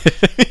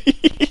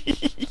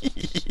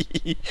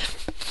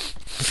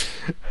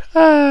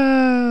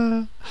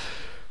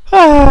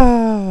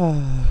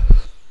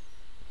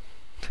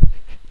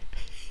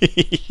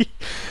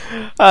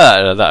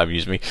 That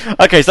amused me.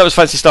 Okay, so that was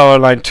Phantasy Star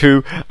Online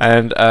 2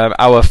 and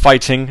our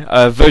fighting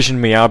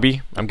version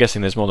Miyabi. I'm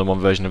guessing there's more than one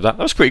version of that.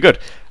 That was pretty good,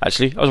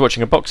 actually. I was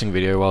watching a boxing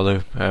video while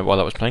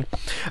that was playing.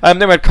 Then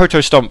we had Koto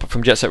Stomp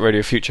from Jet Set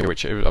Radio Future,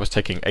 which I was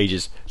taking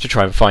ages to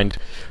try and find.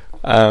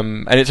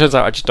 And it turns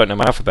out I just don't know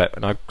my alphabet,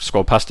 and I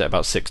scrolled past it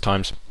about 6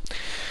 times.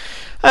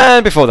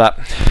 And before that,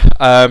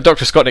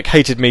 Dr. Scottnick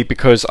hated me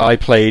because I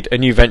played a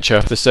new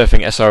venture, the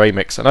Surfing SRA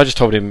mix, and I just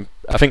told him,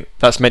 I think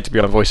that's meant to be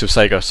on Voice of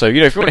Sega, so, if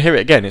you want to hear it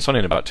again, it's on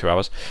in about 2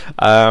 hours.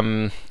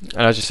 And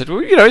I just said,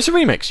 well, it's a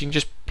remix, you can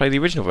just play the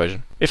original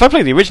version. If I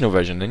play the original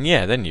version, then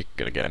yeah, then you're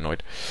going to get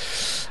annoyed.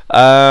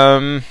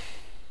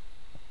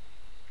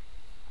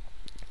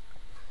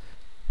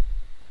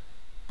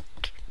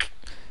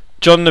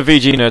 John the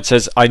VG Nerd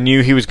says, I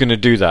knew he was going to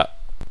do that.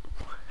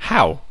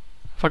 How?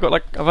 Have I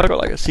got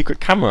like a secret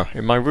camera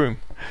in my room?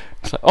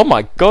 It's like, oh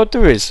my god,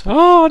 there is.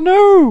 Oh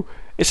no,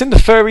 it's in the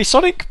furry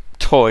Sonic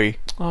toy.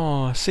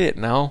 Oh, I see it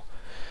now.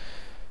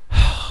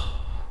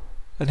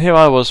 And here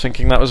I was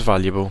thinking that was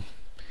valuable.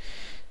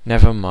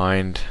 Never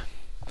mind.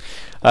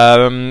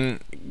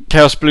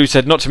 Chaos Blue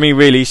said, not to me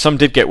really. Some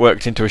did get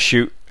worked into a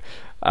shoot.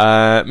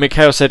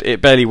 Mikhail said it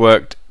barely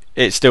worked.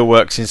 It still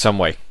works in some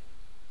way.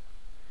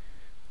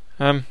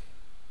 I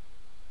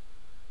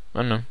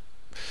don't know.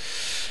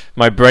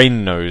 My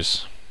brain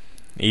knows,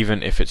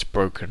 even if it's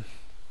broken.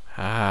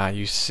 Ah,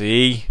 you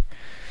see.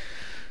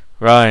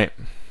 Right.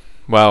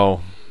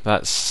 Well,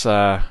 that's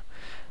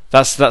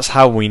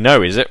how we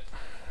know, is it?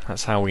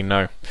 That's how we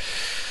know.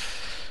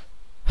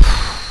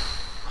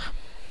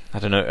 I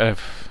don't know.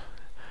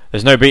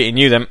 There's no beating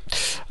you then.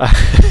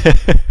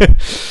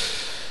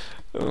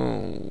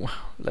 Oh,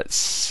 let's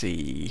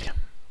see.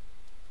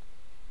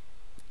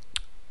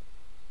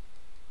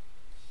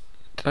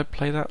 Did I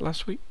play that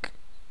last week?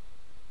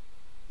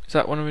 Is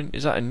that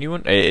a new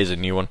one? It is a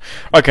new one.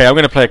 Okay, I'm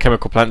going to play a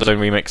Chemical Plant Zone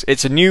remix.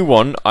 It's a new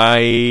one.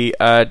 I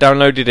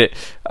downloaded it.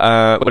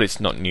 Well, it's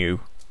not new.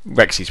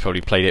 Rexy's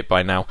probably played it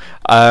by now.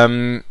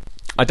 I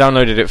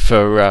downloaded it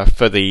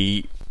for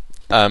the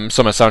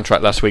summer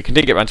soundtrack last week and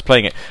didn't get around to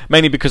playing it,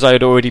 mainly because I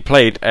had already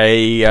played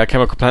a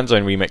Chemical Plant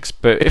Zone remix.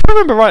 But if I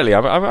remember rightly,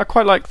 I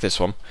quite like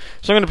this one.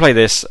 So I'm going to play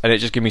this, and it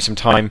just gives me some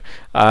time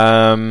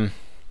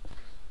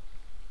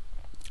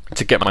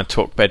to get my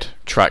Talkbed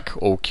track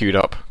all queued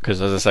up, because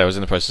as I say, I was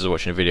in the process of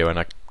watching a video and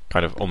I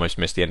kind of almost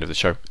missed the end of the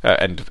show.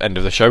 End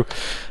of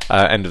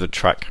the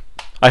track.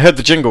 I heard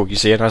the jingle, you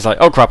see, and I was like,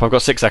 oh crap, I've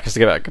got 6 seconds to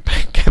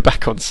get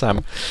back on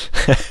Sam.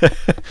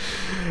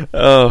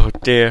 Oh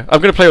dear.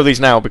 I'm going to play all these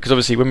now because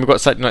obviously when we've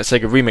got Saturday Night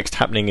Sega Remixed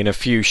happening in a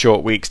few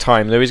short weeks'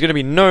 time, there is going to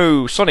be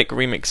no Sonic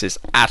remixes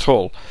at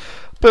all.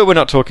 But we're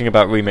not talking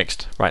about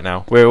Remixed right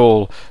now. We're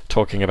all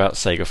talking about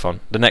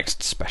SegaFon, the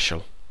next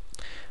special.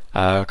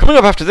 Coming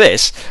up after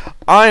this,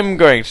 I'm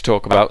going to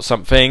talk about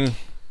something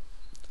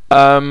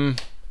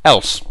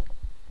else.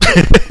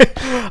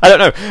 I don't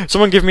know.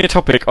 Someone give me a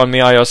topic on the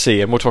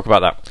IRC and we'll talk about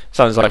that.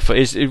 Sounds like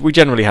we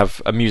generally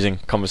have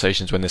amusing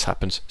conversations when this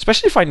happens,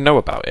 especially if I know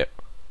about it.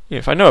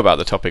 If I know about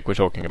the topic we're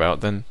talking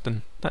about, then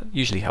that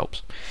usually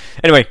helps.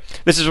 Anyway,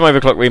 this is from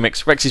Overclock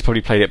Remix. Rexy's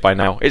probably played it by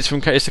now. It's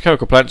the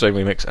Chemical Plant Zone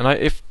remix, and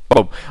I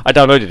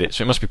downloaded it,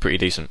 so it must be pretty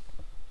decent.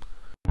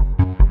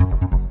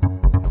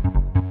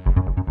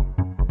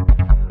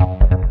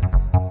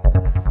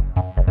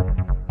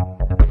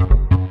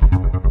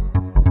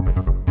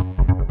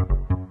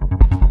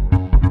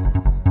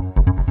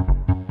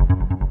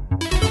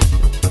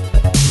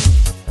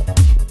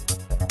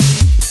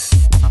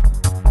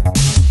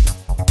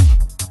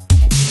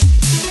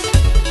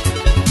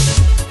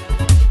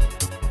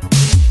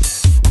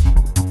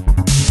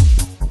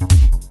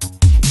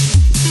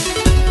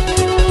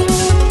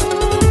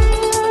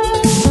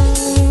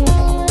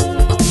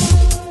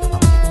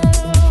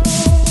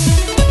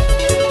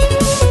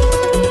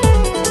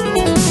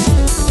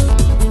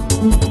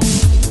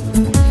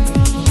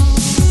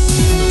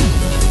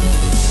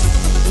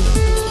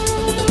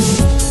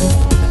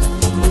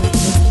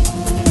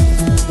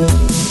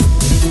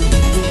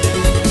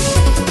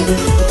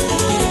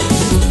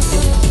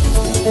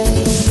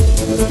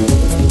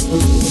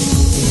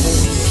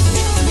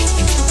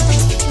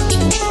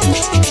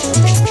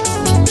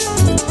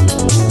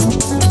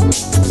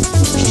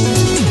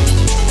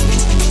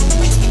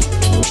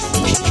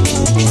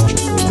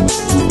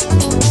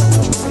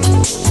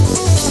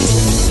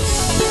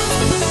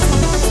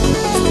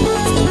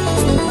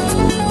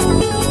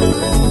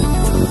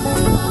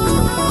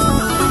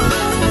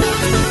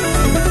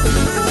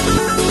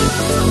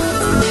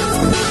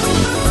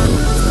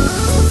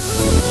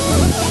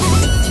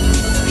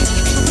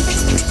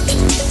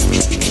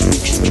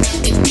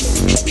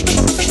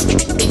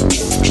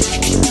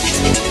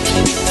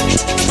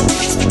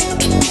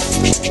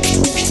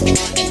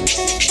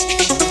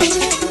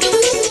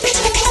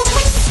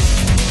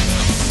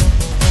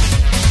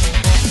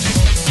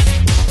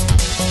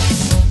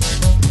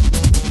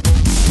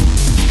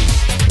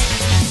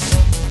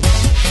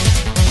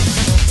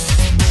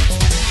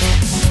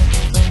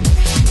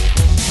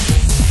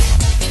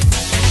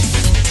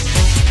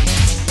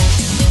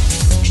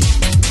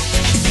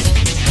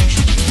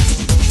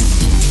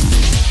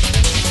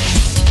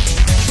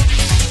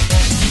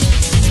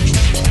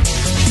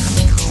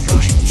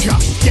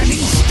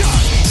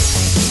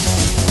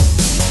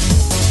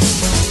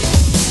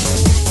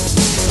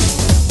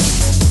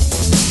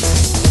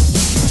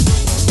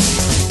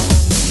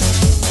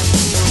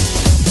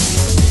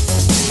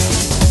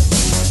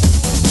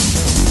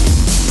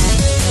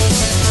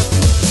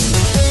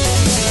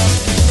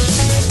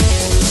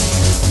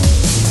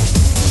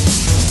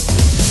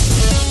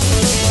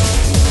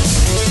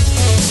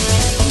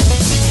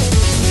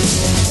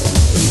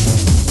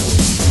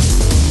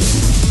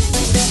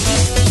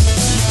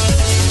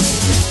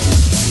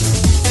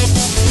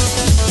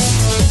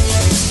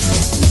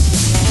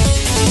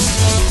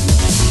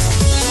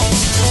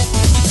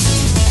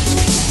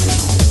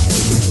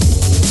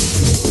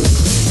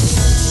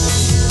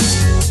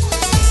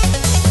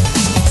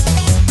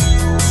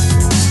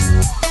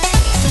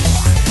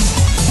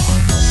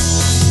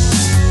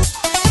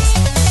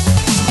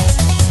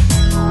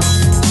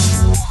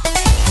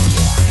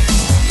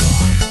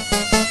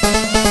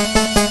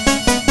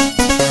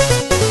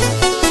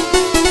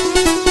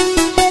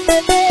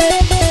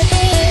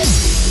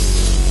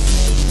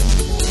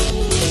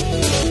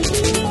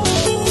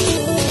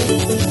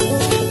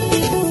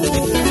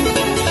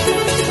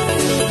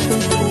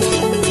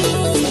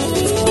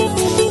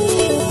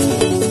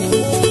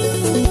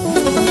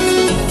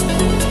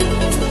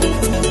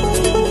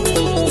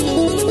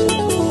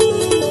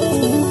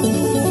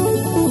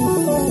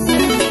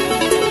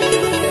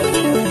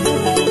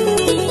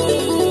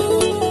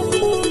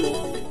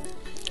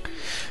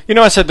 You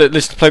know, I said that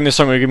playing this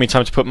song would give me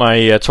time to put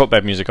my talk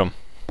bed music on.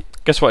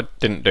 Guess what I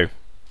didn't do?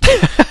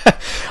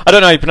 I don't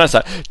know how you pronounce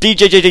that.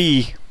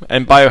 DJJD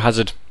and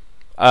Biohazard.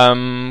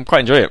 Quite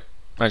enjoy it,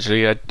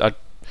 actually. I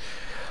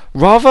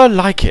rather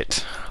like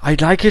it. I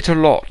like it a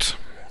lot.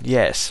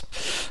 Yes.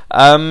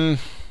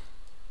 Let's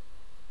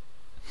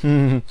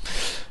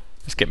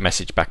get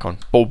message back on.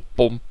 Boom,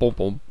 boom, boom,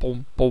 boom,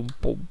 boom, boom,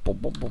 boom, boom,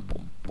 boom,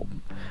 boom,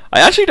 boom. I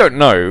actually don't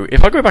know.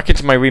 If I go back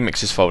into my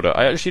remixes folder,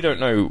 I actually don't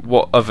know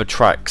what other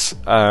tracks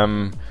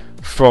from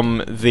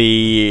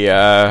the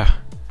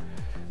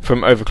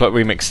from Overclock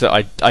Remix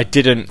that I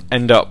didn't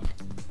end up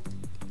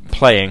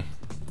playing.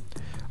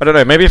 I don't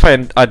know. Maybe if I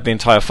add the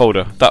entire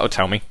folder, that would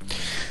tell me.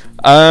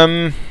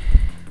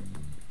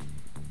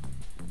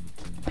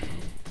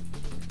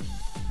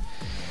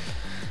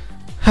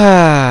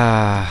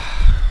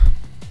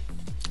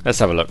 Let's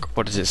have a look.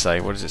 What does it say?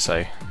 What does it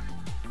say?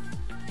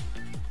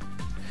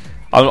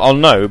 I'll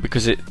know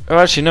because it... Oh,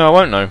 actually, no, I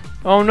won't know.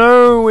 Oh,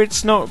 no,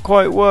 it's not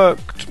quite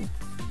worked.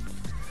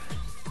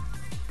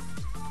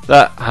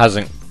 That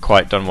hasn't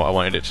quite done what I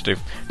wanted it to do.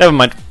 Never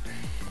mind.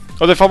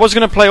 Although if I was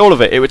going to play all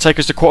of it, it would take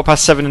us to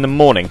 7:15 in the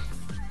morning.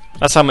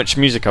 That's how much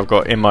music I've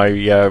got in my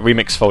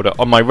remix folder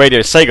on my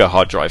Radio Sega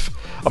hard drive.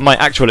 On my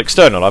actual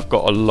external, I've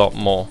got a lot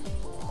more.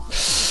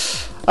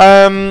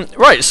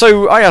 Right,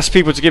 so I asked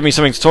people to give me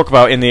something to talk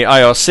about in the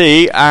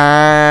IRC,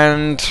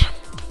 and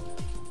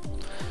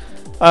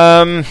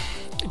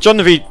John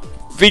the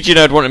VG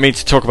Nerd wanted me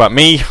to talk about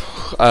me.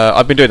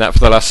 I've been doing that for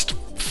the last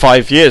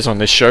 5 years on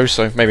this show,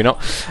 so maybe not.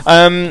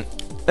 And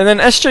then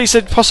SJ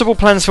said possible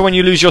plans for when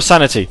you lose your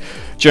sanity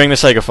during the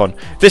Segathon.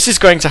 This is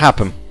going to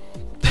happen.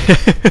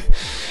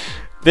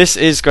 This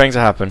is going to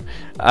happen.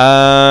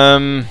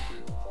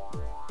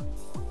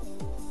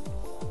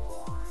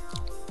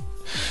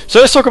 So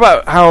let's talk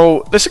about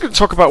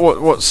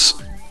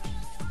what's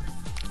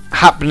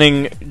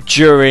happening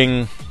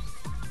during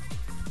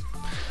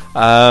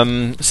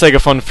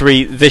Segathon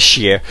 3 this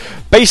year.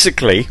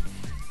 Basically,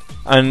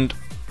 and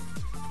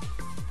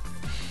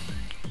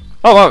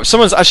oh wow,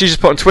 someone's actually just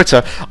put on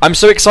Twitter, I'm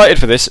so excited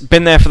for this,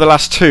 been there for the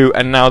last 2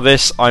 and now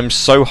this, I'm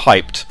so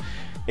hyped.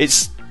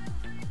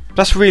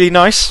 That's really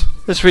nice.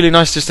 That's really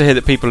nice just to hear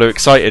that people are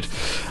excited.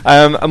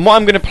 And what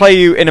I'm going to play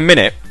you in a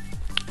minute,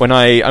 when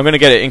I'm going to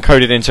get it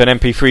encoded into an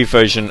MP3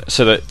 version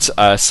so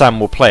that Sam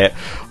will play it.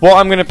 What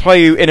I'm going to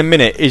play you in a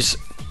minute is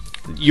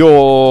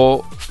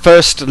your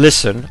first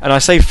listen, and I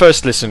say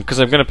first listen because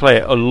I'm going to play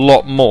it a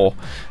lot more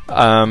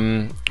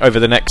over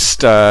the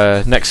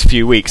next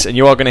few weeks, and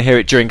you are going to hear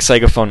it during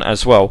Segathon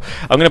as well.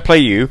 I'm going to play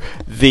you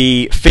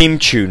the theme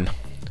tune.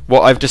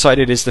 What I've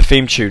decided is the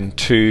theme tune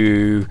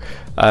to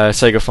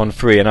Segathon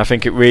 3, and I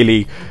think it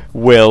really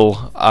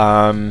will.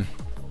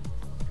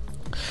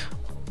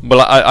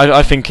 Well,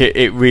 I think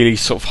it really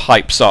sort of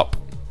hypes up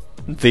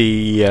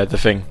the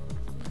thing.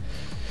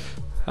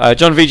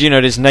 John VG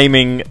Node is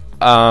naming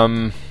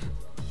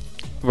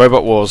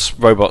Robot Wars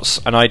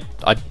robots, and I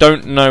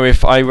don't know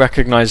if I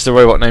recognise the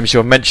robot names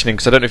you're mentioning,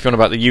 because I don't know if you're on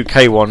about the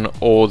UK one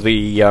or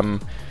the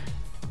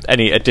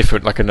a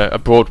different, like a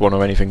broad one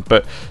or anything.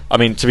 But I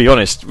mean, to be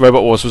honest,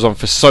 Robot Wars was on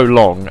for so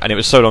long, and it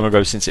was so long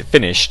ago since it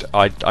finished.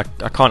 I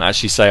can't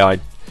actually say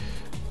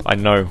I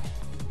know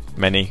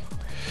many.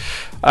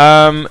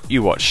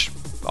 You watch.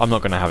 I'm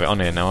not going to have it on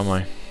here now, am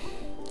I?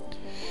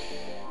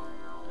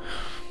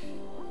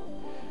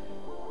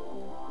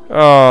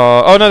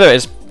 Oh no, there it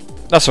is.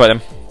 That's right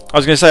then. I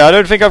was going to say, I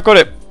don't think I've got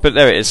it, but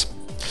there it is.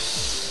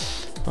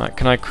 Right,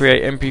 can I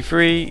create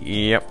MP3?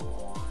 Yep.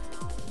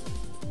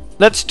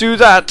 Let's do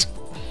that.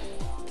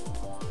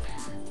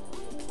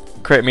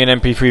 Create me an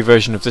MP3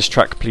 version of this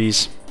track,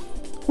 please.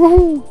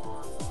 Woohoo!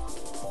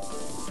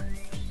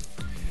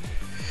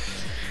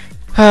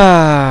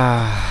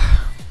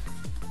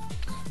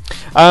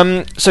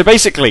 So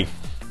basically,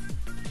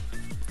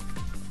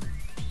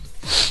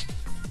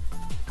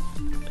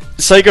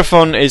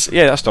 Segathon is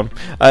that's done.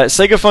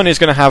 Segathon is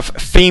going to have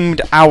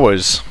themed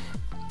hours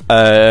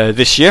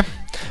this year.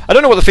 I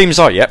don't know what the themes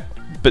are yet,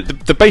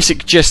 but the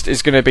basic gist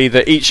is going to be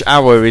that each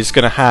hour is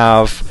going to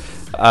have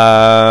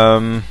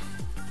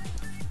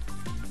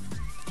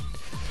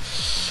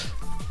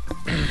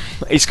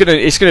it's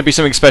gonna be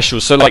something special.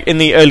 So like in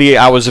the early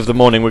hours of the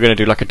morning, we're gonna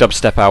do like a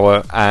dubstep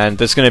hour, and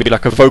there's gonna be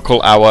like a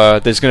vocal hour.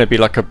 There's gonna be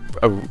like a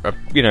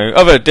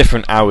other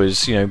different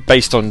hours,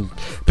 based on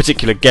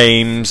particular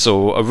games,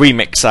 or a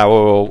remix hour,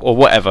 or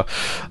whatever.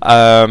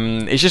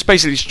 It's just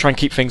basically to try and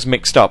keep things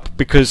mixed up,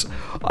 because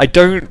I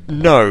don't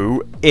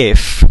know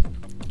if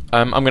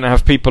I'm gonna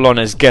have people on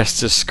as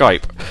guests as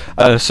Skype.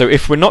 So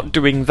if we're not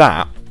doing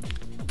that,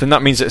 then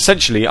that means that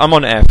essentially I'm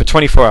on air for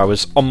 24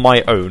 hours on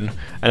my own,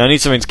 and I need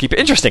something to keep it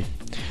interesting.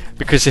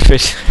 Because if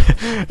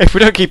we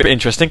don't keep it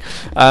interesting,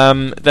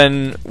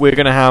 then we're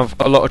going to have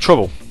a lot of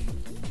trouble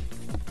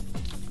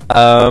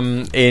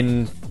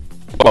in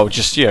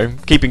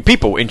keeping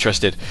people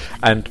interested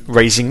and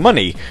raising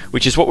money,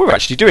 which is what we're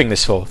actually doing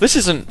this for. This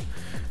isn't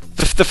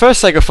the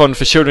first Segathon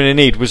for Children in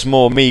Need was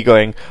more me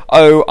going,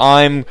 oh,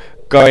 I'm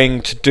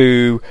going to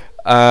do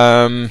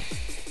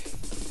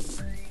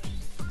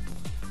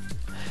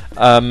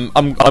I'm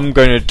going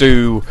to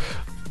do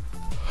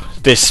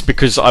this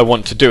because I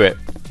want to do it.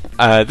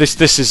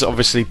 This is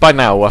obviously, by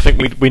now I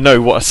think we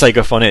know what a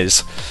Segathon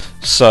is,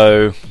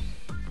 so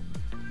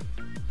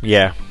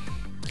yeah.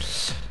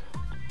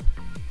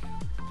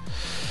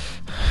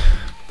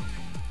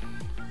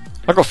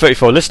 I've got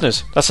 34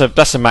 listeners. That's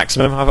a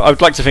maximum. I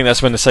would like to think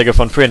that's when the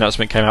Segathon 3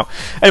 announcement came out.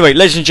 Anyway,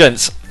 ladies and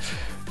gents,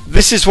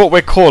 this is what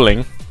we're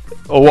calling,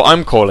 or what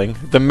I'm calling,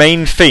 the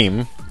main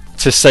theme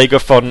to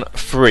Segathon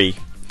 3.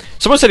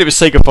 Someone said it was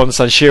Segathon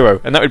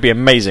Sanshiro, and that would be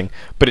amazing,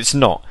 but it's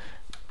not.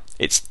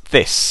 It's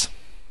this.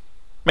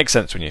 Makes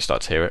sense when you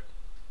start to hear it.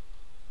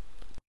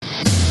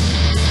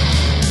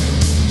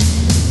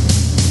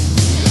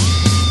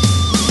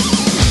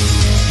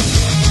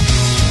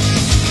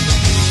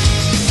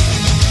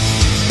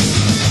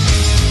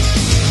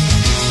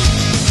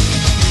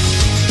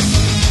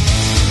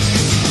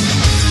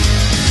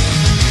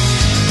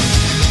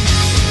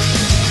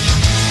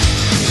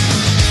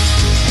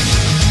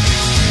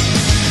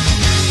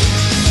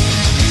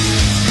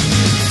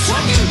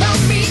 Talking about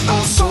me,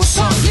 oh so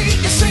softly,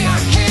 you say I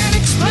can't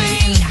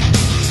explain.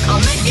 I'll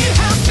make it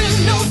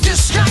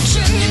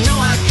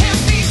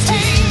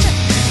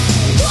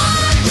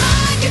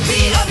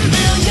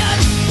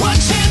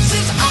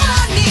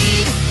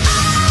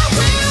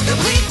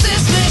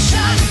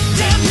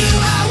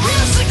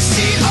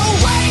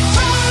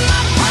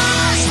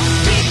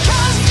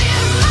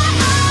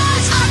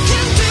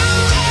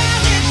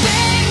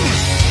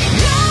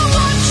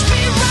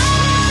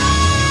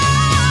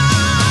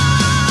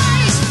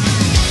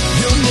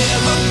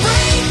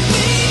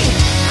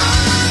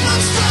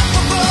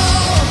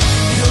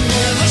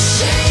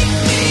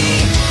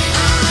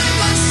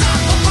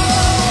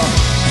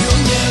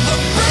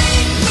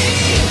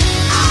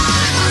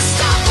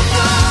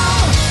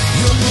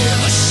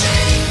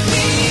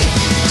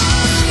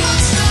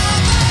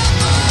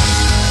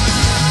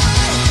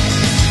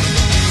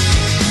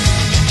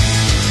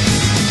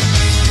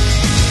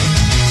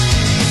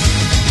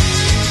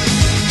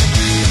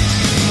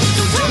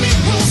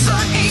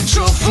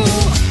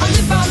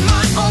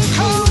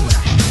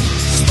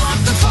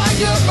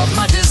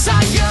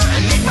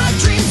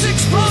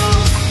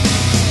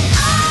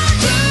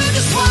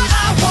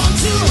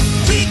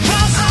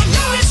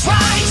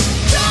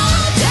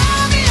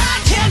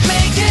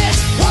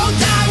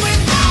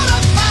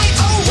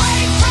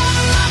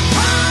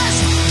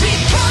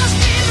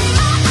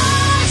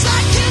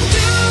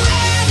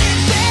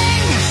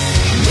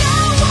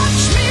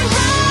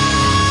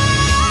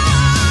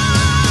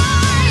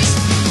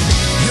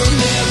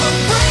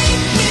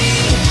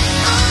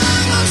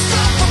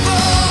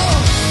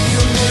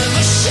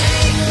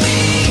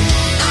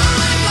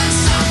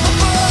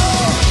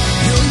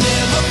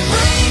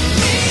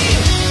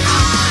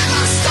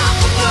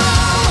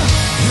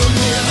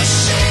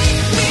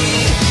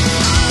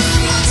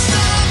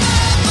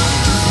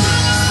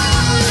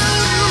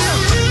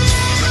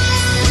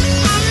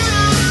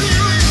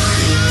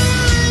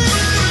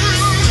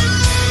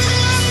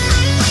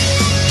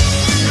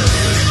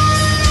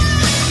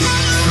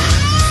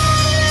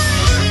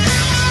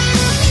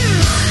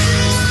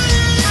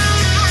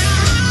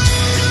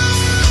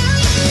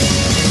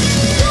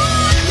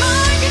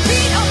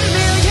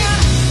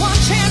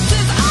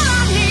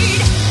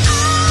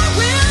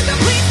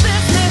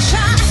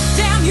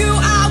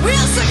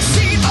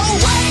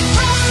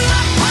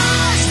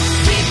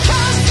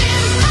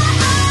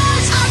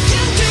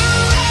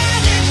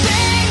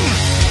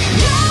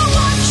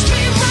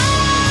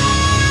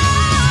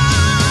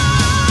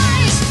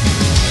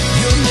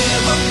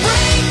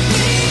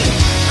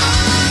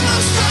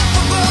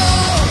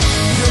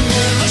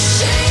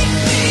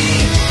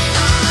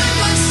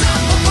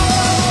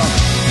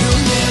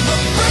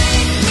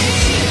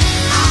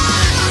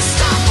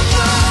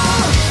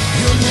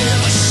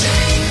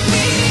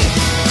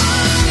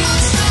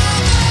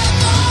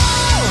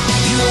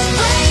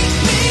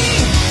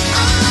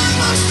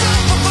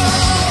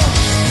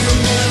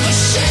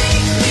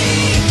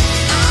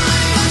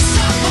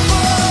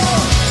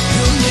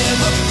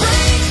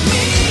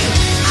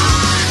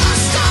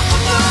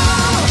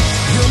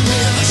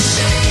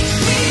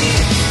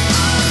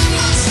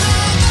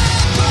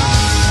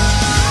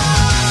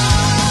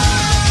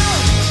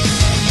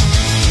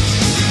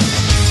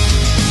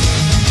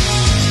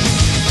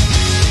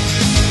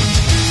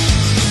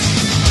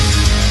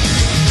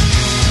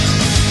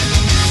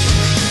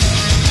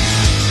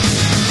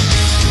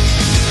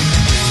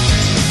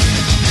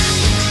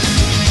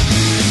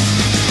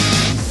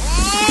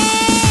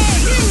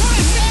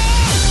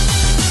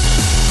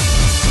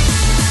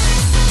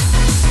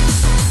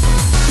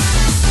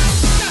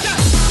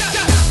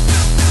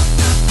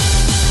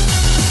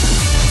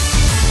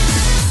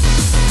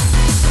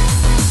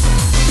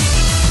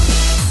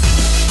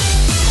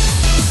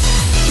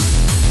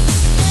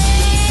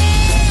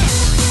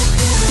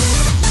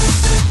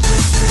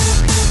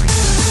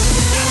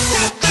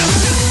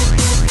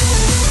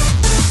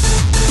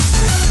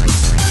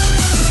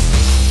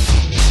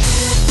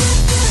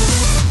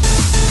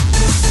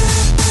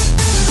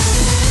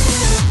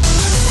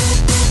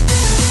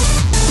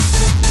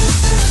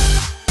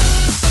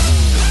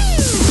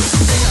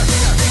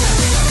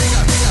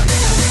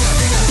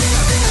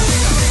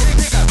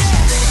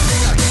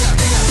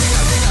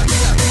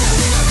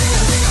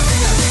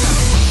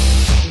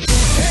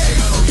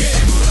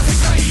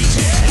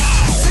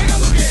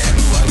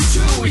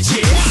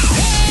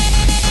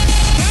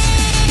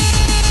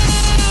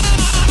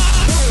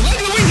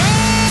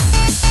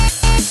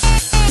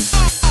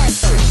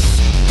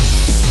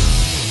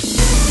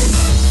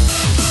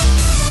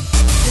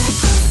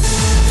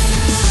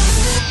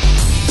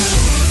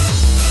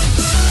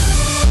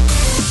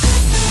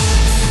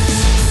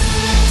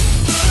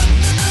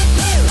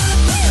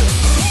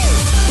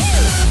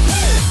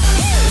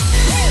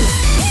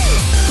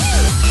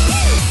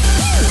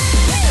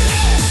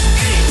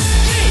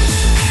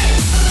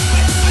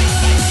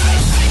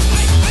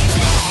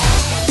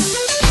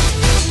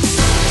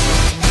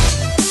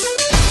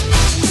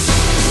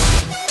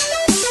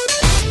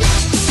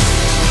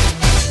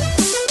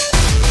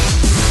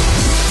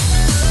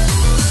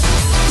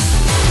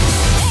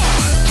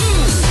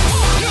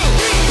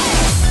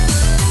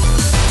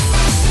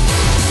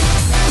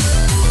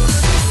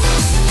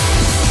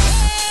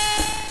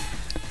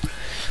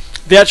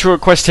The actual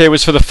request here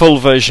was for the full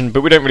version,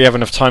 but we don't really have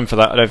enough time for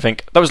that, I don't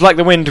think. That was Like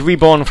the Wind,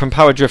 Reborn from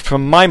Power Drift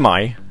from My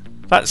My.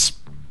 That's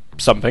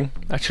something,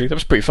 actually. That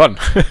was pretty fun.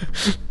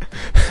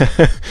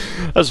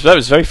 that was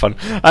very fun.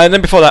 And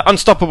then before that,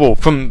 Unstoppable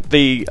from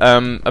the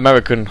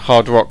American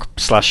hard rock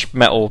 /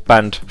 metal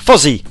band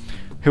Fozzy,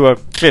 who are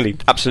clearly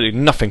absolutely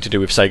nothing to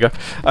do with Sega.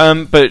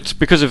 But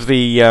because of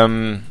the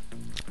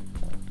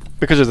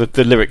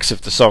lyrics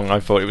of the song, I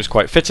thought it was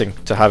quite fitting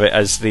to have it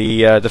as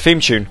the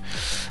theme tune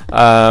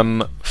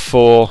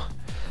for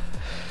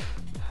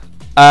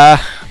Sega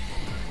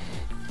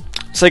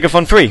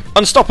Fun 3.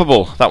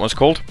 Unstoppable, that one's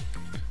called.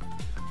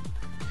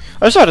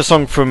 I also had a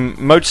song from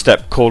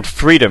Modestep called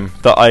Freedom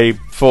that I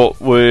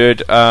thought would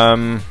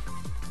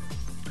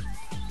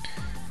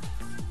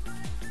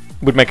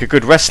make a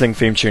good wrestling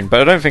theme tune, but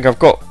I don't think I've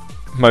got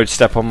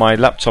Modestep on my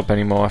laptop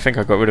anymore. I think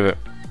I got rid of it.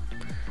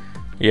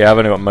 Yeah, I've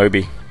only got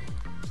Moby.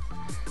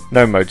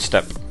 No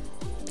Modestep.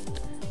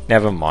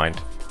 Never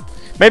mind.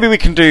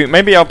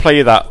 Maybe I'll play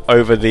you that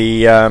over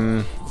the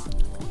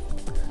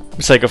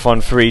Sega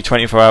Fun 3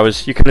 24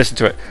 hours. You can listen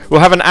to it. We'll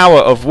have an hour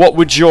of what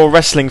would your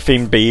wrestling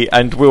theme be,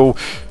 and we'll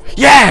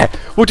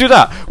do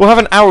that. We'll have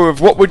an hour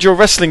of what would your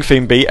wrestling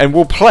theme be, and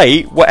we'll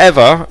play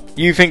whatever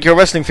you think your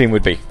wrestling theme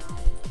would be.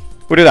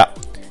 We'll do that.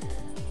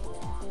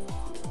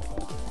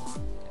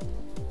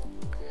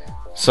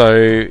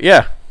 So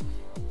yeah.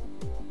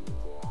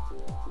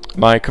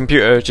 My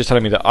computer is just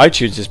telling me that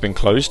iTunes has been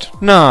closed.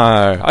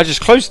 No, I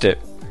just closed it.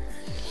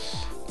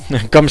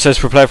 Gum says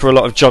prepare for a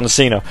lot of John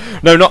Cena.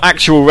 No, not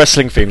actual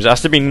wrestling themes. It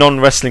has to be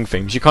non-wrestling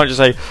themes. You can't just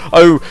say,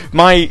 oh,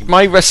 my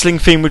wrestling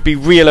theme would be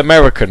Real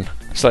American.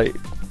 It's like,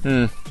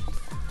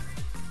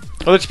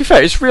 Although, to be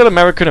fair, is Real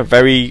American a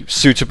very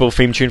suitable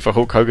theme tune for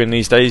Hulk Hogan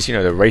these days? You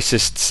know, the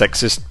racist,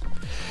 sexist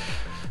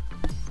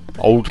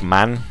old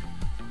man.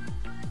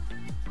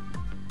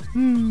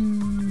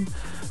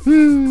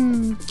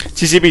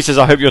 TCB says,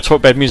 I hope your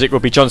talk bed music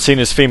will be John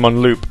Cena's theme on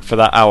loop for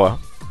that hour.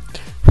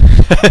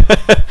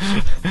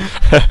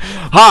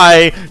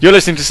 Hi, you're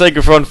listening to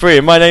Sega Fun 3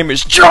 and my name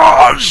is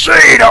John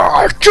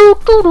Cena.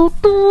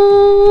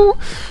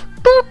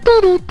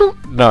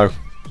 No.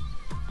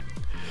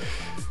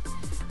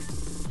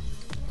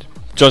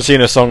 John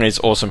Cena's song is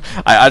awesome.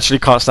 I actually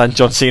can't stand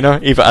John Cena,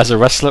 either as a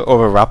wrestler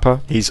or a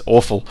rapper. He's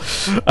awful.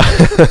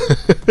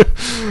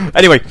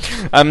 Anyway,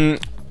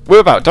 we're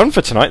about done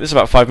for tonight. There's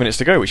about 5 minutes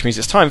to go, which means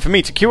it's time for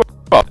me to queue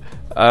up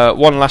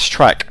one last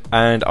track,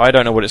 and I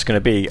don't know what it's going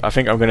to be. I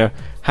think I'm going to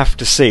have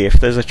to see if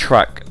there's a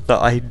track that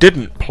I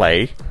didn't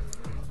play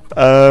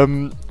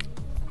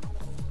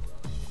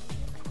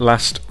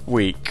last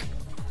week.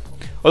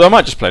 Although I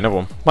might just play another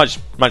one. Might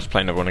just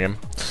play another one again.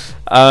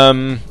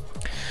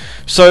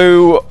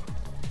 So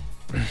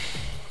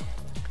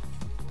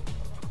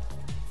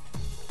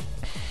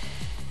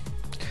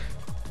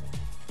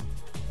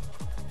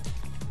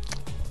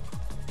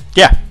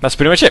yeah, that's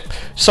pretty much it.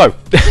 So,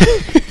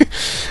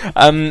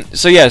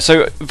 so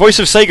Voice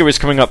of Sega is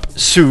coming up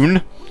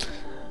soon.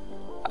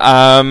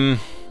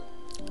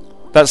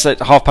 That's at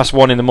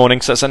 1:30 in the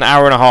morning, so that's an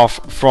hour and a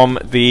half from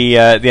the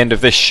end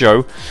of this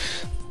show.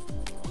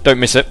 Don't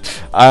miss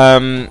it.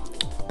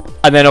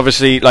 And then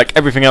obviously, like,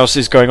 everything else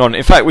is going on.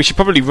 In fact, we should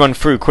probably run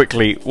through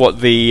quickly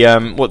what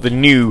the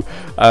new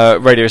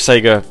Radio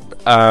Sega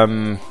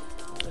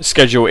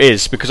schedule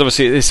is, because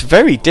obviously it's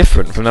very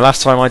different from the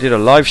last time I did a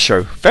live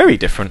show. Very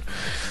different.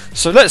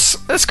 So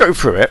let's go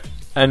through it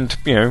and,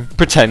 you know,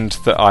 pretend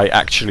that I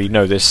actually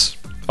know this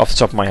off the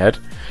top of my head.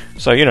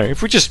 So, you know,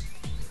 if we just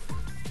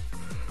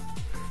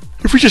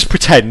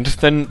pretend,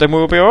 then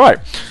we'll be all right.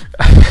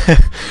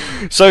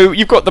 So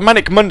you've got the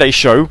Manic Monday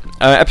show.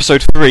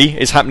 Episode 3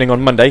 is happening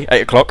on Monday,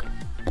 8 o'clock.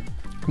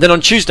 Then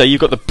on Tuesday you've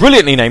got the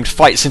brilliantly named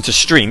Fights into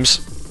Streams.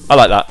 I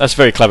like that. That's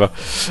very clever.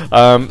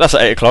 That's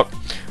at 8 o'clock.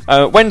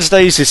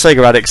 Wednesdays is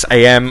Sega Addicts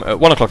AM at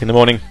 1 o'clock in the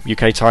morning,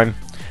 UK time.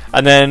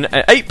 And then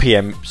at 8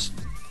 PM...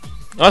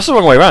 Oh, that's the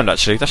wrong way around,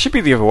 actually. That should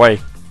be the other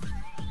way.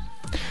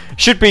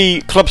 Should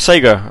be Club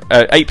Sega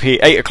at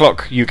 8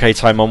 o'clock UK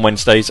time on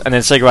Wednesdays, and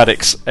then Sega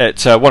Addicts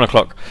at 1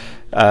 o'clock.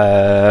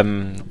 Or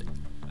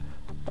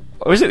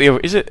is it no,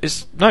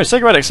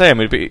 Sega Addicts AM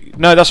would be...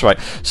 No, that's right.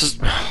 So,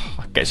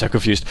 I get so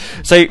confused.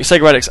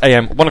 Sega Addicts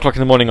AM, 1 o'clock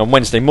in the morning on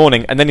Wednesday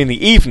morning, and then in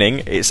the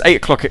evening, it's 8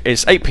 o'clock,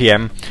 it's 8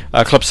 PM,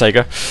 Club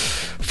Sega.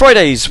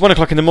 Fridays, 1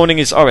 o'clock in the morning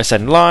is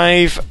RSN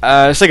Live,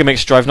 Sega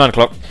Mix Drive, 9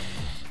 o'clock.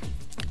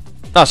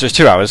 Ah, so it's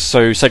 2 hours,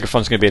 so Sega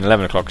Fun's going to be an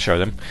 11 o'clock show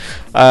then.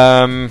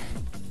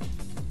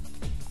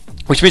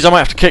 Which means I might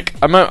have to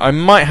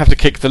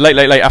kick the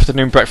late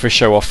afternoon breakfast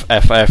show off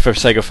for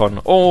Sega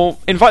Fun, or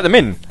invite them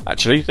in.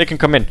 Actually, they can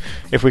come in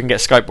if we can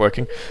get Skype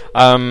working.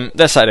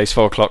 They're Saturdays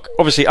 4 o'clock.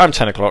 Obviously, I'm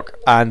 10 o'clock,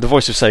 and the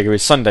Voice of Sega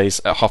is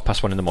Sundays at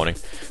 1:30 in the morning.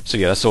 So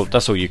yeah, that's all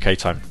UK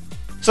time.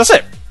 So that's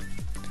it.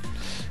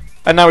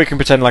 And now we can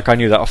pretend like I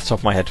knew that off the top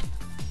of my head.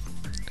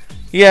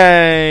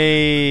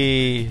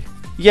 Yay!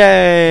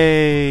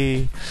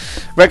 Yay!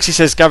 Rexy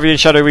says Gavi and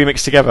Shadow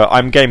remix together.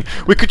 I'm game.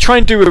 We could try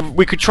and do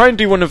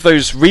one of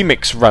those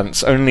remix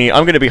rants. Only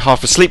I'm going to be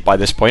half asleep by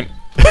this point.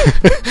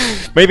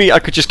 Maybe I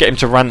could just get him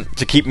to rant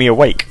to keep me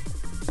awake.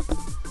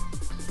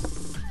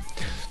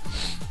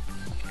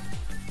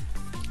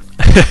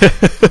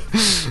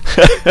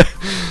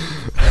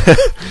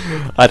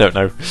 I don't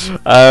know.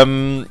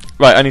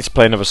 Right, I need to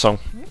play another song.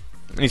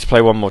 I need to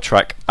play one more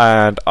track,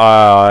 and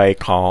I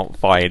can't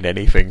find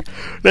anything.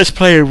 Let's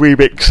play a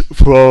remix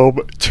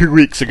from 2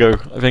 weeks ago,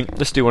 I think.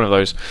 Let's do one of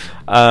those.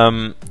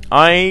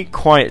 I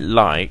quite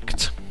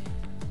liked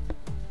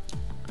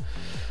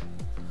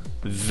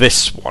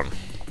this one.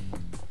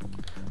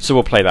 So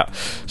we'll play that.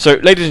 So,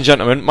 ladies and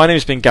gentlemen, my name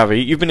has been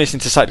Gary. You've been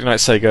listening to Saturday Night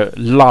Sega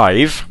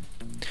live.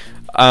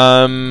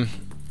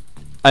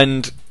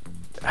 And,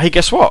 hey,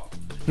 guess what?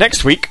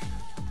 Next week,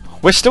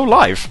 we're still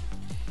live.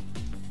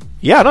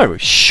 Yeah, I know.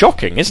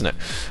 Shocking, isn't it?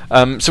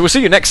 So we'll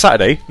see you next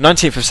Saturday,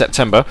 19th of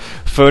September,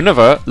 for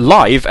another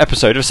live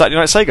episode of Saturday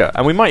Night Sega.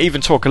 And we might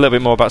even talk a little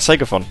bit more about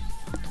SegaFon.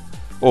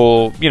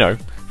 Or, you know,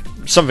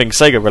 something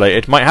Sega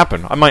related might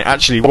happen. I might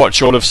actually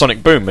watch all of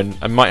Sonic Boom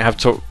and might have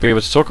be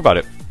able to talk about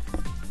it.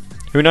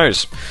 Who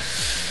knows?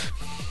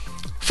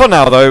 For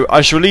now, though, I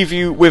shall leave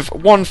you with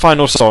one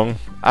final song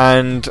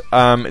and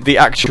the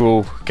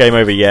actual Game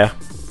Over Yeah.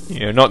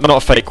 You know, not a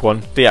fake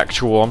one, the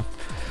actual one.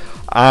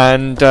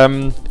 And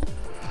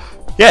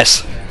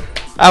yes,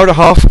 hour and a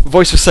half.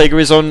 Voice of Sega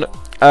is on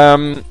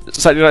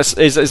Saturday night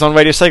is on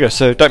Radio Sega,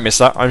 so don't miss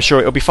that. I'm sure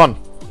it'll be fun,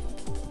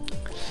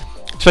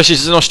 especially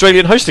as an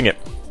Australian hosting it.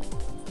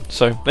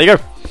 So there you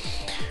go.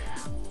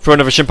 For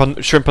another shrimp on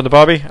the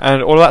Barbie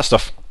and all of that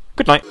stuff.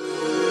 Good night.